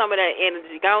 Transfer some of that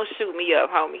energy. Go and shoot me up,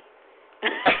 homie.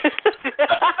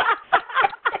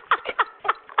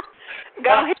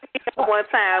 Go ahead one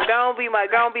time. Go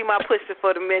and be my pusher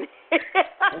for the minute.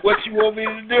 What you want me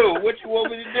to do?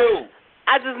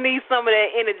 I just need some of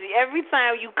that energy. Every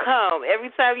time you come,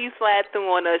 every time you slide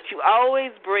through on us, you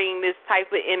always bring this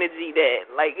type of energy that,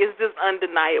 like, it's just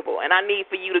undeniable. And I need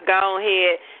for you to go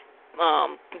ahead,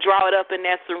 draw it up in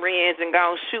that syringe and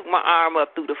go and shoot my arm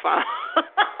up through the phone.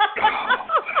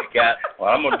 Well,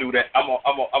 I'm gonna do that. I'm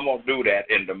gonna do that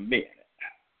in a minute.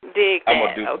 Dig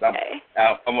that. Okay.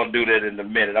 I'm gonna do that in a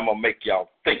minute. I'm gonna make y'all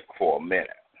think for a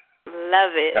minute.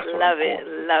 Love it. I'm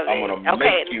gonna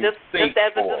okay, make you just think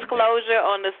as a for disclosure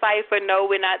on the cipher, no,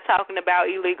 we're not talking about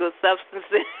illegal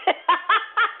substances.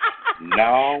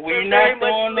 No, we're not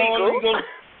doing no illegal.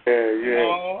 Yeah.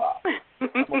 No,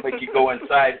 I'm gonna make you go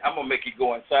inside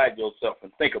yourself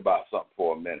and think about something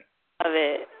for a minute. Love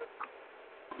it.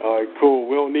 All right, cool.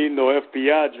 We don't need no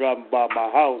FBI driving by my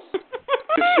house.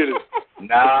 This shit is.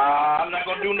 Nah, I'm not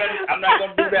gonna do nothing. I'm not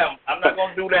gonna do that. I'm not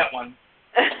gonna do that one.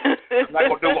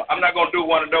 I'm not gonna do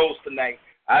one of those tonight.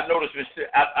 I noticed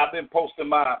I've been posting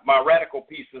my radical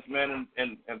pieces, man,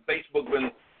 and Facebook.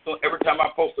 So every time I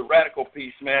post a radical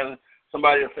piece, man,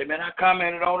 somebody will say, "Man, I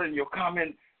commented on it, and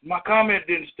my comment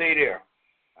didn't stay there."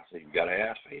 I say, "You gotta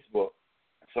ask Facebook."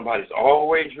 Somebody's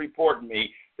always reporting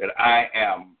me that I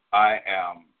am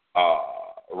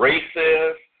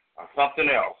racist or something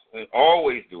else. They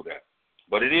always do that.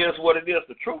 But it is what it is.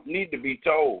 The truth needs to be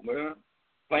told, man.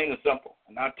 Plain and simple.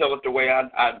 And I tell it the way I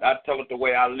tell it the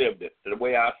way I lived it, the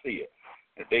way I see it.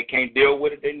 If they can't deal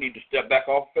with it, they need to step back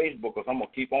off Facebook because I'm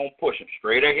gonna keep on pushing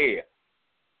straight ahead.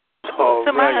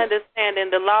 To my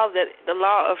understanding, the law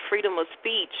of freedom of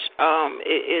speech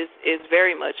is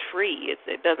very much free.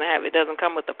 It doesn't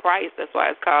come with a price. That's why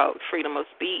it's called freedom of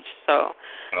speech. So,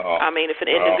 I mean, if an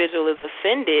individual is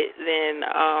offended, then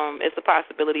it's a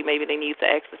possibility maybe they need to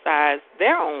exercise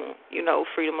their own,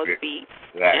 freedom of speech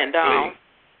and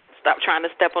stop trying to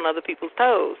step on other people's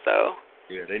toes. So.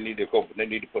 Yeah, they need to put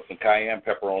some cayenne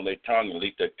pepper on their tongue and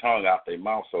leak their tongue out their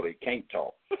mouth so they can't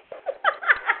talk.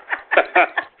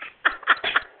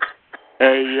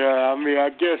 Hey, I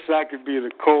guess I could be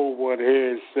the cold one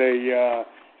here and say,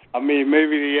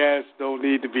 maybe the ass don't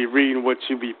need to be reading what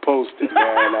you be posting,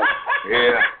 man.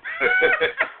 Yeah.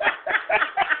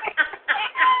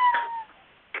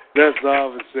 That's all I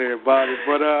would say about it.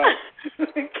 But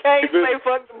can't say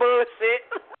fuck the bullshit.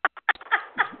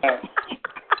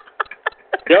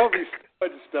 Y'all be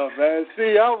starting stuff, man.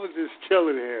 See, I was just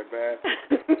chilling here, man.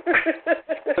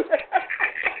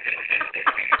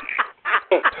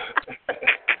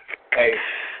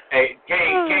 Hey,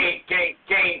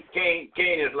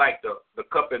 cane is like the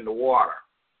cup in the water.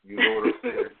 You know what I'm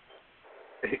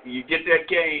saying? You get that,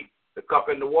 cane? The cup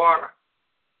in the water?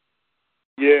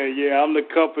 Yeah, I'm the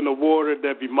cup in the water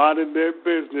that be minding their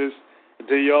business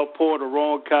until y'all pour the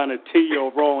wrong kind of tea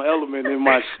or wrong element in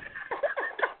my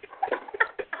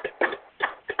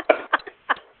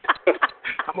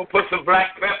I'm going to put some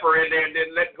black pepper in there and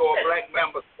then let go of black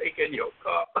mamba steak in your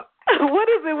cup. What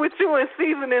is it with you and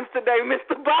seasonings today,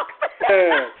 Mr.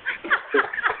 Boston?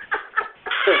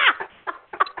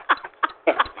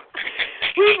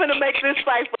 We're going to make this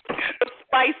cipher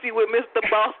spicy with Mr.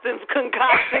 Boston's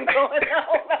concoction going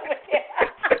on over here.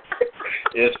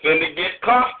 It's finna get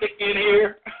caustic in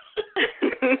here.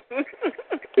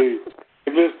 Hey,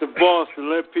 Mr. Boston,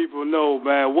 let people know,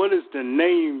 man, what is the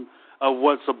name of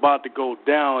what's about to go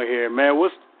down here, man?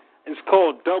 It's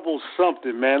called Double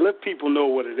Something, man. Let people know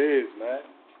what it is, man.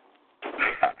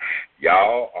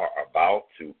 Y'all are about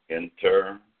to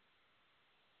enter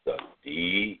the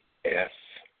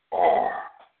DSR,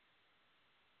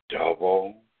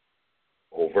 Double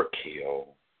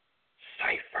Overkill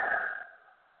CYPHER.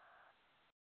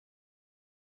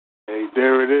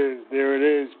 There it is. There it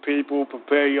is, people.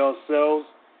 Prepare yourselves.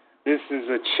 This is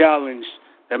a challenge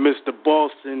that Mr.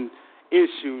 Boston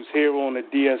issues here on the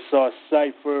DSR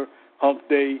Cypher, Hump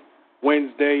Day,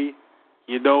 Wednesday.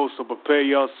 So prepare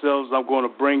yourselves. I'm going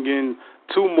to bring in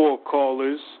 2 more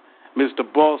callers. Mr.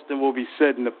 Boston will be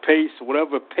setting the pace.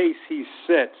 Whatever pace he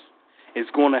sets, it's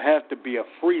going to have to be a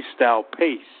freestyle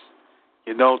pace.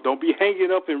 Don't be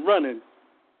hanging up and running,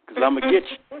 because I'm going to get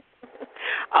you.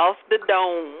 Off the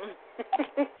dome.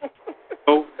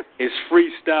 So it's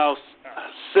freestyle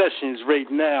sessions right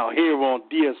now here on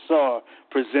DSR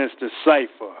Presents the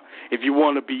Cypher. If you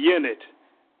want to be in it,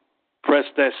 press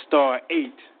that *8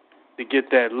 to get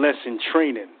that lesson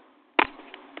training.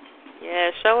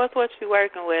 Yeah, show us what you're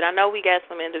working with. I know we got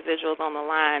some individuals on the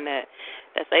line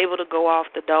that's able to go off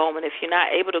the dome, and if you're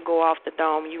not able to go off the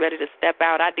dome, you ready to step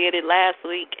out. I did it last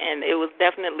week, and it was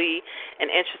definitely an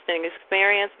interesting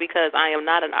experience because I am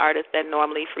not an artist that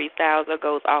normally freestyles or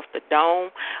goes off the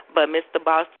dome, but Mr.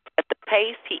 Boss set the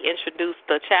pace. He introduced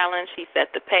the challenge. He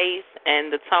set the pace, and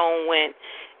the tone went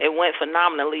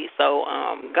phenomenally. So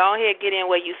go ahead, get in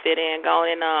where you fit in. Go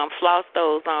in and floss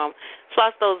those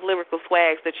lyrical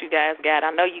swags that you guys got.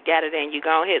 I know you got it in you.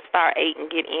 Go ahead, *8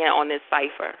 and get in on this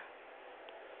cipher.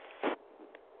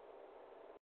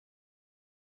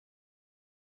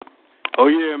 Oh,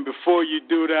 yeah, and before you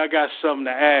do that, I got something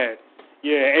to add.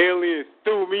 Yeah, Alien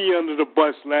threw me under the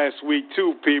bus last week,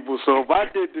 too, people. So if I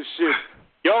did this shit,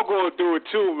 y'all going to do it,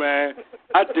 too, man.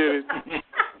 I did it.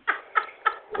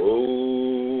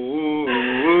 Ooh.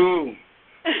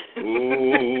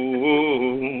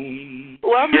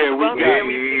 Well, yeah,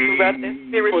 we about that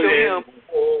spiritual hymn.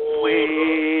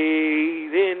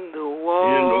 Wade in the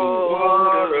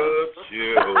water,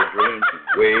 children,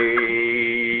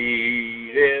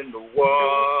 wade in the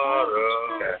water.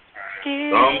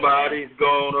 Somebody's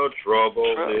gonna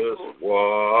trouble this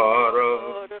water.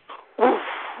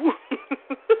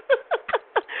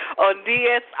 On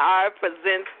DSR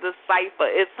Presents the Cypher.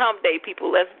 It's Hump Day,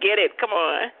 people. Let's get it. Come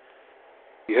on.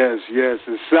 Yes.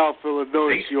 In South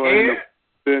Illinois, you're in the...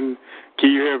 Can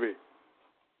you hear me?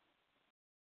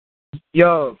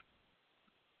 Yo.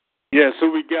 Yes,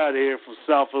 who we got here from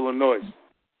South Illinois?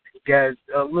 Got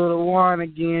a little one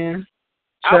again.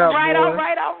 All right.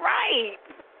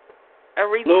 A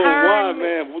return. Little Juan,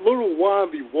 man. Little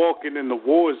Juan be walking in the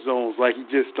war zones like he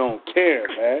just don't care,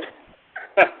 man.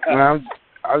 Man,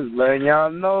 I was letting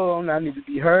y'all know I need to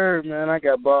be heard, man. I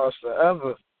got balls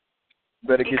forever.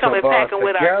 Better get your balls together. He coming packing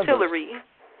with artillery.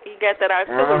 He got that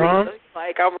artillery. So he's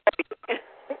like, I'm ready.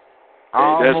 I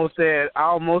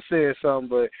almost said something,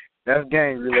 but that's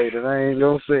gang related. I ain't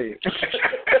gonna say it.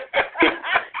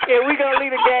 Yeah, we gonna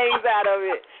leave the gangs out of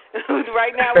it.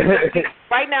 Right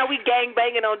now we gang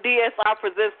banging on DSR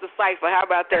Presents the Cypher. How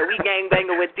about that? We gang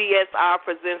banging with DSR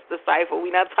Presents the Cypher. We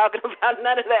not talking about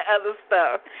none of that other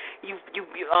stuff. You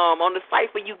on the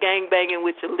Cypher you gang banging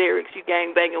with your lyrics, you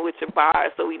gang banging with your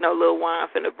bars. So we know Lil Juan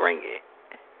finna bring it.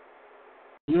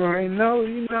 You ain't know,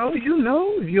 you know. If you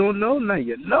don't know, now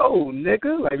you know,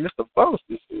 nigga. Like Mr.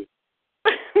 Boston shit.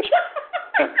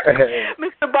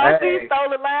 Mr. Boston, you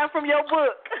stole a line from your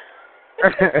book.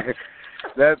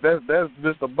 That's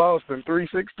Mr. Boston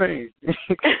 316.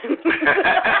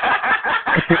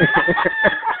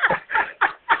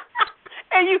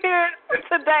 And you hear it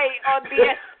today on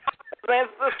the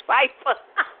Cypher.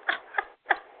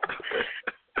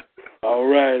 All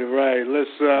right.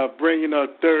 Let's bring in our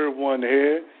third one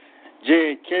here.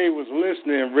 J&K was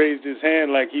listening and raised his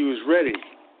hand like he was ready.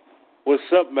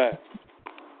 What's up, man?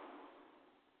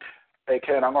 Hey,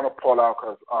 Ken, I'm gonna pull out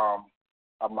because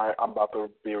I'm about to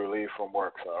be relieved from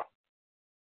work. So.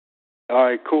 All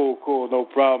right, cool, no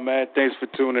problem, man. Thanks for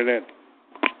tuning in.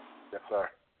 Yes, sir.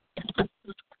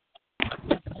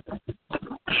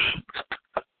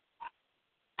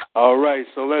 All right,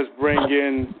 so let's bring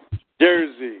in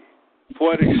Jersey.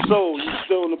 Poetic Soul, you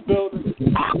still in the building?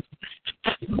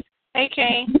 Hey,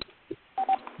 Kane.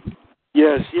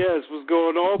 Yes. What's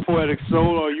going on, Poetic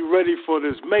Soul? Are you ready for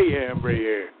this mayhem right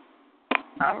here?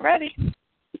 I'm ready.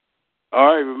 All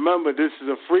right, remember, this is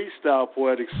a freestyle,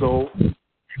 Poetic Soul.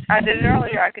 I did it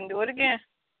earlier. I can do it again.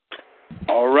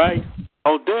 All right.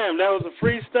 Oh, damn, that was a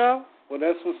freestyle? Well,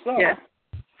 that's what's up. Yeah.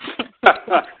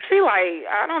 She like,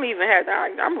 I don't even have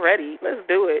that. I'm ready. Let's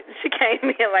do it. She came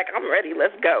in like, I'm ready.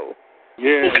 Let's go.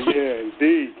 Yeah,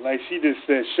 indeed. Like she just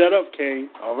said, shut up, Kane.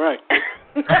 All right.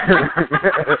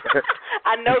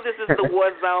 I know this is the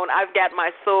war zone. I've got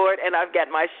my sword and I've got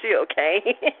my shield,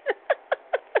 Kane.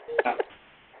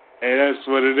 Hey, that's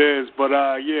what it is. But,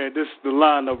 this is the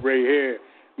lineup right here.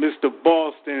 Mr.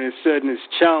 Boston is setting his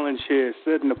challenge here,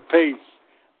 setting the pace,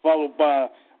 followed by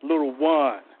Little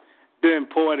Juan. Then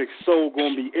Poetic Soul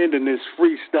gonna be ending this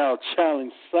freestyle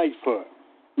challenge cipher.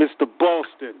 Mr.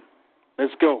 Boston,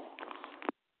 let's go.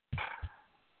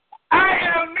 I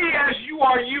am me as you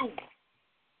are you.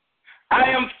 I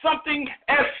am something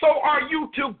as so are you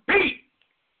to be.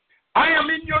 I am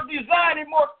in your design a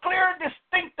more clear,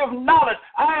 distinctive knowledge.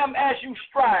 I am as you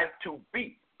strive to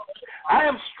be. I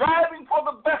am striving for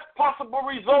the best possible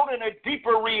result in a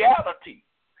deeper reality.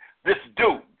 This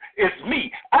dude is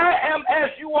me. I am as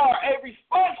you are, a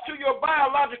response to your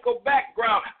biological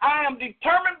background. I am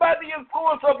determined by the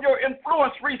influence of your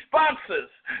influence responses,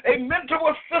 a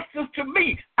mental assistance to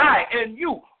me, I and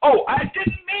you. Oh, I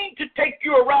didn't mean to take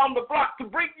you around the block to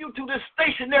bring you to this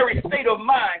stationary state of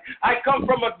mind. I come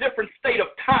from a different state of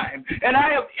time, and I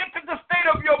have entered the state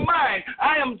of your mind.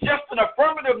 I am just an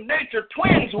affirmative nature.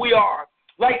 Twins we are.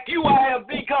 Like you, I have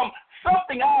become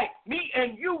something me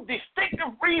and you,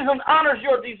 distinctive reason honors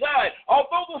your design.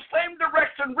 Although the same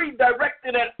direction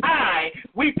redirected at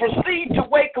we proceed to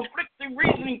weigh conflicting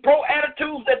reasoning,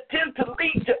 pro-attitudes that tend to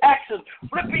lead to action,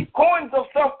 flipping coins of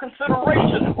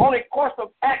self-consideration on a course of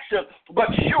action,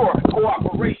 but sure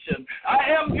cooperation. I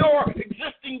am your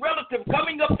existing relative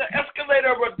coming up the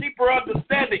escalator of a deeper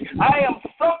understanding. I am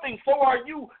something, so are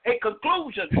you, a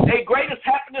conclusion, a greatest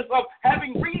happiness of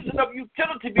having reason of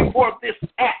utility before this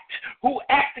act, who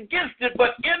act against it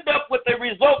but end up with a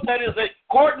result that is in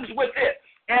accordance with it.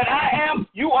 And I am,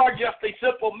 you are just a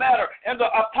simple matter, and the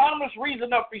autonomous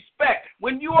reason of respect.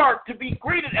 When you are to be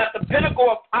greeted at the pinnacle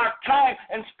of our time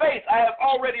and space, I have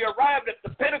already arrived at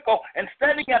the pinnacle and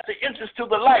standing at the entrance to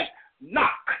the light.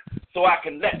 Knock, so I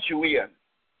can let you in.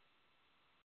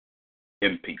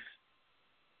 In peace.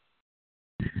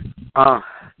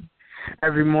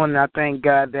 Every morning I thank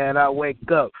God that I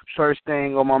wake up. First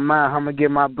thing on my mind, I'ma get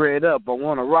my bread up. I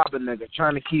wanna rob a nigga,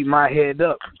 trying to keep my head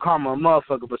up. Call my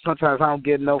motherfucker, but sometimes I don't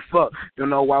get no fuck. Don't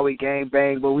know why we gang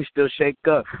bang, but we still shake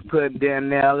up. Put down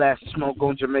there, last smoke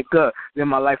on Jamaica. Then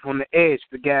my life on the edge,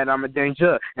 forget I'm a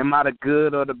danger. Am I the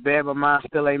good or the bad? My mind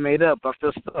still ain't made up. I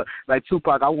feel stuck like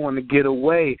Tupac. I wanna get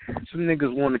away. Some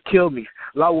niggas wanna kill me.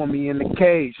 Law want me in the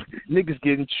cage. Niggas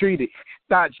getting treated.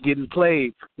 Thoughts getting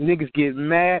played. Niggas getting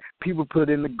mad. People put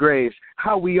in the graves.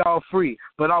 How we all free,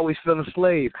 but always feel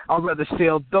enslaved. I'd rather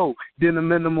sell dope than a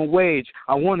minimum wage.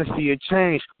 I want to see a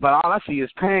change, but all I see is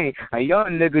pain. A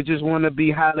young nigga just want to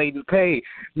be highlighted and paid.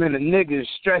 Man, a nigga is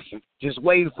stressing, just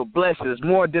waiting for blessings.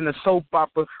 More than a soap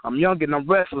opera. I'm young and I'm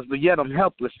restless, but yet I'm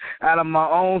helpless. Out of my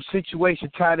own situation,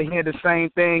 tired of hearing the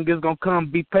same thing. It's going to come,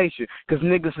 be patient, because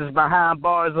niggas is behind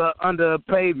bars or under a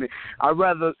pavement. I'd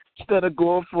rather, instead of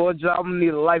going for a job, I need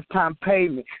a lifetime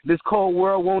payment. This cold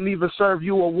world won't even serve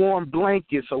you a warm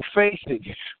blanket, so face it.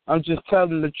 I'm just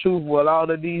telling the truth what all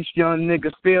of these young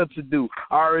niggas fail to do.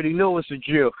 I already know it's a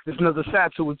drill. There's another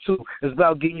side to it, too. It's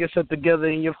about getting yourself together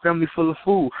and your family full of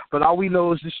food. But all we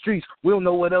know is the streets. We don't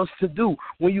know what else to do.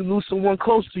 When you lose someone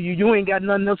close to you, you ain't got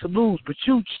nothing else to lose, but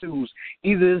you choose.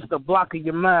 Either it's the block of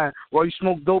your mind, or you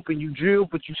smoke dope and you drill,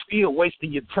 but you still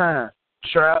wasting your time.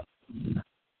 Trap.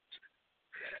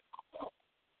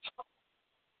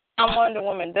 I'm Wonder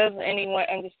Woman. Doesn't anyone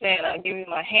understand? I'll give you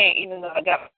my hand, even though I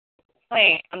got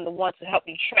plane. I'm the one to help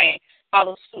you train.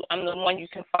 Follow suit. I'm the one you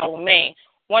can follow me.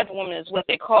 Wonder Woman is what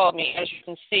they call me. As you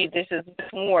can see, this is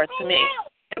more to me.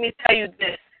 Let me tell you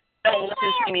this. Don't want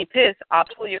to see me piss. I'll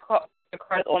pull your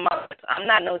cards on my lips. I'm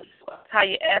not no tie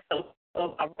your ass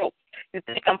on my rope. You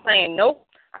think I'm playing? Nope.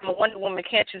 I'm a Wonder Woman.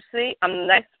 Can't you see? I'm the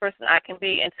nicest person I can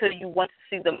be until you want to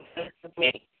see the best of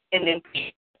me. And then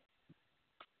peace.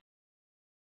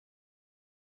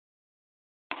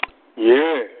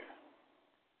 Yeah.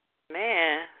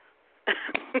 Man.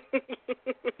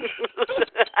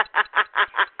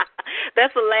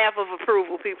 That's a laugh of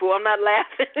approval, people. I'm not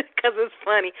laughing because it's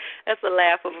funny. That's a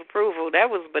laugh of approval. That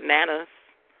was bananas.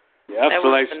 Yeah, I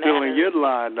feel like stealing your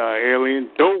line, Alien.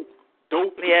 Dope.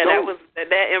 Yeah, dope.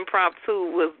 that impromptu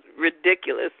was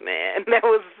ridiculous, man. That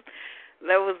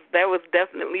was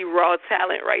definitely raw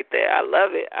talent right there. I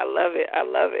love it.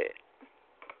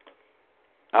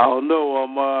 I don't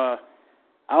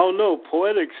know.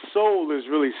 Poetic Soul is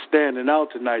really standing out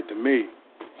tonight to me.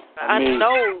 I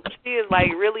know she is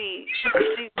like really.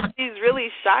 She's really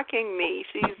shocking me.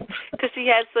 Because she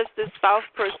has such this soft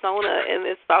persona and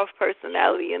this soft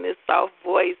personality and this soft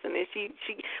voice, and then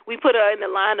we put her in the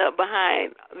lineup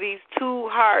behind these two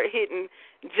hard hitting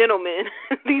gentlemen,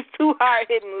 these two hard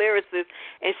hitting lyricists,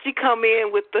 and she come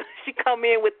in with the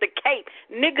cape.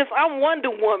 Niggas, I'm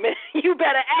Wonder Woman. You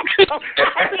better act somebody.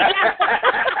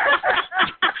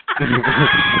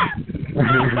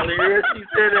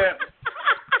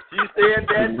 She said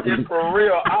that shit for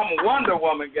real. I'm a Wonder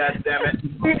Woman, goddammit.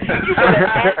 You better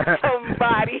ask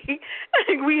somebody.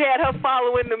 We had her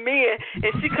following the men,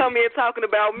 and she come in talking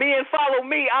about men follow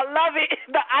me. I love it.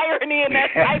 The irony in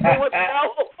that cypher was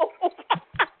so.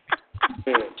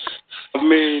 I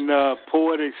mean,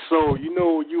 Poetic Soul. You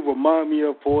know what you remind me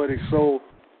of, Poetic Soul?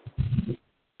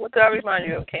 What do I remind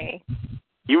you of, King?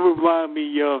 You remind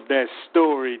me of that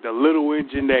story, the little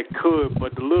engine that could,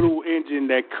 but the little engine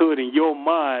that could in your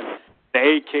mind,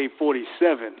 the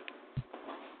AK-47.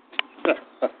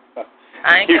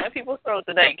 I ain't cutting people's throats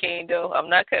today, King, though. I'm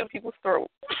not cutting people's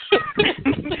throats.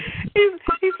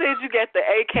 He said you got the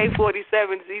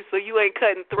AK-47, Z, so you ain't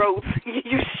cutting throats.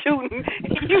 You shooting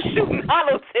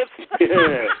hollow tips.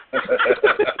 Yeah.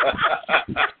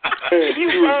 You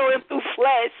rolling through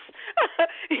flesh.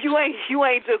 You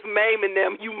ain't just maiming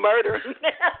them. You murdering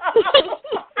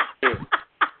them.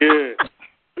 Yeah.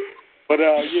 But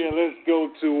let's go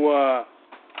to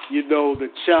the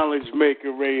challenge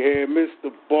maker right here,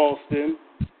 Mr. Boston,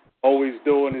 always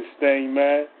doing his thing,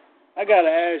 man. I gotta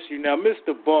ask you now,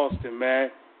 Mr. Boston,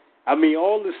 man. I mean,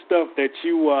 all the stuff that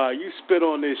you spit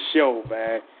on this show,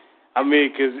 man. I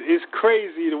mean, 'cause it's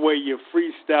crazy the way your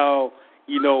freestyle,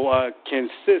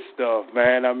 consist of,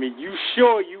 man. I mean, you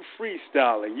sure you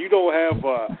freestyling? You don't have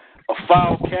a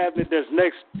file cabinet that's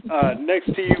next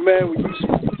to you, man?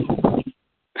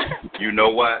 You know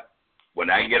what? When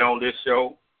I get on this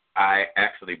show, I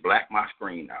actually black my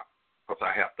screen out because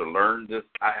I have to learn this.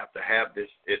 I have to have this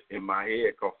in my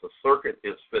head because the circuit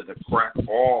is fitting to crack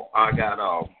off. I got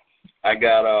on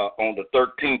the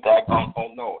 13th.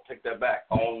 Take that back.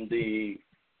 On the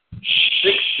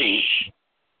 16th.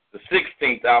 The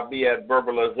 16th, I'll be at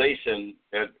Verbalization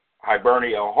at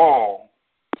Hibernia Hall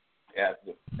as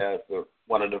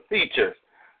one of the features.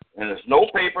 And there's no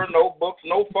paper, no books,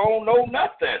 no phone, no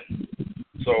nothing.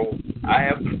 So I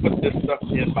have to put this stuff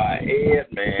in my head,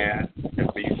 man,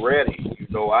 and be ready.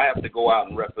 I have to go out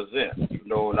and represent,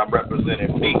 and I'm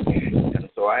representing me. And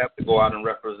so I have to go out and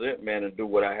represent, man, and do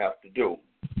what I have to do,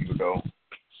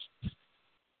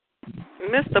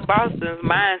 Mr. Boston's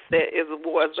mindset is a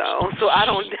war zone, so I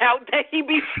don't doubt that he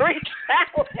be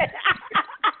freestyling.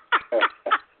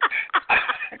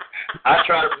 I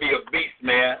try to be a beast,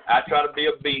 man. I try to be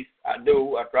a beast. I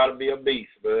do. I try to be a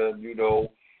beast, but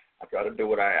I try to do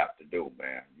what I have to do,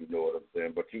 man. You know what I'm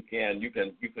saying? But you can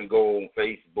go on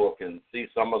Facebook and see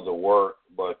some of the work,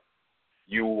 but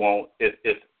you won't.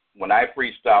 It's when I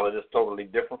freestyle it, it's totally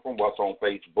different from what's on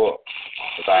Facebook.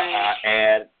 Because I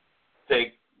add,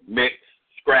 take, mix,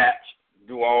 scratch,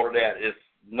 do all of that. It's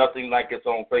nothing like it's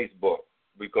on Facebook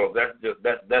because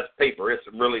that's paper. It's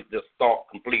really just thought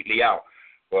completely out.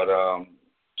 But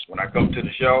when I come to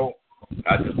the show,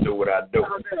 I just do what I do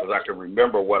because I can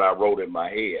remember what I wrote in my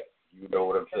head. You know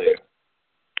what I'm saying?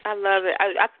 I love it.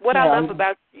 What I love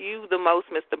about you the most,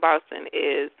 Mr. Boston,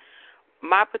 is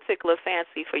my particular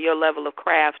fancy for your level of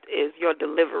craft is your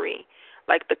delivery.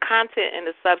 Like the content and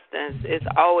the substance is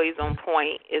always on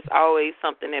point. It's always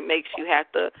something that makes you have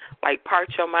to like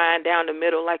part your mind down the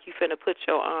middle, like you finna put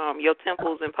your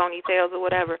temples in ponytails or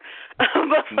whatever.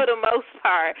 But for the most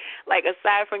part, like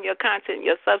aside from your content,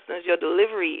 your substance, your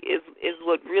delivery is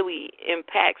what really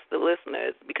impacts the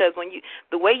listeners. Because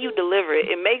the way you deliver it,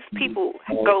 it makes people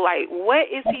go like, "What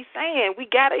is he saying? We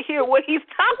gotta hear what he's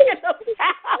talking about."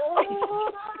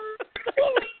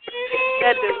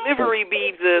 That delivery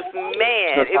be just,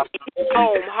 man, it be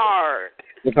home hard.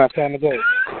 It's my time to go.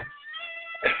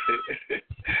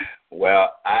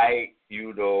 Well,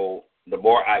 the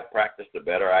more I practice, the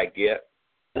better I get,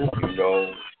 and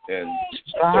so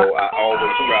I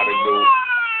always try to do.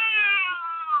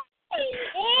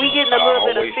 We getting a little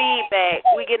bit of feedback.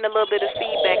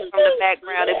 From the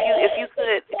background. If you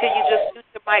could you just mute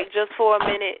your mic just for a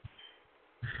minute?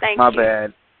 Thank you. My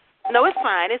bad. No, it's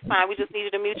fine. It's fine. We just need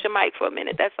you to mute your mic for a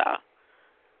minute. That's all.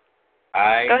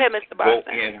 Go ahead, Mr.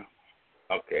 Boston.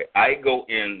 I go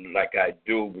in like I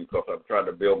do because I'm trying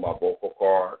to build my vocal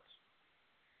cords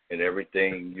and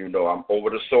everything. I'm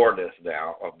over the soreness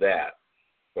now of that.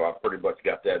 So I pretty much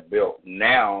got that built.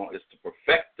 Now is to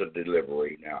perfect the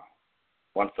delivery now.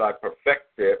 Once I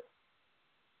perfect it,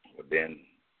 then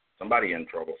somebody in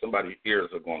trouble. Somebody's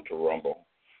ears are going to rumble,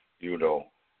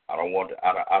 I don't want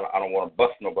to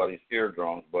bust nobody's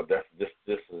eardrums, but this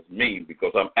is me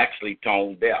because I'm actually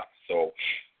tone deaf, so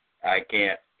I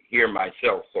can't hear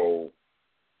myself. So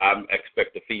I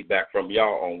expect the feedback from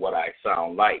y'all on what I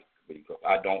sound like because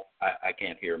I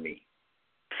can't hear me.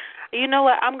 You know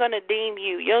what? I'm gonna deem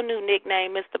you. Your new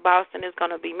nickname, Mr. Boston, is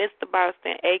gonna be Mr.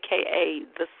 Boston, aka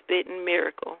the Spitting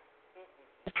Miracle.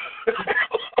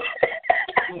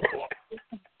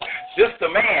 Just a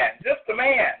man. Just a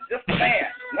man.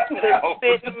 Nothing else.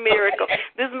 Spit miracle.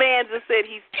 This man just said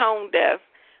he's tone deaf,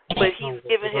 but he's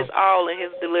giving his all in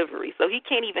his delivery. So he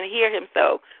can't even hear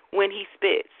himself when he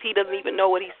spits. He doesn't even know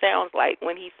what he sounds like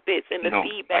when he spits, and the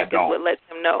feedback is what lets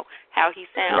him know how he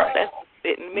sounds. Right. That's a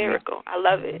spitting miracle. I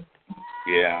love it.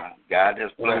 Yeah, God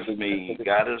has blessed me.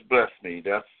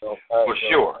 That's for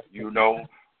sure. You know,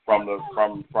 from the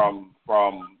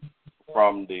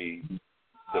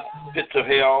pits of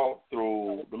hell,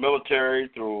 through the military,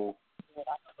 through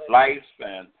life,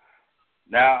 and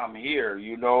now I'm here.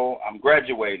 You know, I'm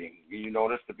graduating. You know,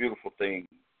 that's the beautiful thing.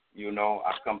 You know,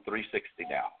 I've come 360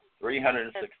 now.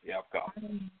 360 I've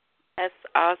come. That's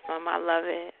awesome. I love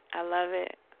it.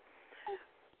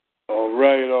 All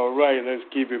right. Let's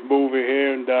keep it moving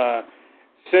here. And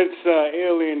since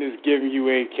Alien is giving you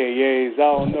AKAs, I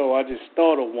don't know. I just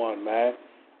thought of one, man.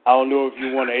 I don't know if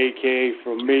you want an AKA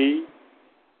from me,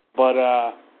 but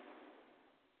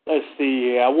let's see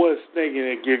here. I was thinking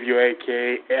to give you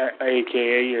AKA,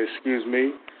 excuse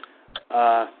me.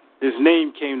 This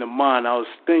name came to mind. I was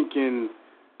thinking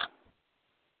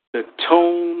the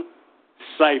Tone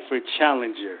Cypher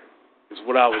Challenger is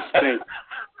what I was thinking.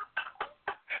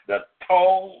 The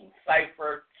Tone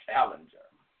Cypher Challenger.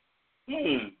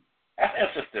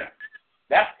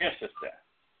 That's interesting.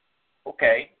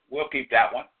 Okay, we'll keep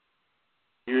that one.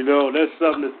 You know, that's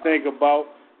something to think about.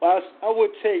 But I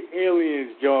would take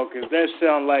Aliens, John, because that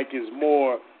sounds like it's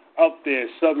more up there,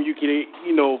 something you can,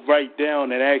 you know, write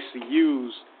down and actually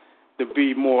use to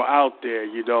be more out there,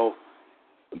 you know.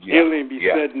 Yeah. Alien be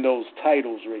setting those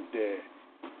titles right there.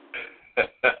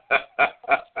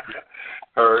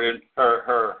 Her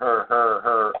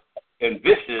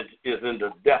envisage is in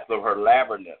the depth of her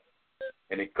labyrinth,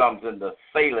 and it comes in the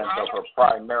salence of her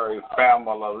primary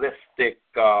familialistic,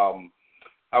 how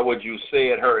would you say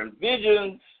it? Her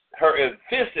envisage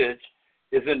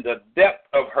is in the depth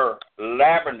of her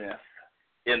labyrinth,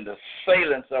 in the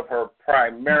salence of her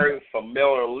primary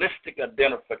familialistic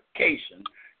identification,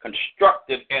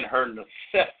 constructed in her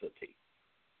necessity.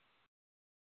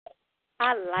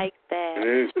 I like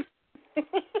that.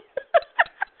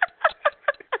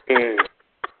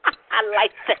 I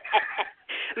like that.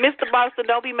 Mr. Boston,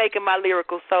 don't be making my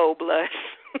lyrical soul blush.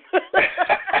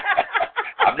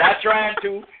 I'm not trying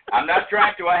to. I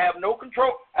have no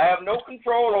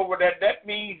control over that. That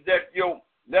means that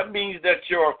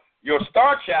your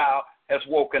star child has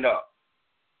woken up.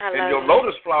 And your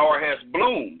lotus flower has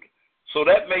bloomed. So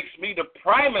that makes me the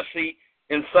primacy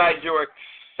inside your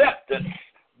acceptance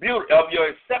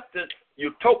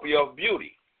utopia of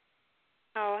beauty.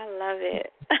 Oh, I love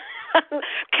it.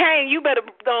 Kane, you better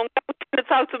go to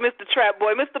talk to Mr. Trap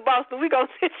Boy. Mr. Boston, we going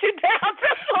to sit you down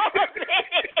just for a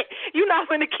minute. You're not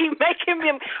going to keep making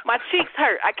me, my cheeks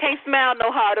hurt. I can't smile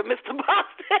no harder, Mr.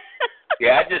 Boston.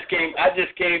 Yeah, I just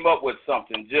came up with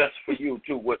something just for you,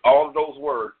 too, with all of those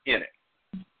words in it.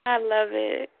 I love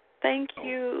it. Thank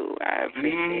you. I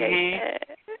appreciate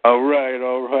that. All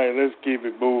right. Let's keep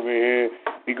it moving here.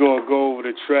 We're going to go over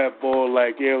the Trap Boy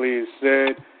like Elliot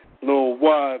said. Lil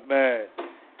Wide, man.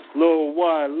 Lil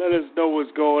Wide, let us know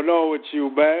what's going on with you,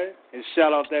 man. And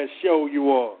shout out that show you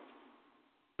on.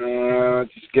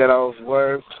 Just get off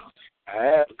work. I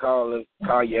had to call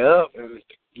you up and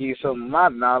give you some of my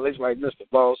knowledge, like Mr.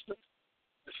 Boston.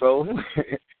 So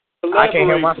I can't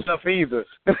hear myself either.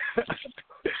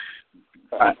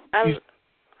 I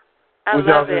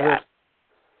love it.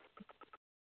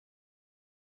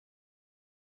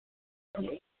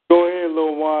 Go ahead,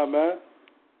 Lil Wide, man.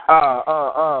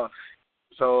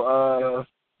 So,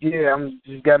 yeah, I'm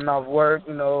just getting off work,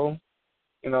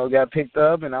 got picked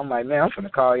up, and I'm like, man, I'm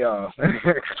finna call y'all.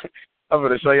 I'm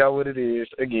finna show y'all what it is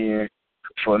again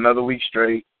for another week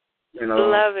straight.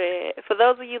 Love it. For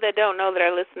those of you that don't know that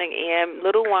are listening in,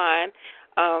 Little Wine,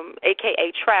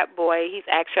 a.k.a. Trap Boy, he's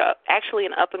actually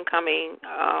an up-and-coming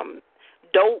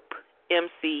dope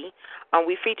MC.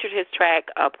 We featured his track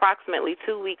approximately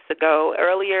 2 weeks ago.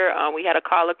 Earlier, we had a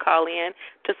caller call in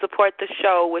to support the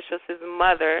show, which was his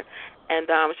mother, and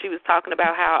she was talking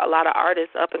about how a lot of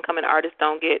artists, up-and-coming artists,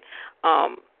 don't get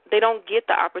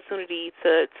the opportunity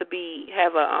to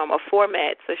have a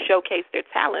format to showcase their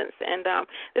talents, and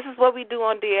this is what we do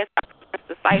on DSR.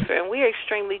 The CYPHER, and we are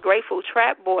extremely grateful.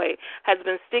 Trap Boy has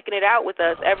been sticking it out with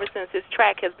us ever since his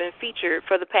track has been featured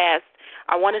for the past,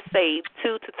 I want to say,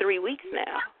 2 to 3 weeks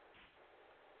now.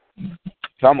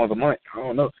 almost a month. I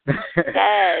don't know.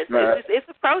 Yes, it's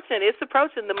approaching. It's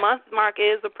approaching. The month mark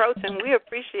is approaching. We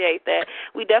appreciate that.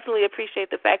 We definitely appreciate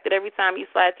the fact that every time you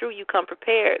slide through, you come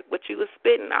prepared. What you was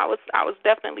spitting, I was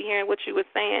definitely hearing what you were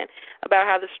saying about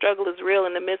how the struggle is real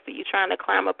in the midst of you trying to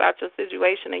climb up out your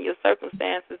situation and your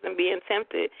circumstances and being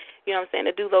tempted, you know what I'm saying,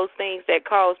 to do those things that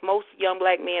cause most young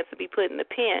black men to be put in the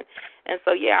pen. And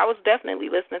so, yeah, I was definitely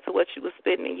listening to what you was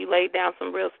spitting, and you laid down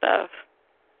some real stuff.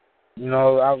 You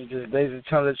know, I was just basically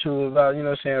telling the truth about, you know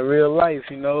what I'm saying, real life,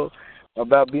 you know,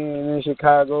 about being in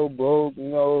Chicago, broke, you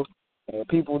know, and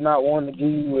people not wanting to give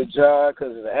you a job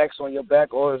because of the X on your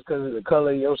back, or it's because of the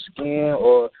color of your skin,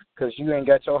 or because you ain't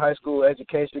got your high school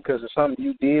education because of something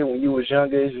you did when you was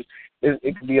younger.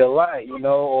 It could be a lot, you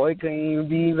know, or it could even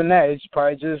be even that. It's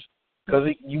probably just because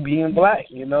you being black,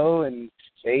 you know, and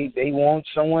they want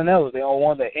someone else. They don't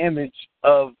want the image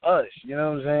of us, you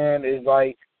know what I'm saying? It's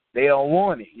like, they don't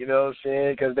want it, you know what I'm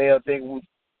saying? Because they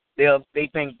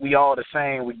think we all the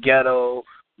same. We ghetto.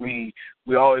 We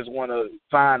always want to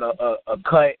find a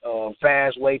cut or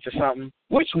fast way to something,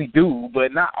 which we do,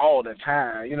 but not all the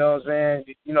time. You know what I'm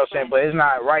saying? You know what I'm saying? But it's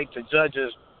not right to judge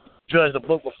the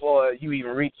book before you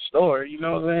even read the story. You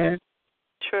know what I'm saying?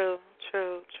 True.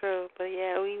 But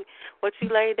yeah, what you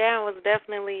laid down was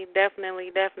definitely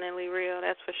real.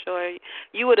 That's for sure.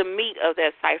 You were the meat of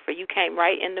that cipher. You came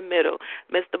right in the middle.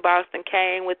 Mr. Boston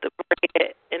came with the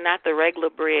bread, and not the regular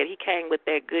bread. He came with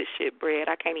that good shit bread.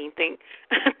 I can't even think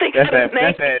of his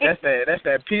name. That's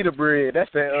that pita bread.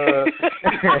 That's that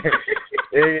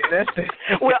that's the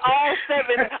with all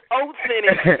 7 oats in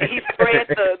it. He spread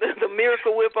the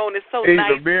Miracle Whip on it so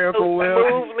nice, the Miracle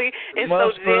so smoothly, and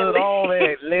mustard, so gently. all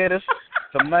that lettuce,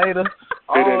 tomato,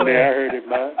 all that. I heard it,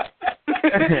 man.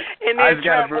 And then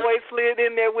Trap Boy slid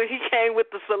in there he came with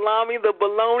the salami, the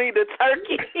bologna, the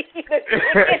turkey, the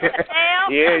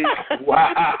ham. Yeah,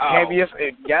 wow.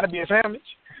 Gotta be a sandwich.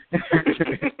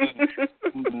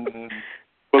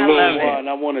 But Lil Juan,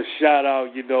 I want to shout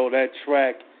out, you know, that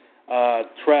track,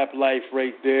 Trap Life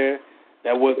right there.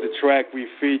 That was the track we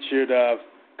featured a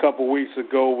couple weeks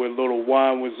ago when Lil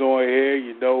Juan was on here,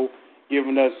 you know,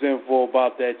 giving us info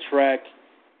about that track.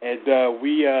 And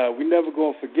we never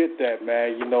going to forget that,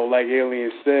 man. You know, like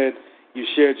Alien said, you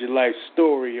shared your life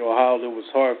story or how it was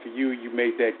hard for you. You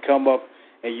made that come up,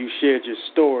 and you shared your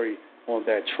story on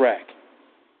that track.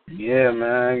 Yeah,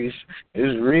 man,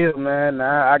 it's real, man.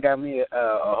 Now I got me a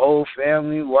whole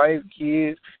family, wife,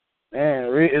 kids.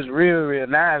 Man, it's real.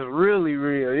 Now it's really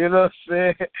real. You know what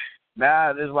I'm saying?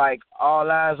 Now it's like all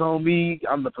eyes on me.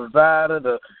 I'm the provider,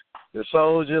 the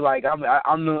soldier. Like I'm the,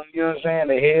 you know what I'm saying,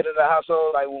 the head of the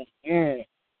household. Like, well, yeah,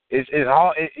 it's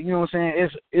hard. You know what I'm saying?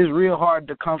 It's real hard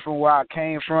to come from where I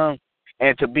came from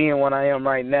and to being what I am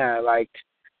right now. Like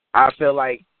I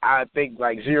think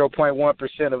like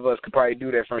 0.1% of us could probably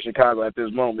do that from Chicago at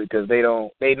this moment because they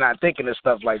not thinking of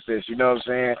stuff like this. You know what I'm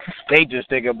saying? They just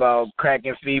think about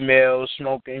cracking females,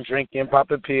 smoking, drinking,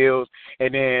 popping pills,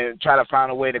 and then try to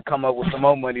find a way to come up with some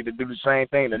more money to do the same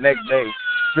thing the next day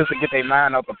just to get their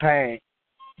mind off the pain.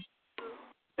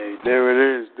 Hey, there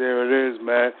it is,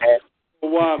 man.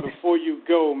 Juan, before you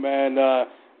go, man,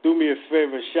 do me a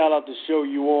favor. Shout out the show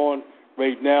you on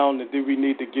right now, and then we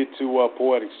need to get to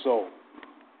Poetic Soul.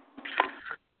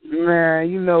 Man,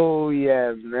 you know who we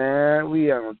have, man.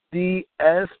 We are on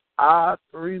DSR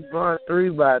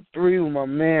 3x3x3 with my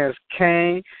man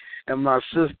Kane and my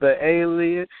sister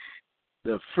Alien.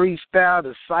 The freestyle,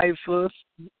 the ciphers.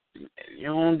 You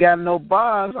don't got no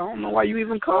bars. I don't know why you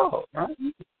even called. Huh?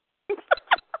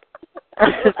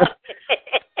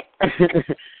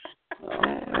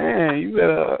 Oh, man, you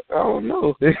better, I don't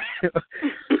know.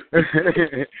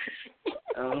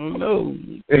 I don't know.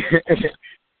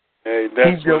 Hey,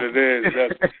 that's what it is.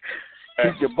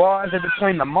 Keep your bars in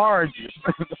between the margins.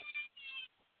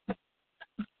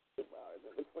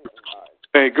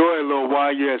 Hey, go ahead, Lil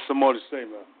Juan. You had some more to say,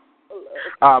 man.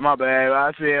 My bad.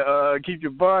 I said keep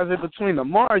your bars in between the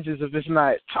margins if it's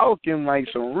not talking like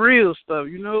some real stuff,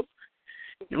 you know?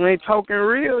 You ain't talking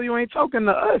real, you ain't talking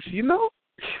to us, you know?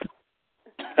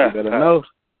 You better know.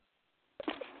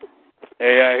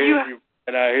 Hey, I hear you,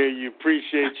 and I hear you.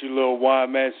 Appreciate you, Lil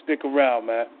Juan, man. Stick around,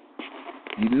 man.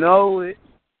 You know it.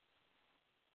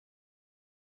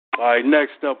 All right,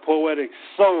 next up, Poetic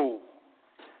Soul.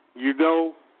 You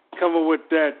know, coming with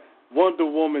that Wonder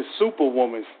Woman,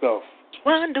 Superwoman stuff.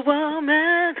 Wonder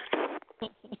Woman.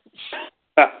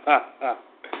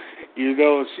 You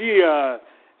know,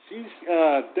 she's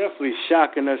definitely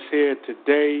shocking us here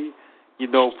today. You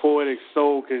know, Poetic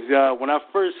Soul, because when I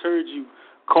first heard you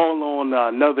call on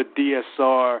another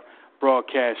DSR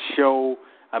broadcast show,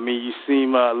 I mean, you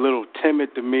seem a little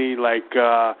timid to me, like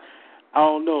I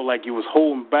don't know, like you was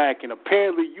holding back, and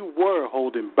apparently you were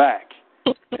holding back.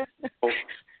 You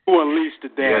unleashed the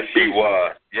damn Yes, she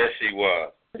was. Yes, she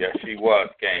was. Yes, she was,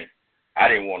 King. I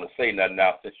didn't want to say nothing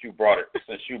now since you brought it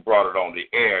on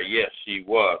the air. Yes, she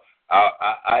was.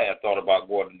 I had thought about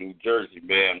going to New Jersey,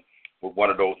 man, with one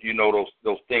of those, you know,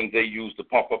 those things they use to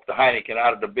pump up the Heineken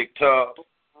out of the big tub.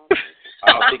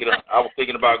 I was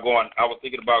thinking about going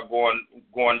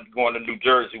to New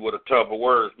Jersey with a tub of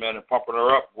words, man, and pumping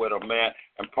her up with her, man,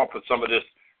 and pumping some of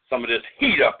this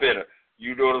heat up in her.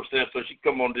 You know what I'm saying? So she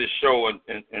come on this show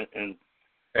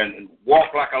and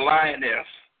walk like a lioness,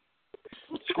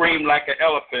 scream like an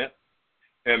elephant,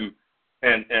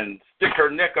 and stick her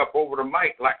neck up over the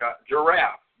mic like a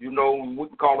giraffe. You know, we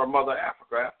can call her Mother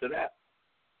Africa after that.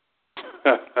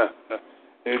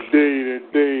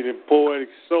 Indeed, and Poetic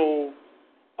Soul.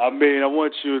 I mean, I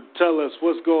want you to tell us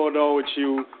what's going on with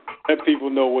you. Let people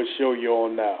know what show you're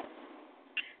on now.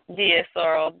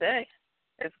 DSR all day.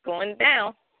 It's going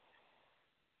down.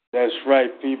 That's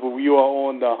right, people. You are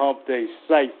on the Hump Day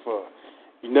Cypher.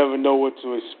 You never know what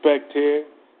to expect here.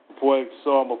 Poetic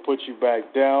Soul, I'm going to put you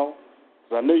back down.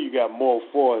 I know you got more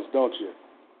for us, don't you?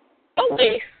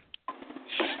 Okay.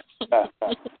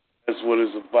 That's what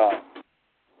it's about.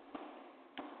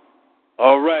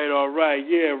 All right.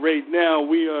 Yeah, right now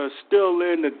we are still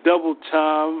in the double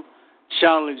time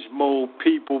challenge mode,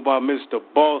 people, by Mr.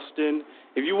 Boston.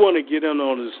 If you want to get in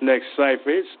on this next cipher,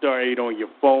 hit star 8 on your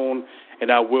phone,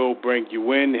 and I will bring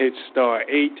you in. Hit star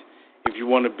 8 if you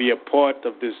want to be a part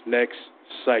of this next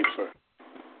cipher.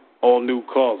 All new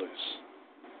callers.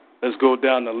 Let's go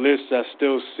down the list. I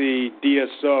still see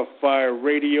DSR Fire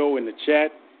Radio in the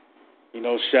chat. You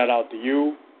know, shout out to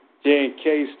you.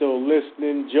 J&K still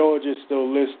listening. Georgia still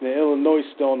listening. Illinois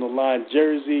still on the line.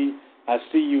 Jersey, I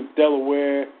see you.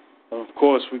 Delaware. And, of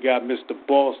course, we got Mr.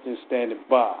 Boston standing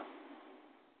by.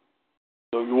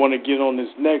 So if you want to get on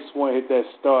this next one, hit that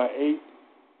star 8.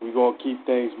 We're going to keep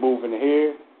things moving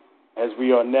here as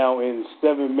we are now in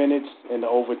 7 minutes in the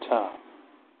overtime.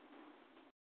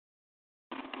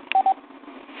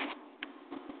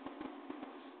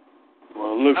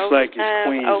 Well, it looks like it's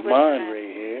Queen's Mind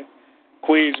right here.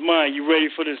 Queen's Mind, you ready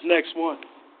for this next one?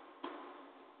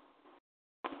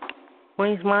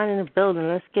 Queen's Mind in the building.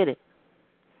 Let's get it.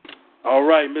 All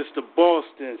right, Mr.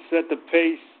 Boston, set the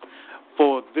pace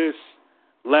for this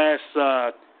last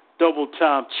double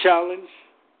time challenge.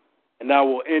 And I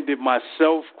will end it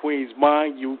myself. Queen's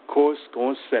Mind, you, of course,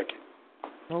 going second.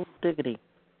 No diggity.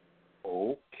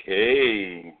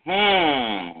 Okay.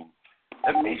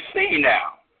 Let me see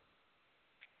now.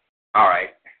 All right.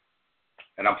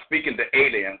 And I'm speaking to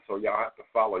alien, so y'all have to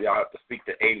follow. Y'all have to speak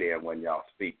to alien when y'all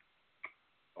speak.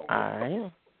 Okay. All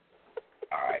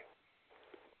right.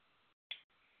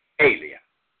 Alien.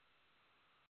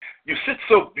 You sit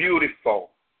so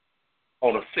beautiful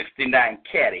on a 69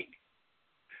 Caddy.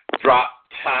 Drop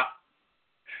top,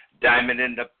 diamond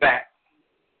in the back,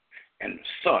 and the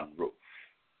sunroof.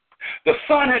 The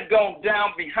sun had gone down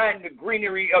behind the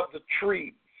greenery of the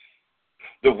trees.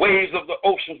 The waves of the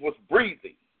oceans was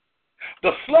breathing.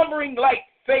 The slumbering light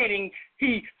fading,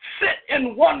 he sit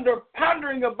in wonder,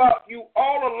 pondering about you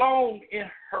all alone in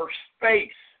her space.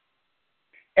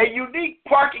 A unique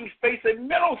parking space, a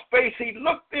mental space, he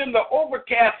looked in the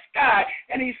overcast sky,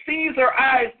 and he sees her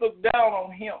eyes look down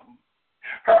on him.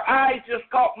 Her eyes just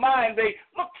caught mine. They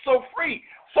looked so free.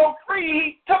 So free,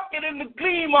 he took it in the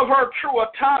gleam of her true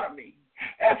autonomy.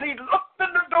 As he looked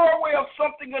in the doorway of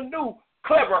something anew,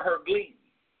 clever her gleam.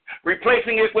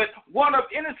 Replacing it with one of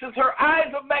innocence, her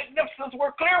eyes of magnificence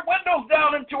were clear windows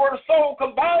down into her soul,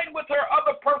 combined with her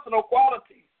other personal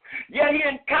qualities. Yet he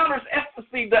encounters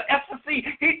ecstasy, the ecstasy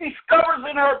he discovers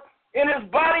in his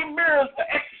body mirrors the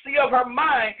ecstasy of her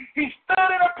mind. He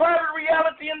stood in a private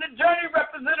reality, and the journey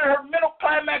represented her mental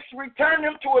climax to return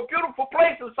him to a beautiful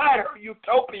place inside her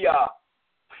utopia.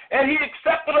 And he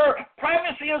accepted her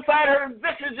primacy inside her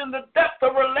visage in the depth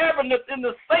of her labyrinth, in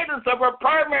the sadness of her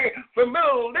primary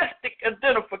familialistic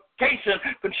identification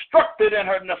constructed in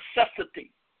her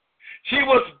necessity. She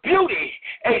was beauty,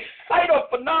 a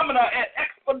cytophenomena, an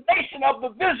explanation of the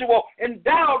visual,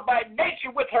 endowed by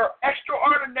nature with her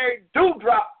extraordinary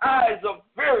dewdrop eyes of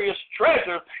various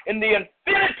treasures in the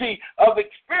infinity of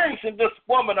experiencing this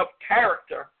woman of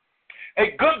character.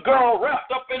 A good girl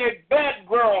wrapped up in a bad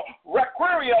girl,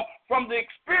 requiem from the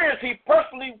experience he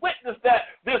personally witnessed that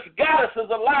this goddess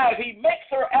is alive. He makes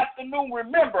her afternoon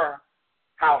remember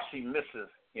how she misses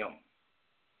him.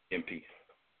 In peace.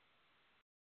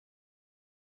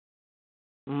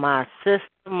 My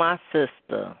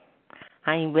sister.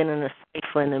 I ain't been in a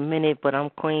cipher in a minute, but I'm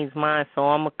Queen's Mind, so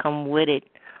I'm going to come with it.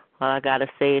 All I got to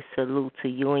say is salute to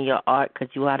you and your art, because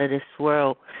you out of this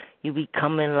world. You be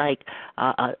coming like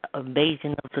a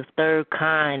invasion of the third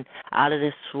kind, out of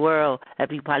this world.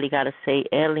 Everybody got to say,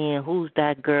 alien, who's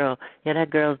that girl? Yeah, that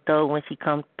girl's dope. When she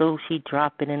come through, she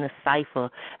drop it in the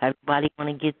cipher. Everybody want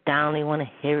to get down. They want to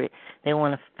hear it. They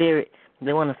want to fear it.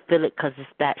 They want to feel it because it's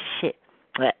that shit.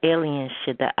 That alien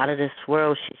shit, that out of this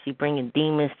world shit. She bringing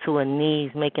demons to her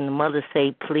knees, making the mother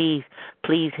say, please,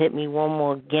 please hit me one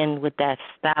more again with that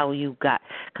style you got.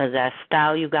 Because that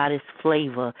style you got is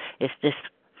flavor. It's this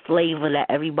flavor that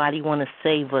everybody want to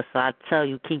savor. So I tell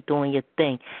you, keep doing your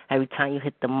thing. Every time you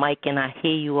hit the mic and I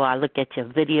hear you or I look at your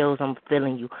videos, I'm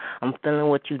feeling you. I'm feeling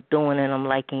what you're doing and I'm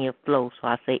liking your flow. So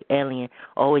I say, alien,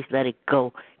 always let it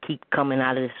go. Keep coming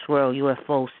out of this world,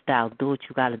 UFO style. Do what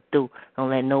you got to do. Don't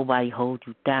let nobody hold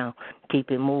you down.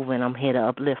 Keep it moving. I'm here to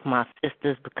uplift my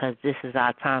sisters because this is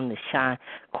our time to shine.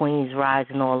 Queens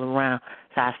rising all around.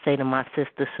 So I say to my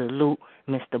sister, salute.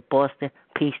 Mr. Boston,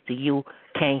 peace to you.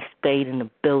 King Spade in the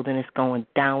building. It's going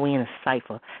down. We in a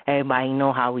cipher. Everybody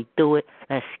know how we do it.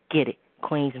 Let's get it.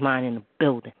 Queen's Mind in the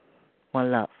building.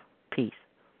 One love. Peace.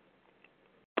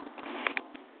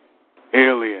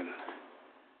 Alien,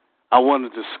 I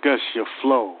want to discuss your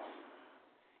flow.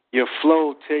 Your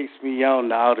flow takes me out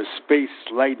into outer space,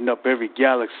 lighting up every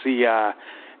galaxy I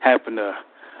happen to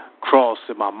cross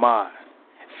in my mind.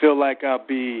 Feel like I'll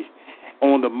be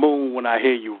on the moon when I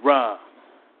hear you rhyme.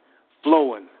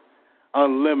 Flowing,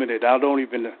 unlimited. I don't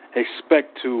even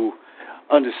expect to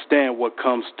understand what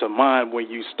comes to mind when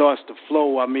you start to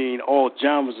flow. I mean, all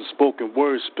genres of spoken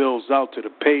word spills out to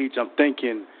the page. I'm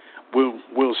thinking,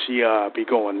 will she be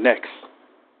going next?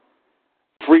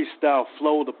 Freestyle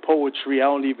flow, the poetry, I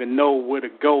don't even know where to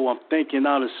go. I'm thinking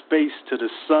out of space to the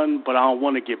sun, but I don't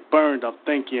want to get burned. I'm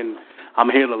thinking I'm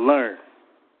here to learn.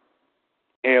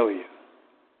 Alien.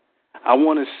 I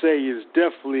want to say it's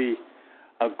definitely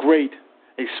a great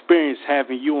experience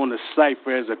having you on the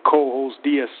cypher as a co-host,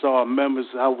 DSR members,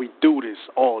 how we do this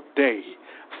all day.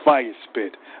 Fire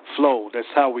spit, flow, that's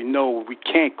how we know we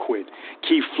can't quit.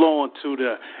 Keep flowing to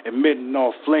the emitting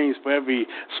off flames for every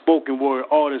spoken word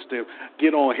artist to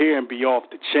get on here and be off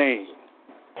the chain.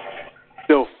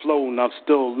 Still floating, I'm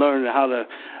still learning how to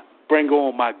bring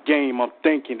on my game. I'm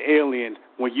thinking, alien,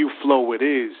 when you flow it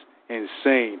is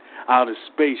insane. Outer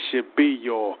space should be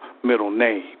your middle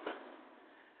name.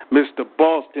 Mr.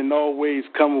 Boston always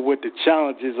coming with the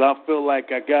challenges. I feel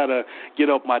like I got to get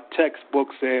up my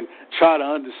textbooks and try to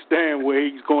understand where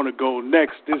he's going to go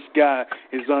next. This guy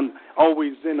is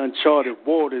always in uncharted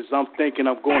waters. I'm thinking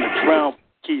I'm going to drown,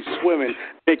 keep swimming,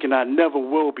 thinking I never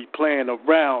will be playing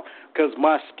around because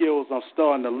my skills I'm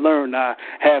starting to learn. I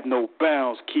have no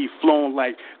bounds. Keep flowing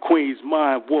like Queen's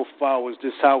Mind, Wolf Hours.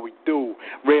 This how we do.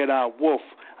 Red Eye Wolf.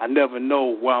 I never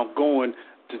know where I'm going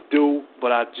to do,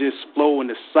 but I just flow in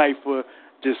the cipher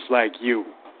just like you.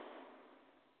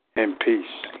 And peace.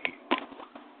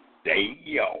 Damn.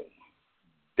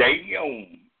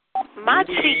 My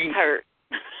cheeks hurt.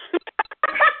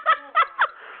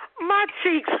 My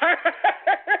cheeks hurt.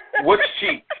 Which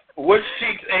cheeks? Which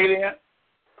cheeks, alien?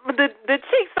 The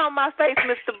cheeks on my face,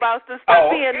 Mr. Boston. Stop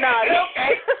being naughty.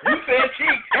 Okay. You said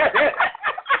cheeks.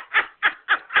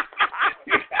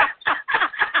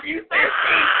 You said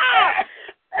cheeks.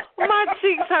 My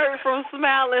cheeks hurt from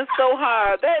smiling so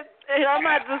hard. I'm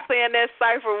not just saying that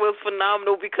cipher was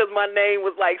phenomenal because my name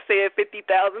was like said 50,000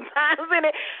 times in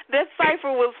it. That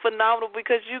cipher was phenomenal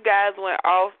because you guys went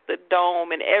off the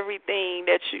dome and everything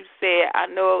that you said. I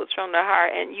know it was from the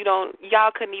heart, and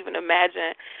y'all couldn't even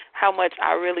imagine how much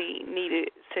I really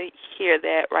needed to hear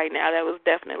that right now. That was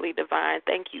definitely divine.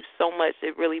 Thank you so much.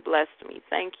 It really blessed me.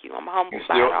 Thank you. I'm humbled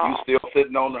by it all. You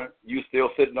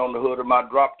still sitting on the hood of my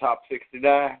drop top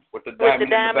 69 with the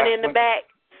diamond in the back.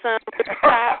 Sun with the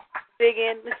top, big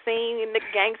in the scene in the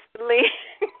gangster league.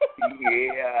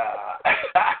 Yeah.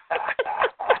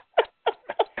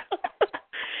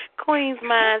 Queen's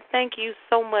Mind, thank you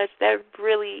so much. That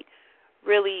really,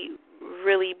 really,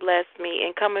 really blessed me.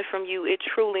 And coming from you, it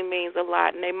truly means a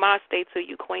lot. And namaste to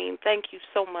you, Queen. Thank you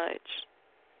so much.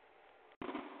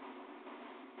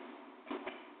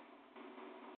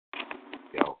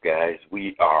 Yo, guys,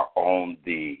 we are on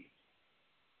the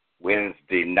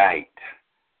Wednesday night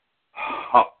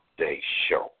Hump Day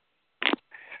show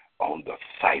on the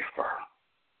CYPHER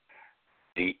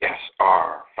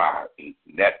DSR Fire Inc.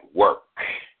 Network.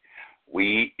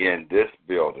 We in this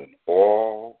building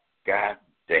all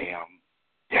goddamn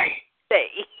day.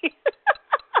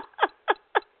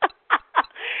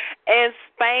 And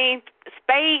Spade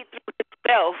threw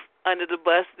himself under the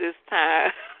bus this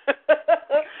time.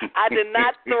 I did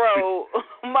not throw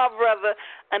my brother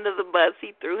under the bus.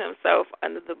 He threw himself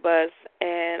under the bus,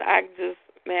 and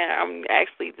I'm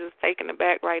actually just taken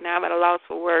aback right now. I'm at a loss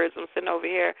for words. I'm sitting over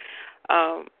here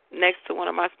next to one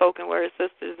of my spoken word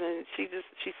sisters, and she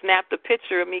snapped a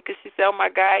picture of me because she said, "Oh my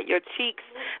God, your cheeks,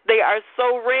 they are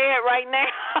so red right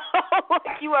now.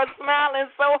 Like you are smiling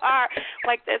so hard."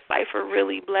 Like that cipher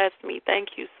really blessed me.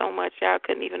 Thank you so much. Y'all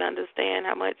couldn't even understand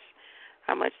how much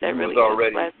that really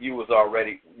blessed. You was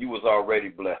already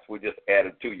blessed. We just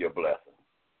added to your blessing.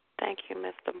 Thank you,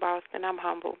 Mr. Boston. I'm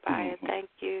humbled by it. Thank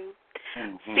you.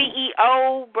 Mm-hmm.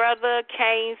 CEO, Brother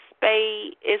Kane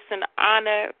Spade, it's an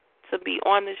honor to be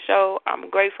on the show. I'm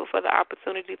grateful for the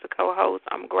opportunity to co-host.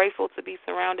 I'm grateful to be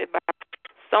surrounded by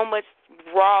so much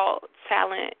raw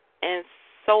talent and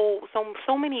so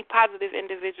many positive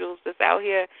individuals that's out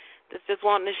here that's just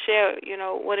wanting to share,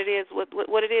 what it is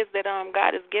that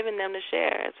God has given them to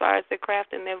share as far as their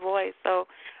craft and their voice. So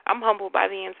I'm humbled by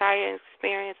the entire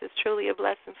experience. It's truly a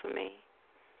blessing for me.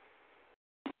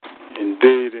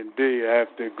 Indeed. I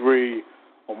have to agree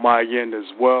on my end as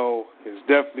well. It's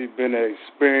definitely been an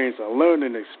experience, a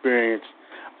learning experience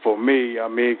for me. I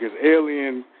mean, because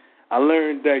Alien, I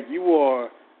learned that you are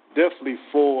definitely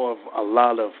full of a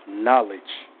lot of knowledge.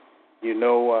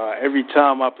 Every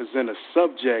time I present a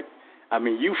subject, I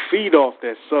mean, you feed off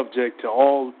that subject to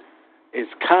all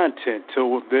its content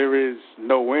till there is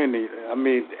no end. I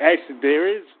mean, actually, there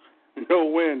is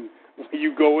no end when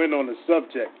you go in on the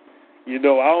subject. I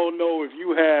don't know if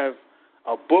you have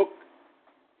a book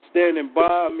standing by.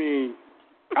 I mean,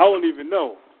 I don't even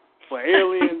know. For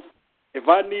aliens, if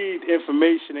I need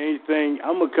information or anything,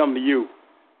 I'm going to come to you.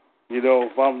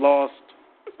 If I'm lost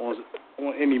on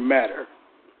any matter.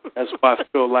 That's why I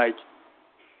feel like,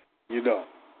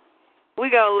 We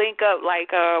gonna link up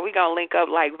like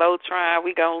Voltron.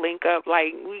 We gonna link up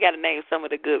like we gotta name some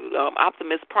of the good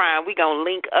Optimus Prime. We gonna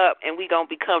link up and we gonna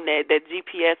become that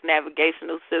GPS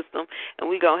navigational system, and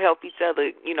we gonna help each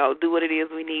other, do what it is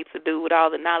we need to do with all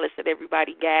the knowledge that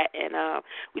everybody got, and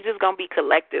we just gonna be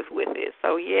collective with it.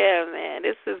 So yeah, man,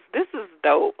 this is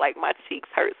dope. Like my cheeks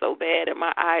hurt so bad and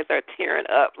my eyes are tearing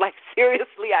up. Like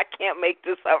seriously, I can't make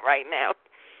this up right now.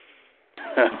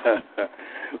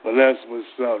 Well, that's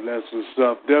what's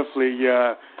up. Definitely,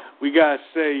 we got to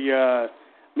say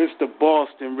Mr.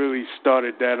 Boston really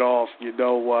started that off,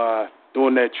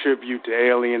 doing that tribute to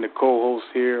Alien, the co-host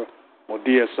here on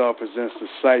DSR Presents the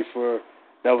Cypher.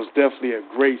 That was definitely a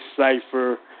great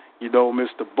cipher.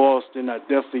 Mr. Boston, I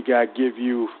definitely got to give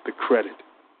you the credit.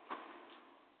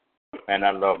 And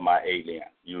I love my Alien.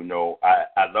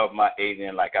 I love my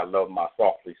Alien like I love my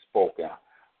softly spoken.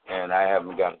 And I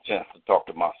haven't got a chance to talk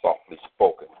to my softly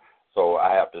spoken. So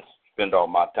I have to spend all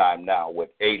my time now with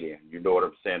Alien. You know what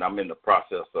I'm saying? I'm in the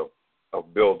process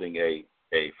of building a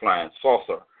flying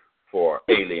saucer for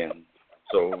Alien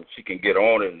so she can get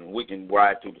on it and we can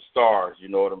ride to the stars, you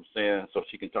know what I'm saying? So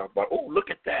she can talk about, oh, look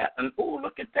at that, and oh,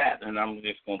 look at that. And I'm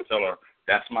just going to tell her,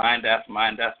 that's mine, that's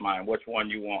mine, that's mine. Which one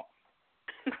you want?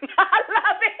 I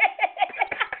love it.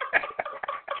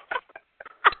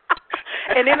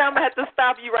 And then I'm going to have to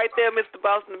stop you right there, Mr.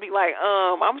 Boston, and be like,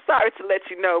 I'm sorry to let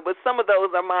you know, but some of those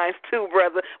are mine too,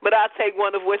 brother, but I'll take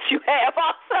one of what you have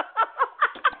also.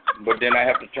 But then I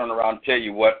have to turn around and tell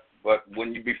you what, but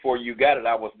before you got it,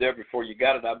 I was there before you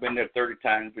got it. I've been there 30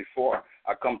 times before.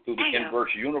 I come through the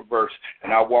inverse universe,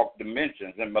 and I walk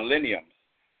dimensions and millenniums.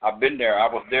 I've been there. I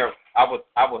was there. I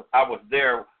was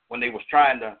there when they was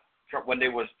trying to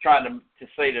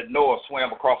say that Noah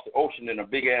swam across the ocean in a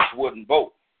big-ass wooden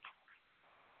boat.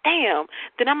 Damn,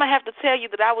 then I'm going to have to tell you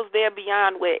that I was there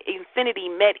beyond where infinity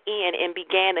met in and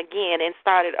began again and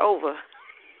started over.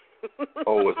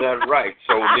 Oh, is that right?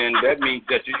 So then that means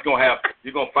that you're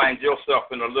gonna find yourself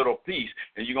in a little piece,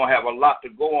 and you're gonna have a lot to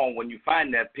go on when you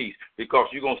find that piece, because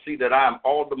you're gonna see that I am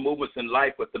all the movements in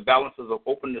life with the balances of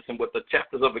openness and with the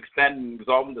chapters of expanding and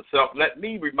dissolving the self. Let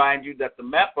me remind you that the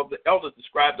map of the elders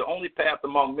describes the only path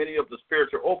among many of the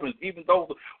spiritual openings. Even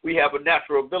though we have a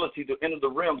natural ability to enter the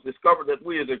realms, discover that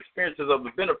we are the experiencers of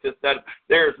the benefits, that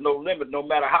there is no limit, no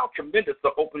matter how tremendous the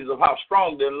openings of how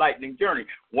strong the enlightening journey.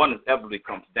 One inevitably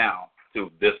comes down to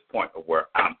this point of where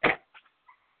I'm at.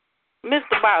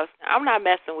 Mr. Boston, I'm not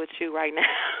messing with you right now.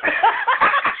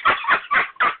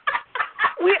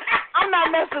 I'm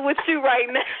not messing with you right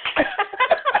now.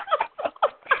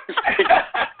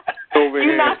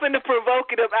 You're not going to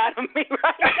provoke it up out of me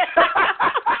right now.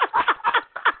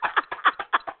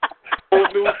 Whole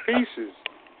new pieces.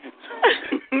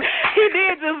 He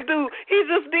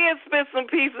just did spit some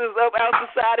pieces up out the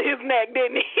side of his neck,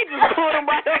 didn't he? He just pulled them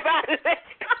right up out of there.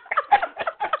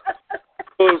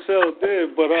 Hell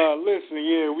did, but listen,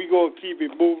 yeah, we gonna keep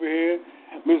it moving here.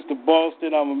 Mr.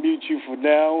 Boston, I'm going to mute you for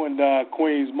now. And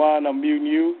Queen's Mind, I'm muting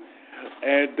you.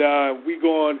 And we're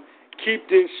going to keep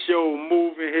this show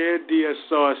moving here,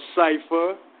 DSR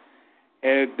CYPHER.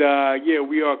 And,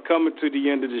 we are coming to the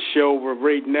end of the show. But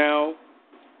right now,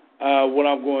 what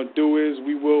I'm going to do is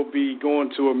we will be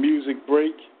going to a music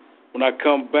break. When I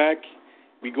come back,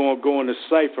 we're going to go into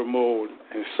CYPHER mode.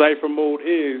 And CYPHER mode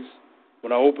is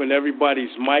when I open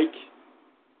everybody's mic,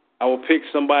 I will pick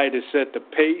somebody to set the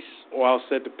pace, or I'll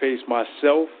set the pace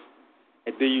myself,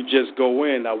 and then you just go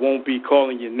in. I won't be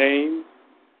calling your name.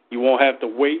 You won't have to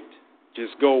wait.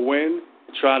 Just go in.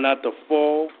 Try not to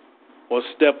fall or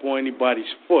step on anybody's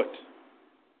foot.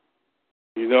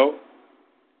 You know?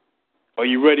 Are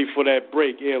you ready for that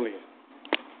break, Alien?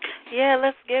 Yeah,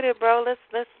 let's get it, bro. Let's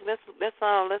go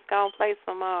and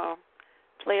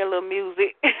play a little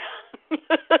music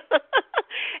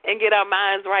and get our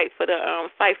minds right for the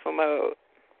CYPHER mode.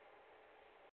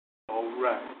 All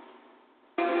right.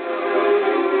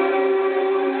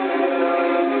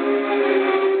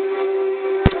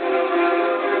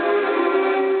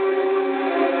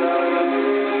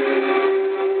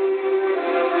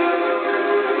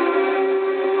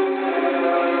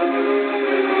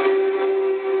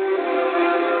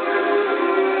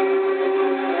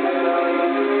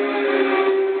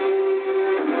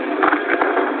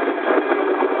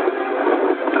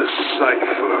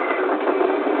 CYPHER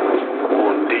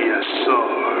on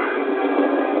DSR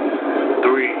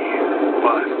 3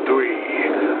 by 3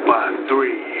 by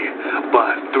 3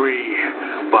 by 3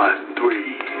 by 3.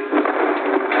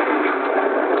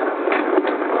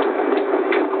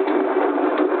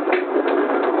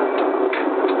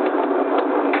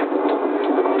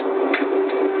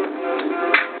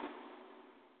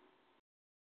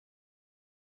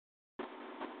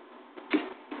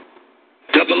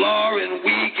 Double R and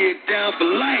we get down for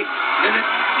life. And it's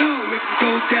we can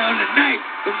go down tonight.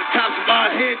 From the tops of our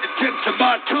head to tips of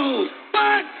our toes.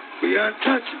 What? We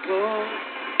untouchable.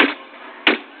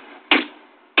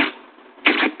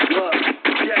 Look,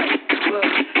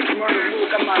 Murder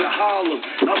Luke, I'm out of Harlem.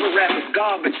 Other rappers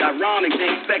garbage, ironic, they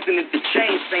expecting it to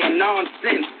change, saying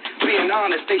nonsense. Being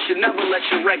honest, they should never let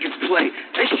your records play.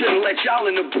 They shouldn't let y'all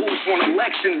in the booth on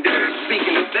election day.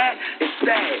 Speaking of that, it's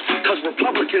sad, cause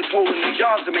Republicans holding the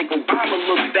jobs to make Obama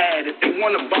look bad. If they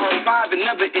want to borrow $5, it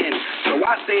never ends. So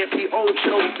I say if he owed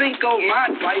Joe Cinco, my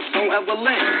advice don't ever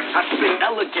lend. I spit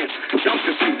elegance, jump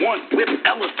if you want, whip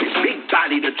elephant, big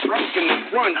body, the trunk in the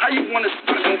front. How you want to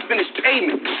stunt on finished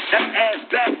payment? That's ass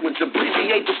backwards,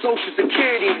 abbreviate the Social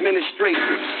Security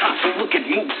Administration. Look at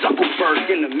Mook Zuckerberg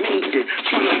in the major,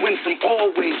 trying to win from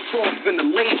always soft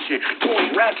ventilation.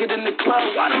 Going racket in the club,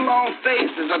 why the long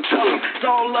faces? I tell them, it's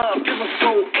all love, give them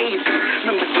soul aces.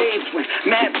 Remember days when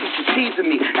mad teachers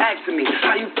teasing me, asking me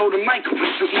how you throw the mic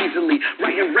away so easily.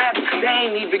 Writing raps, they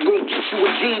ain't even gonna get you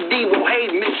a GD. Well,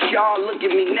 hey, miss y'all, look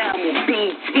at me now, I'm on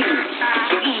BT.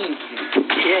 Easy,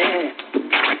 yeah.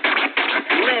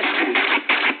 Listen.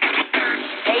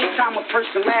 Every time a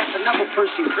person laughs, another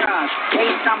person cries.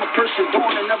 Every time a person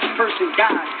born, another person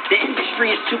dies. The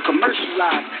industry is too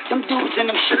commercialized. Them dudes in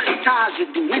them shirt and ties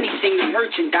would do anything to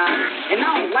merchandise. And I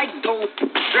don't like those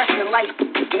dressing like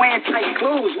wearing tight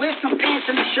clothes. Wear some pants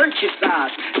and a shirt your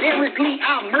size. Lyrically,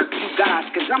 I'll murk you guys,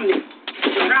 cause I'm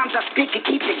the rhymes I spit to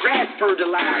keep the grass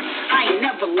fertilized. I ain't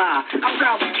never lie. I'm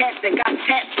proud of cats that got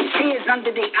tats and tears under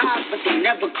their eyes, but they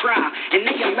never cry. And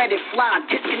they can let it fly.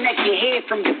 Disconnect your head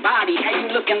from your body. How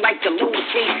you looking like the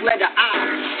lowercase letter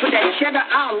I? For that cheddar,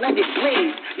 I'll let it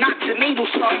blaze. Knock tomato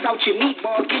sauce out your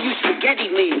meatball, give you spaghetti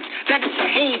legs. Better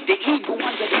behave, the eagle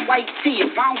under the white tee.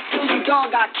 If I don't kill you, dog,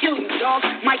 I'll kill you, dog.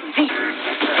 Mike D.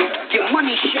 Your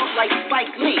money short like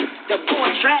Spike Lee. The boy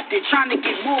trapped it, trying to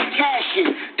get more cash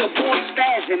in. The boy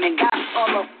spazzing and got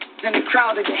all up in the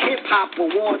crowd of the hip-hop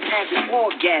awards having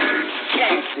orgasms.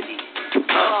 Cassidy,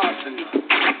 Larceny.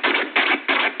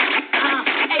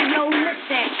 Hey, yo,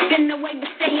 listen, been the way to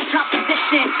stay in top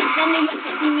position. Then they used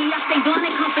to see me, I stay blunt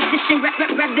in competition.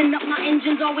 Revving up my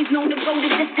engines, always known to go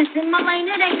the distance. In my lane,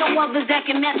 it ain't no others that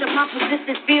can match up my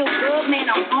persistence. Feel good,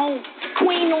 man, I'm home.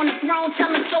 Queen on the throne,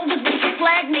 telling soldiers with the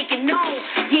flag, making known.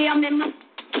 Yeah, I'm in my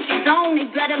zone, they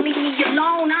better leave me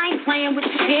alone. I ain't playing with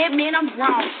your kid, man, I'm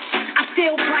grown. I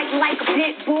feel bright like a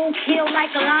pit bull, kill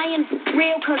like a lion.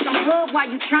 Real cause I'm hood while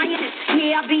you trying it.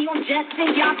 Yeah, I be on jets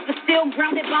and yachts, but still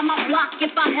grounded by my block.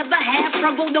 If I ever have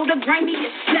trouble, though the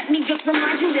grimiest, let me just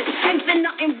remind you this. Ain't been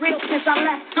nothing real since I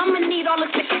left. I'ma need all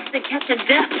the tickets to catch a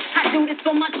death. I do this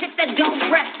for my chicks that don't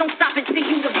rest. Don't stop until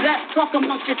you the best. Talk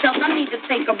amongst yourselves, I need to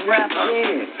take a breath.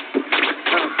 Yeah.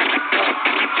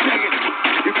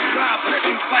 You can try, but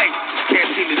you fight.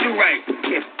 Can't seem to do right.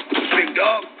 Big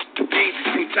dog. Too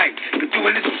tight. Could do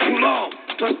when it's too long.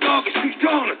 Plus, dog is too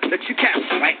strong to let you cats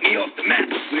wipe me off the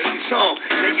map with a new song.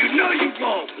 Then you know you're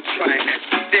wrong for trying that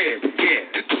shit there.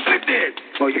 Yeah, it's sit there.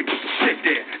 Or you just sit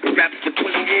there. The rap for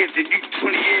 20 years and you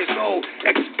 20 years old.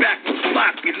 Ex back on the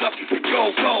block, be lucky for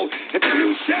Joe Gold. And the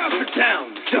new sheriff in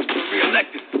town, just been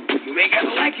reelected. You ain't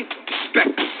gotta like it,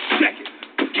 respect it, check it.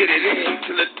 Get it in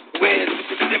till it wins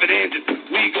with the dividends.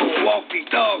 We gon' walk these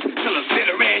dogs till the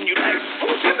bitter end. You like,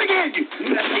 who's him again? You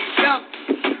knew that's how you felt.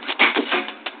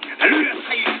 I knew that's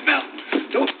how you smell.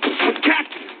 Those cats.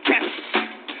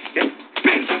 Yeah,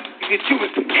 Ben, you get you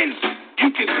at the end. You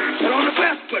can put on the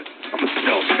vest, but I'ma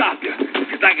still stop you.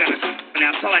 Cause I got a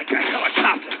now so like a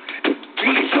helicopter. You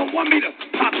really don't want me to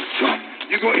pop the trunk.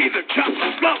 You gon' either drop a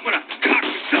slump when I cock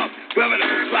this up. Whoever the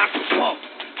block will pump.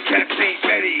 Cats ain't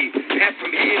ready. And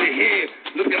from here to here,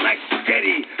 looking like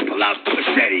spaghetti. Pull out the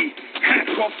machete. Hack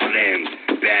off the limbs.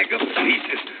 Bag up the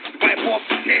pieces. Wipe off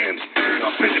the Timbs.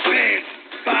 Jump in the beds.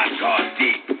 5 cars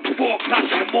deep. 4 o'clock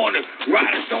in the morning.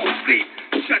 Riders don't sleep.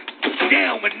 Shut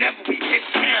down whenever we hit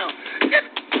town. That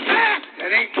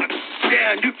ain't my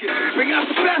down. You can bring out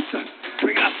the best.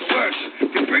 Bring out the worst.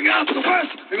 You bring out the worst.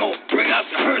 They gon' bring out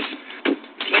the hearse.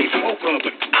 Play poker,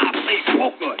 but I play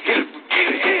poker. Hit it from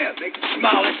ear to ear. Make you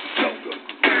smile like a joker.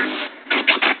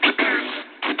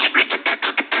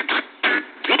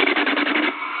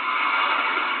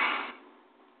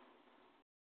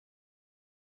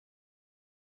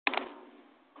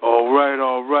 All right.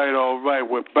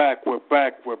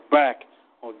 We're back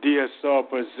on DSR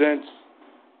Presents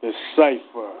The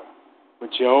Cypher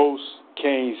with your host,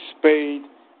 Kane Spade,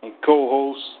 and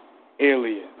co-host,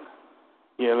 Alien.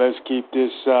 Yeah, let's keep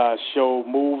this show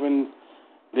moving.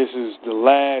 This is the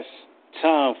last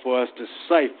time for us to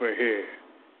cipher here.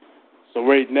 So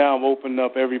right now I'm opening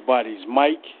up everybody's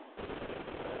mic.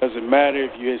 Doesn't matter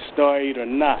if you hit star 8 or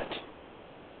not.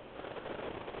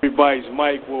 Everybody's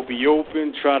mic will be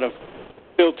open. Try to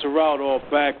filter out all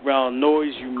background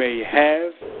noise you may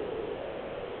have.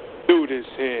 Do this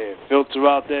here. Filter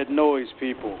out that noise,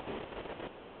 people.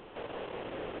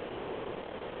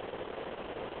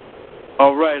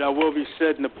 All right, I will be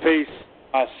setting the pace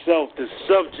myself. The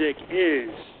subject is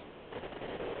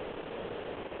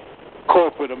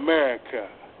corporate America.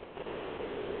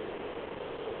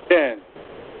 10,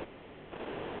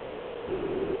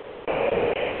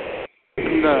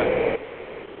 9.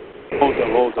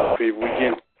 Hold up, people. We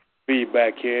getting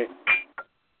feedback here.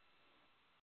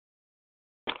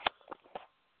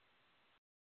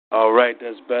 All right,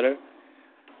 that's better.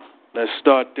 Let's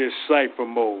start this cipher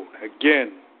mode.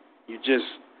 Again, you just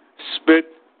spit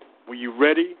when you're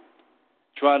ready.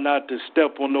 Try not to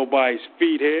step on nobody's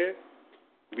feet here.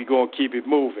 We're going to keep it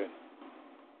moving.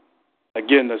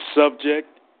 Again, the subject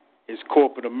is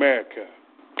corporate America.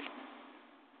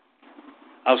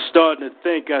 I'm starting to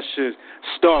think I should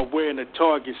start wearing a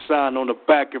Target sign on the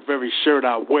back of every shirt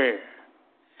I wear.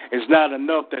 It's not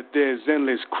enough that there's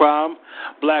endless crime,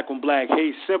 black on black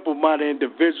hate, simple-minded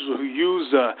individuals who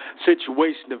use a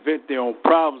situation to vent their own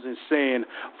problems and saying,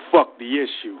 fuck the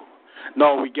issue.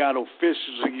 No, we got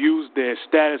officials who use their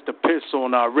status to piss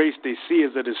on our race they see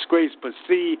as a disgrace. But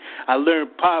see, I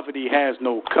learned poverty has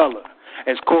no color.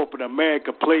 As corporate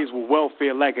America plays with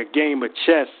welfare like a game of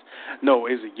chess. No,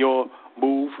 is it your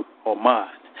move or mine?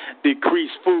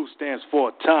 Decreased food stands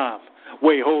for time.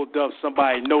 Wait, hold up,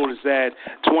 somebody noticed that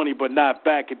 20 but not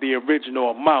back at the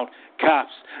original amount.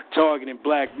 Cops targeting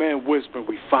black men whispering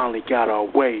we finally got our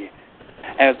way.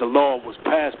 As the law was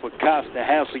passed for cops to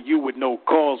hassle you with no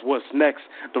cause, what's next?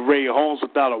 To raid homes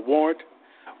without a warrant?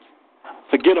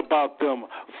 Forget about them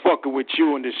fucking with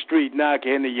you in the street,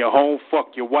 knocking into your home,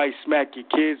 fuck your wife, smack your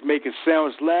kids, make a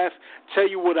sandwich laugh, tell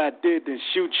you what I did, then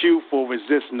shoot you for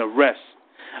resisting arrest.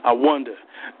 I wonder,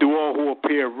 do all who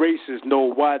appear racist know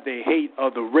why they hate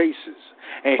other races?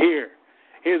 And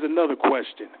here's another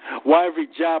question. Why every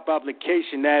job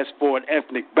application asks for an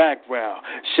ethnic background?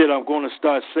 Shit, I'm going to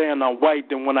start saying I'm white,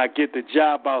 then when I get the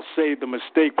job, I'll say the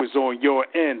mistake was on your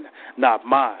end, not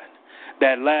mine.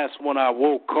 That last one I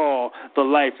will call the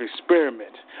life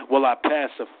experiment. Will I pass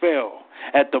or fail?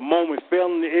 At the moment,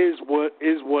 failing is what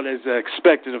is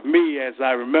expected of me, as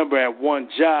I remember at one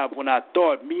job when I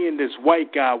thought me and this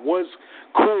white guy was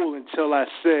cool until I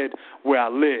said where I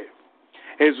live.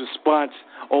 His response,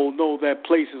 oh no, that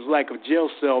place is like a jail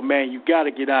cell, man, you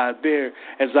gotta get out of there.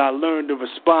 As I learned to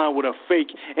respond with a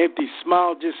fake, empty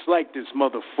smile just like this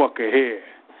motherfucker here.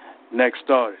 Next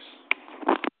artist.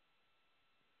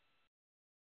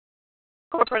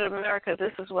 Corporate America,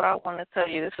 this is what I want to tell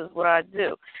you. This is what I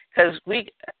do. Because we,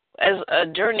 as a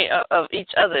journey of each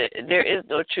other, there is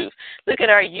no truth. Look at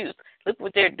our youth. Look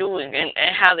what they're doing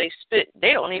and how they spit.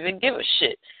 They don't even give a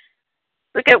shit.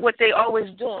 Look at what they always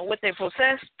doing, what they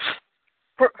possess.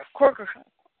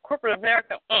 Corporate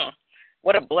America,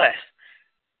 what a bless.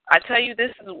 I tell you,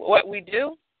 this is what we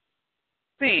do.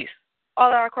 Please,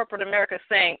 all our corporate America is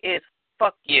saying is,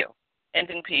 fuck you, and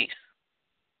in peace.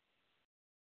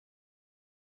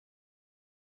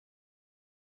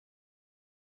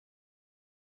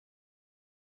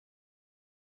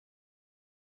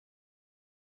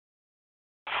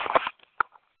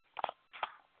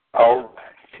 All right.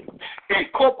 In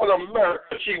corporate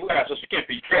America, she wears a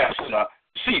skimpy dress and a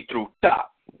see-through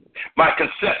top. My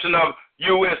conception of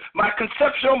you is my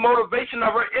conceptual motivation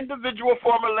of her individual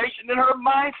formulation in her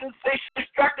mind sensation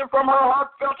extracted from her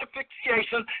heartfelt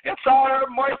asphyxiation inside her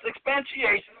moist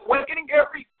expansion, awakening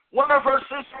every one of her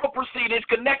sensual proceedings,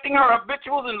 connecting her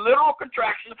habituals and literal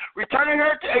contractions, returning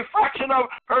her to a fraction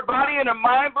of her body in a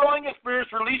mind-blowing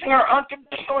experience, releasing her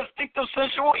unconditional instinctive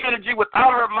sensual energy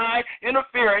without her mind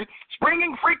interfering,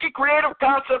 springing freaky creative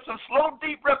concepts and slow,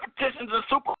 deep repetitions and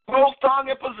superimposed tongue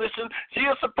imposition. She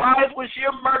is surprised when she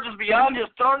emerges beyond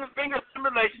his tongue and finger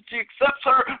stimulation. She accepts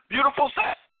her beautiful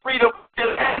sex freedom.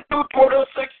 His attitude toward her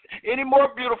sex any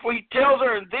more beautiful, he tells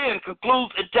her, and then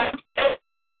concludes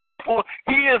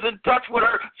he is in touch with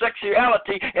her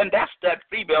sexuality, and that's that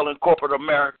female in corporate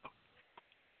America.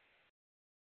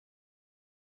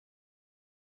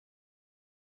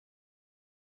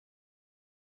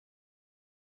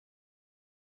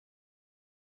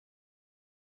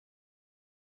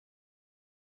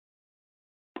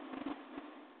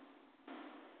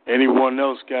 Anyone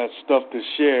else got stuff to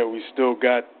share? We still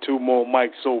got 2 more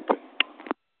mics open.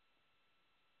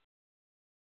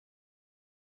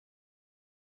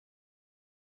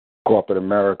 Corporate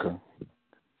America.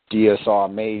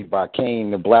 DSR made by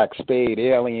Cain the Black Spade,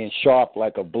 alien sharp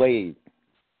like a blade.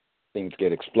 Things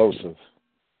get explosive.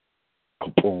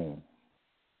 Kaboom.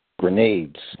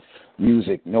 Grenades.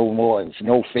 Music, no noise,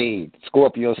 no fade.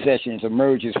 Scorpio Sessions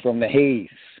emerges from the haze.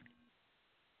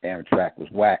 Amtrak was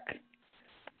whack.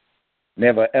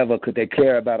 Never ever could they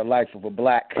care about a life of a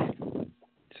black.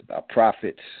 It's about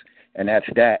profits, and that's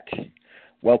that.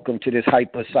 Welcome to this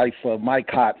hyper cipher, mic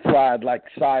hot, fried like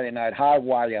cyanide, high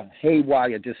wire,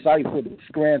 haywire, decipher,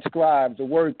 transcribes, the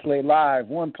wordplay live,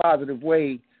 one positive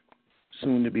way,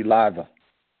 soon to be liver.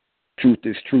 Truth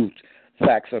is truth,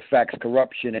 facts are facts,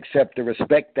 corruption, accept or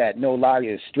respect that, no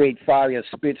liars, straight fire,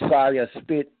 spit sire,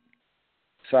 spit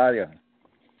sire.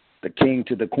 The king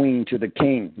to the queen to the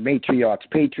king, matriarchs,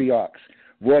 patriarchs,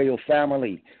 royal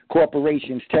family,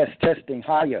 corporations, testing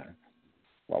higher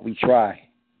while we try.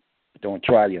 Don't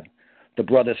try you. The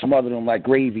brother smothered them like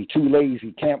gravy, too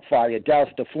lazy, campfire, douse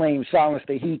the flame, silence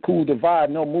the heat, cool the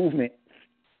vibe, no movement.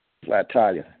 Flat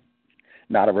tire.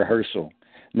 Not a rehearsal,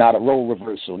 not a role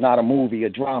reversal, not a movie, a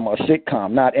drama, a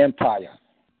sitcom, not Empire.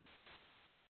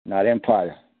 Not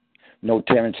Empire. No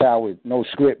Terrence Howard, no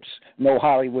scripts, no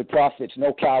Hollywood prophets,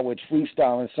 no cowards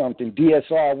freestyling something.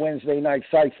 DSR Wednesday night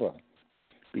cipher.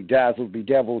 Bedazzled,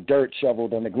 bedeviled, dirt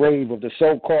shoveled on the grave of the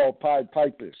so-called Pied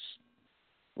Pipers.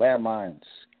 Landmines,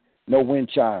 no wind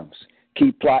chimes,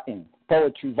 keep plotting,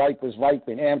 poetry vipers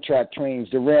viping, Amtrak trains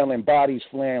derailing, bodies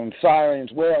flaring,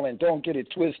 sirens wailing, don't get it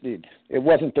twisted, it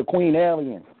wasn't the queen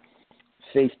alien.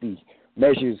 Safety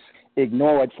measures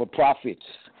ignored for profits,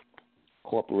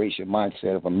 corporation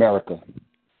mindset of America,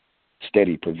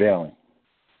 steady prevailing.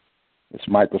 This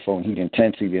microphone heat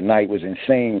intensity tonight was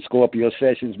insane. Scorpio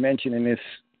Sessions mentioning this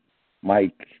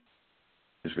mic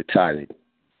is retired.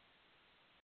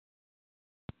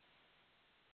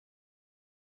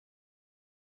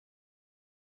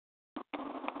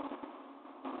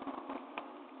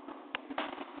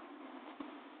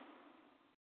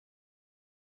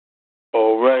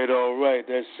 All right.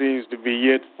 That seems to be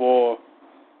it for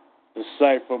the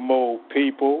Cypher Mode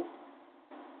people.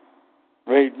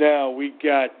 Right now we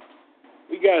got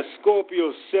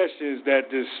Scorpio Sessions that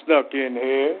just snuck in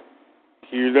here.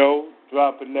 You know,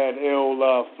 dropping that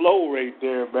ill flow right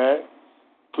there, man.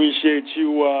 Appreciate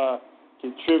you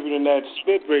contributing that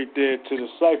spit right there to the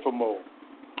Cypher Mode.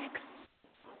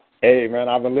 Hey, man,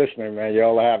 I've been listening, man.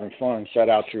 Y'all are having fun. Shout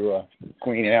out to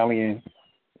Queen Alien,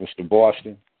 Mr.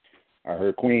 Boston. I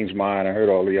heard Queen's Mind. I heard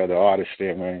all the other artists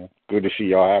there, man. Good to see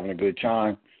y'all having a good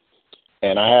time.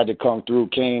 And I had to come through,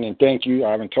 Kane, and thank you. I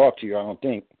haven't talked to you, I don't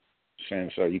think,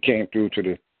 since you came through to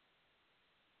the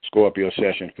Scorpio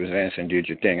Sessions Presents and did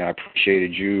your thing. I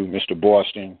appreciated you, Mr.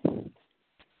 Boston,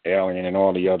 Alien, and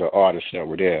all the other artists that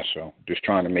were there. So just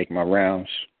trying to make my rounds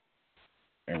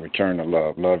and return the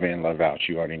love. Love in, love out.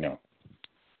 You already know.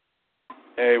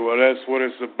 Hey, well, that's what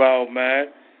it's about, man.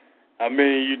 I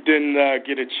mean, you didn't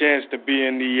get a chance to be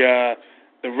in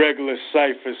the regular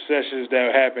Cypher sessions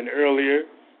that happened earlier.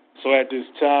 So at this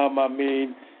time, I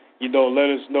mean, let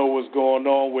us know what's going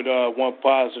on with One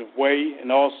Positive Way,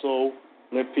 and also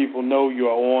let people know you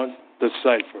are on the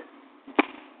Cypher.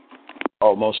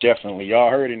 Oh, most definitely.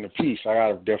 Y'all heard in the piece. I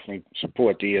gotta definitely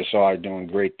support DSR doing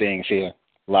great things here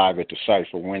live at the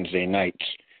Cypher Wednesday nights.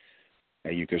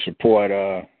 And you can support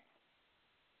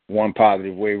One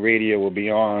Positive Way Radio. Will be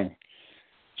on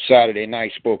Saturday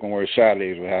night. Spoken Word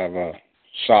Saturdays. We'll have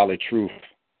Solid Truth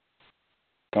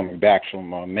coming back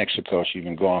from Mexico. She's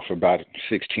been gone for about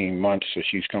 16 months, so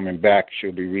she's coming back.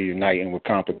 She'll be reuniting with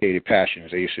Complicated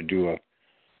Passions. They used to do a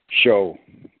show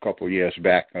a couple of years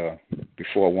back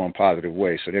before One Positive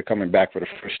Way. So they're coming back for the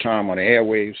first time on the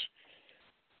airwaves,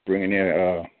 bringing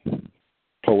their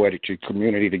poetic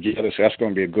community together. So that's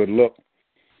going to be a good look.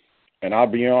 And I'll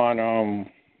be on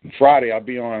Friday. I'll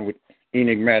be on with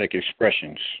Enigmatic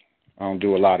Expressions. I don't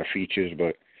do a lot of features,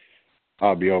 but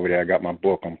I'll be over there. I got my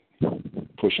book. I'm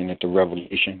pushing it to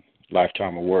Revelation,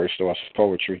 Lifetime of Words, Thoughts of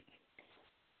Poetry.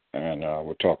 And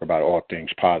we'll talk about all things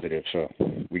positive. So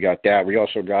we got that. We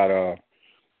also got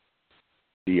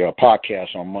the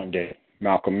podcast on Monday,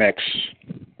 Malcolm X.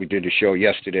 We did the show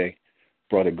yesterday.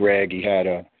 Brother Greg, he had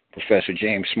Professor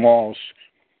James Smalls,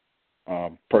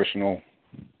 personal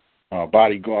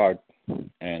bodyguard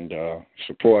and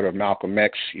supporter of Malcolm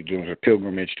X. He's doing a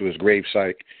pilgrimage to his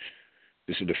gravesite.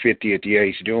 This is the 50th year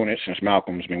he's doing it since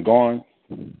Malcolm's been gone.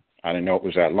 I didn't know it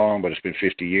was that long, but it's been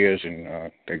 50 years,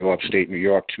 and they go upstate New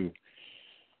York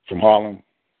from Harlem,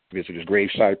 visit his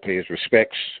gravesite, pay his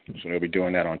respects. So they'll be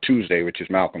doing that on Tuesday, which is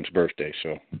Malcolm's birthday.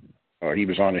 So he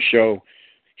was on the show.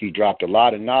 He dropped a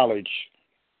lot of knowledge,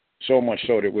 so much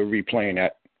so that we're replaying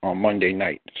that on Monday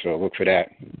night. So look for that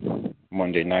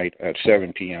Monday night at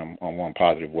 7 p.m. on One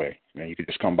Positive Way. And you can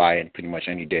just come by and pretty much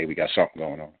any day we got something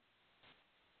going on.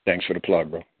 Thanks for the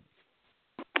plug, bro.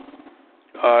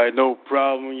 All right, no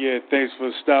problem. Yeah, thanks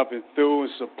for stopping through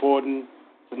and supporting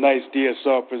tonight's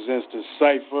DSR Presents the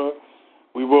Cypher.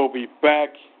 We will be back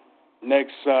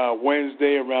next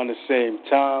Wednesday around the same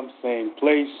time, same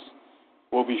place.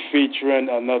 We'll be featuring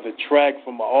another track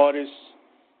from an artist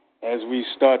as we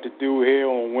start to do here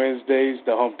on Wednesdays,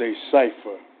 the Hump Day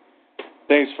Cypher.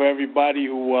 Thanks for everybody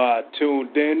who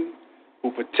tuned in,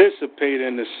 who participated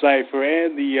in the Cypher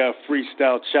and the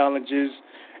freestyle challenges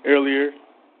earlier.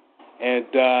 And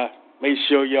make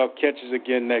sure y'all catch us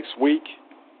again next week.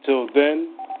 Till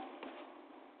then,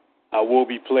 I will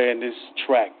be playing this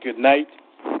track. Good night,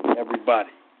 everybody.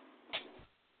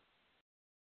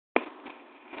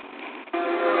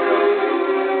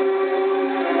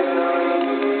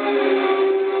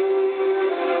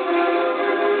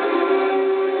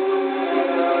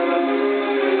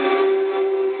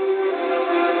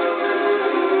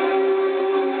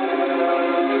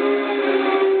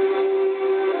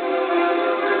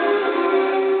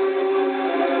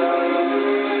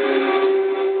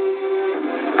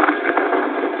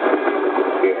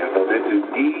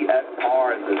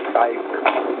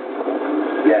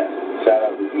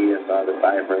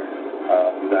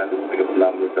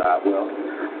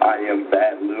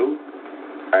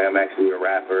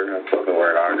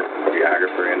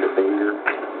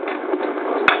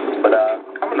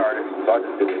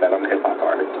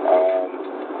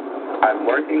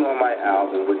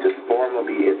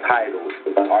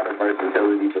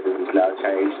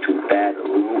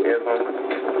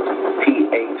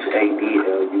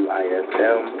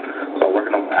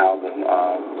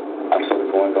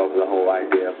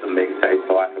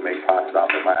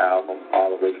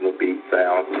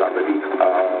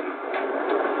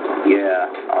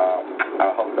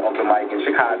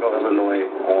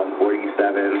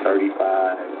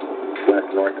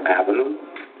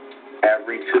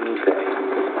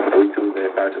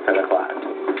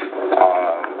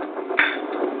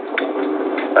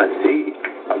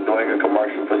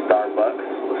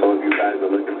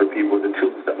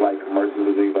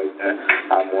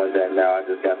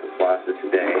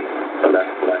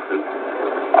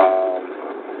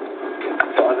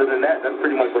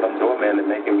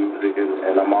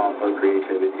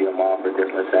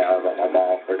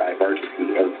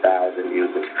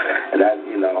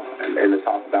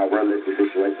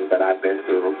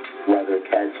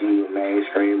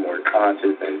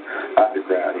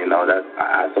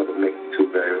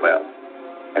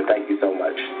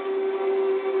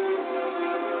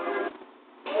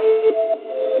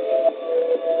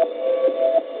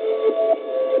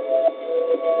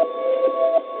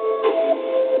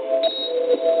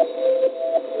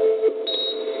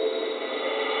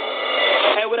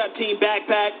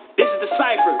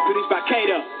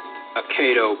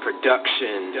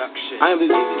 I am the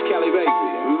Jesus Kelly baby.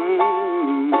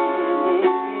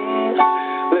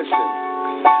 Listen,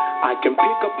 Can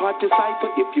pick apart the cipher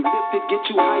if you lift it, get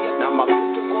you higher. Now my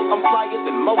physical, I'm flyer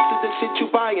than most of the shit you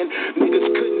buying. Niggas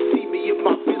couldn't see me if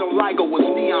my vitiligo was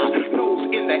neon. Nose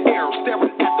in the air,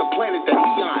 staring at the planet that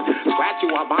he on. Scratch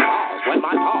you on my balls, when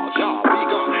my balls, y'all be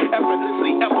gone.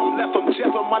 Effortlessly, ever left them,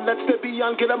 Jeff on my nuts to be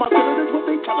young. Get on my feelings, that's what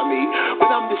they telling me. But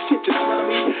I'm the shit you're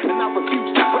telling me, and I refuse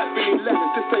to rep any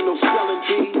letters. This ain't no spelling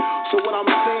bee. So what I'm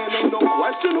saying ain't no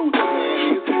question who the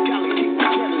man is. Gotta keep the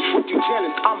jealous, what you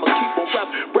jealous? I'ma keep on rap,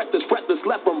 breathless,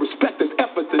 left from respect this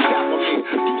effort to dapper me.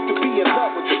 Used to be in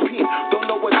love with the pen, don't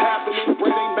know what's happening.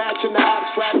 Brain ain't matching the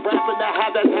abstract rapping. Now how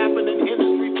that's happening?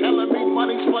 Industry telling me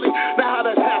money's funny. Now how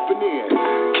that's happening?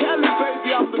 Cali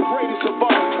baby, I'm the greatest of all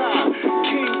time.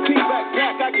 King T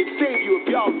back, I can save you if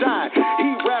y'all die. He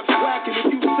raps whack, and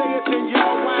if you say it, then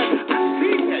y'all lying. I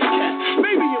see that cat.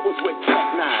 Maybe it was with Tech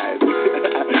Knives.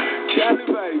 Cali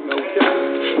baby, okay.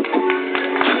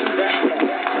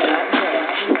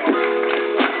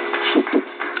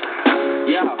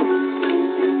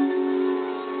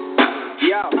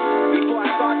 Yo, before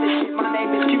I start this shit, my name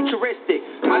is futuristic.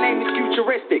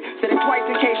 Said it twice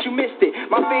in case you missed it.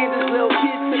 My fans is little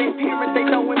kids to their parents, they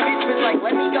throwing bitches like,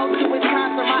 let me go to his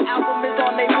concert. My album is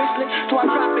on their wish list, so I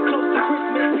drop it close to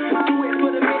Christmas. Do it for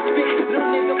the misfits, little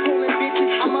nigga pulling bitches.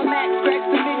 I'm a Mac, scratch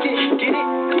the midget, get it?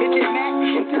 Midget Mac,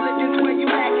 intelligence where you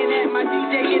lacking at. My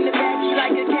DJ in the back, he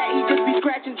like a cat, he just be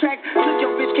scratching tracks. Look,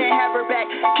 your bitch can't have her back,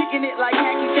 kicking it like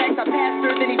hacky sacks. I passed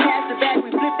her, then he passed it back. We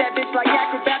flip that bitch like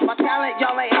acrobat. My talent,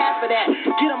 y'all ain't half of that.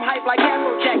 Get them hype like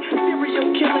Afrojack.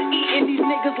 Serial killer eating these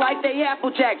niggas like they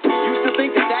Applejacks. Used to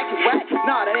think that is whack.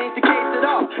 Nah, that ain't the case at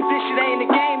all. This shit ain't a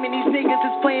game and these niggas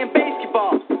is playing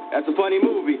basketball. That's a funny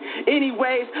movie.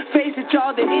 Anyways, face it,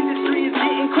 y'all, the industry is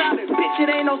getting crowded. Bitch, it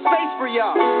ain't no space for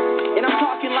y'all. And I'm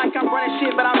talking like I'm running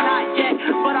shit, but I'm not yet.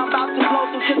 But I'm about to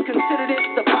blow, so just consider this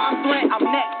the bomb threat. I'm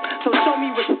next, so show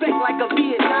me respect like a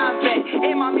Vietnam vet.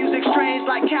 And my music strange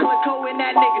like Calico and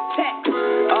that nigga Tech.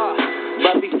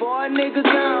 But before a nigga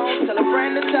gone, tell a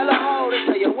friend to tell a hoe to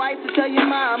tell your wife to tell your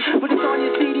mom. Put this on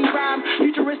your CD-ROM.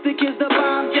 Futuristic is the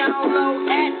bomb. Download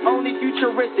at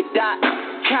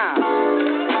onlyfuturistic.com.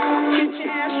 Get your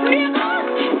ass real.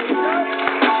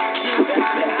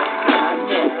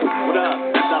 What up?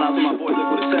 Shout out to my boy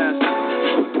Liquid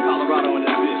Assassin. Colorado in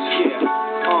this bitch, yeah.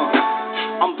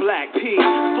 I'm Black P,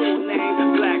 full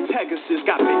name Black Pegasus.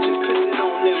 Got bitches pissing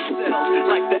on themselves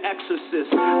like the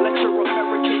Exorcist. Let your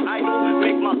American Idol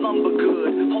make my lumber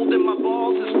good. Holding my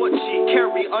balls is what she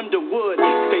carry underwood.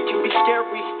 They can be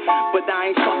scary, but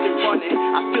I ain't fucking running.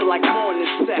 I feel like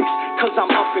morning sex, cause I'm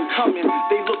up and coming.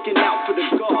 They looking out for the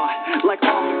guard, like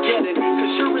Armageddon.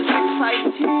 Cause sure is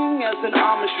exciting as an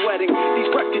Amish wedding.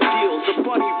 These record deals, a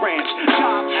bunny ranch,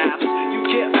 job apps. You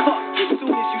get fucked as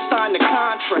soon as you sign the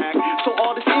contract. So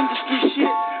all this industry shit,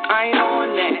 I ain't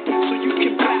on that. So you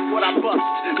can back what I bust.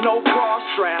 No bra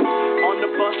strap. On the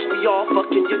bus, we all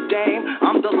fucking your dame.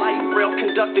 I'm the light rail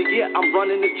conductor, yeah, I'm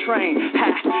running the train. Ha,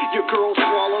 your girl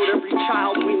swallowed every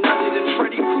child we nutted, and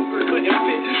Freddy Krueger couldn't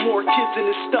fit more kids in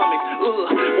his stomach.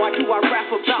 Why do I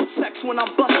rap about sex when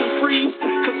I'm busting freeze?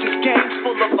 Cause this game's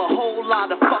full of a whole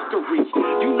lot of fuckery.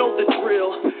 You know the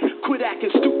drill. Quit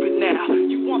acting stupid now.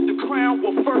 You want the crown?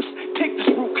 Well, first, take this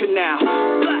root canal.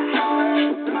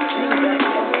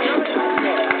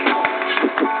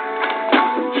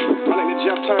 My name is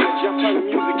Jeff Turner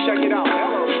Music. Check it out.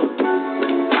 Hello.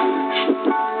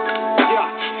 Yeah.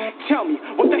 Tell me,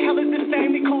 what the hell is this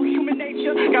thing they call human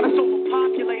nature? Got us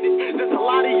overpopulated. There's a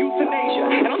lot of euthanasia.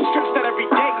 And I'm stressed out every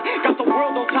day. Got the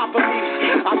world on top of me.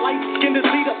 I light-skinned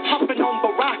leader pumping on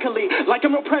broccoli. Like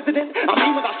I'm a president. I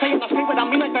mean what I say and I say what I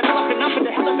mean like that. I've been up in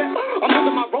the hell of it. I'm under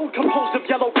my road composed of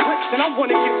yellow bricks. And I want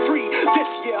to get free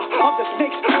this year of the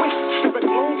snake's twist. Spirit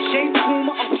globe, shade,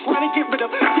 tumor. I'm trying to get rid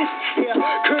of this here.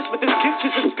 Curse with this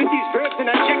ditches and spit these verbs and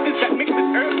adjectives that mix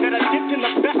with herbs that are dipped in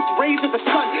the best rays of the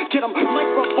sun. Get them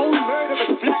microphone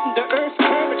murderers, flatten the earth's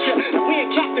curvature. And we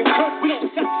ain't Captain Kirk, we don't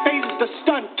set phases to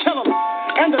stun, kill them.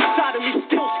 And the side of me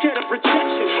still scared of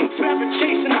rejection. Forever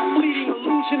chasing a fleeting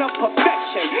illusion of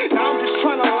perfection. Now I'm just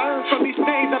trying to learn from these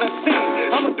things that I've seen.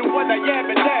 I'ma do what I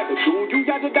yabba dabba do. You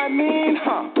got what I mean,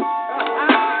 huh?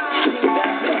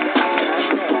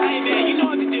 Hey man, you know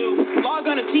what to do. Log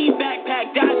on to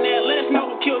teambackpack.net. Let us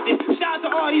know who killed it. Shout out to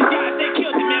all these guys, they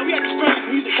killed it, man. We at the strangest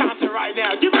music concert right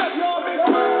now. Give it up, y'all.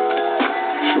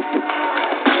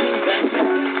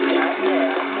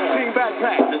 Team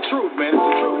Backpack, the truth, man, it's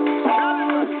the truth.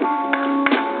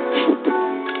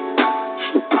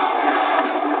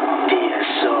 DSR.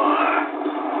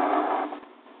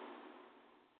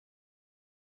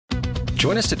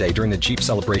 Join us today during the Jeep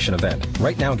Celebration event.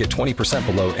 Right now, get 20%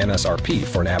 below MSRP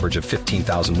for an average of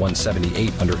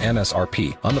 $15,178 under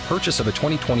MSRP on the purchase of a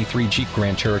 2023 Jeep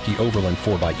Grand Cherokee Overland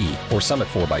 4xE or Summit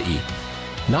 4xE.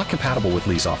 Not compatible with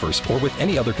lease offers or with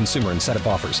any other consumer incentive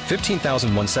offers.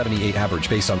 $15,178 average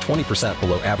based on 20%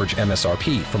 below average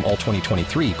MSRP from all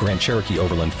 2023 Grand Cherokee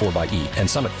Overland 4xE and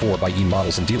Summit 4xE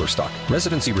models in dealer stock.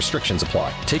 Residency restrictions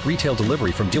apply. Take retail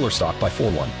delivery from dealer stock by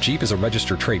 4/1. Jeep is a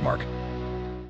registered trademark.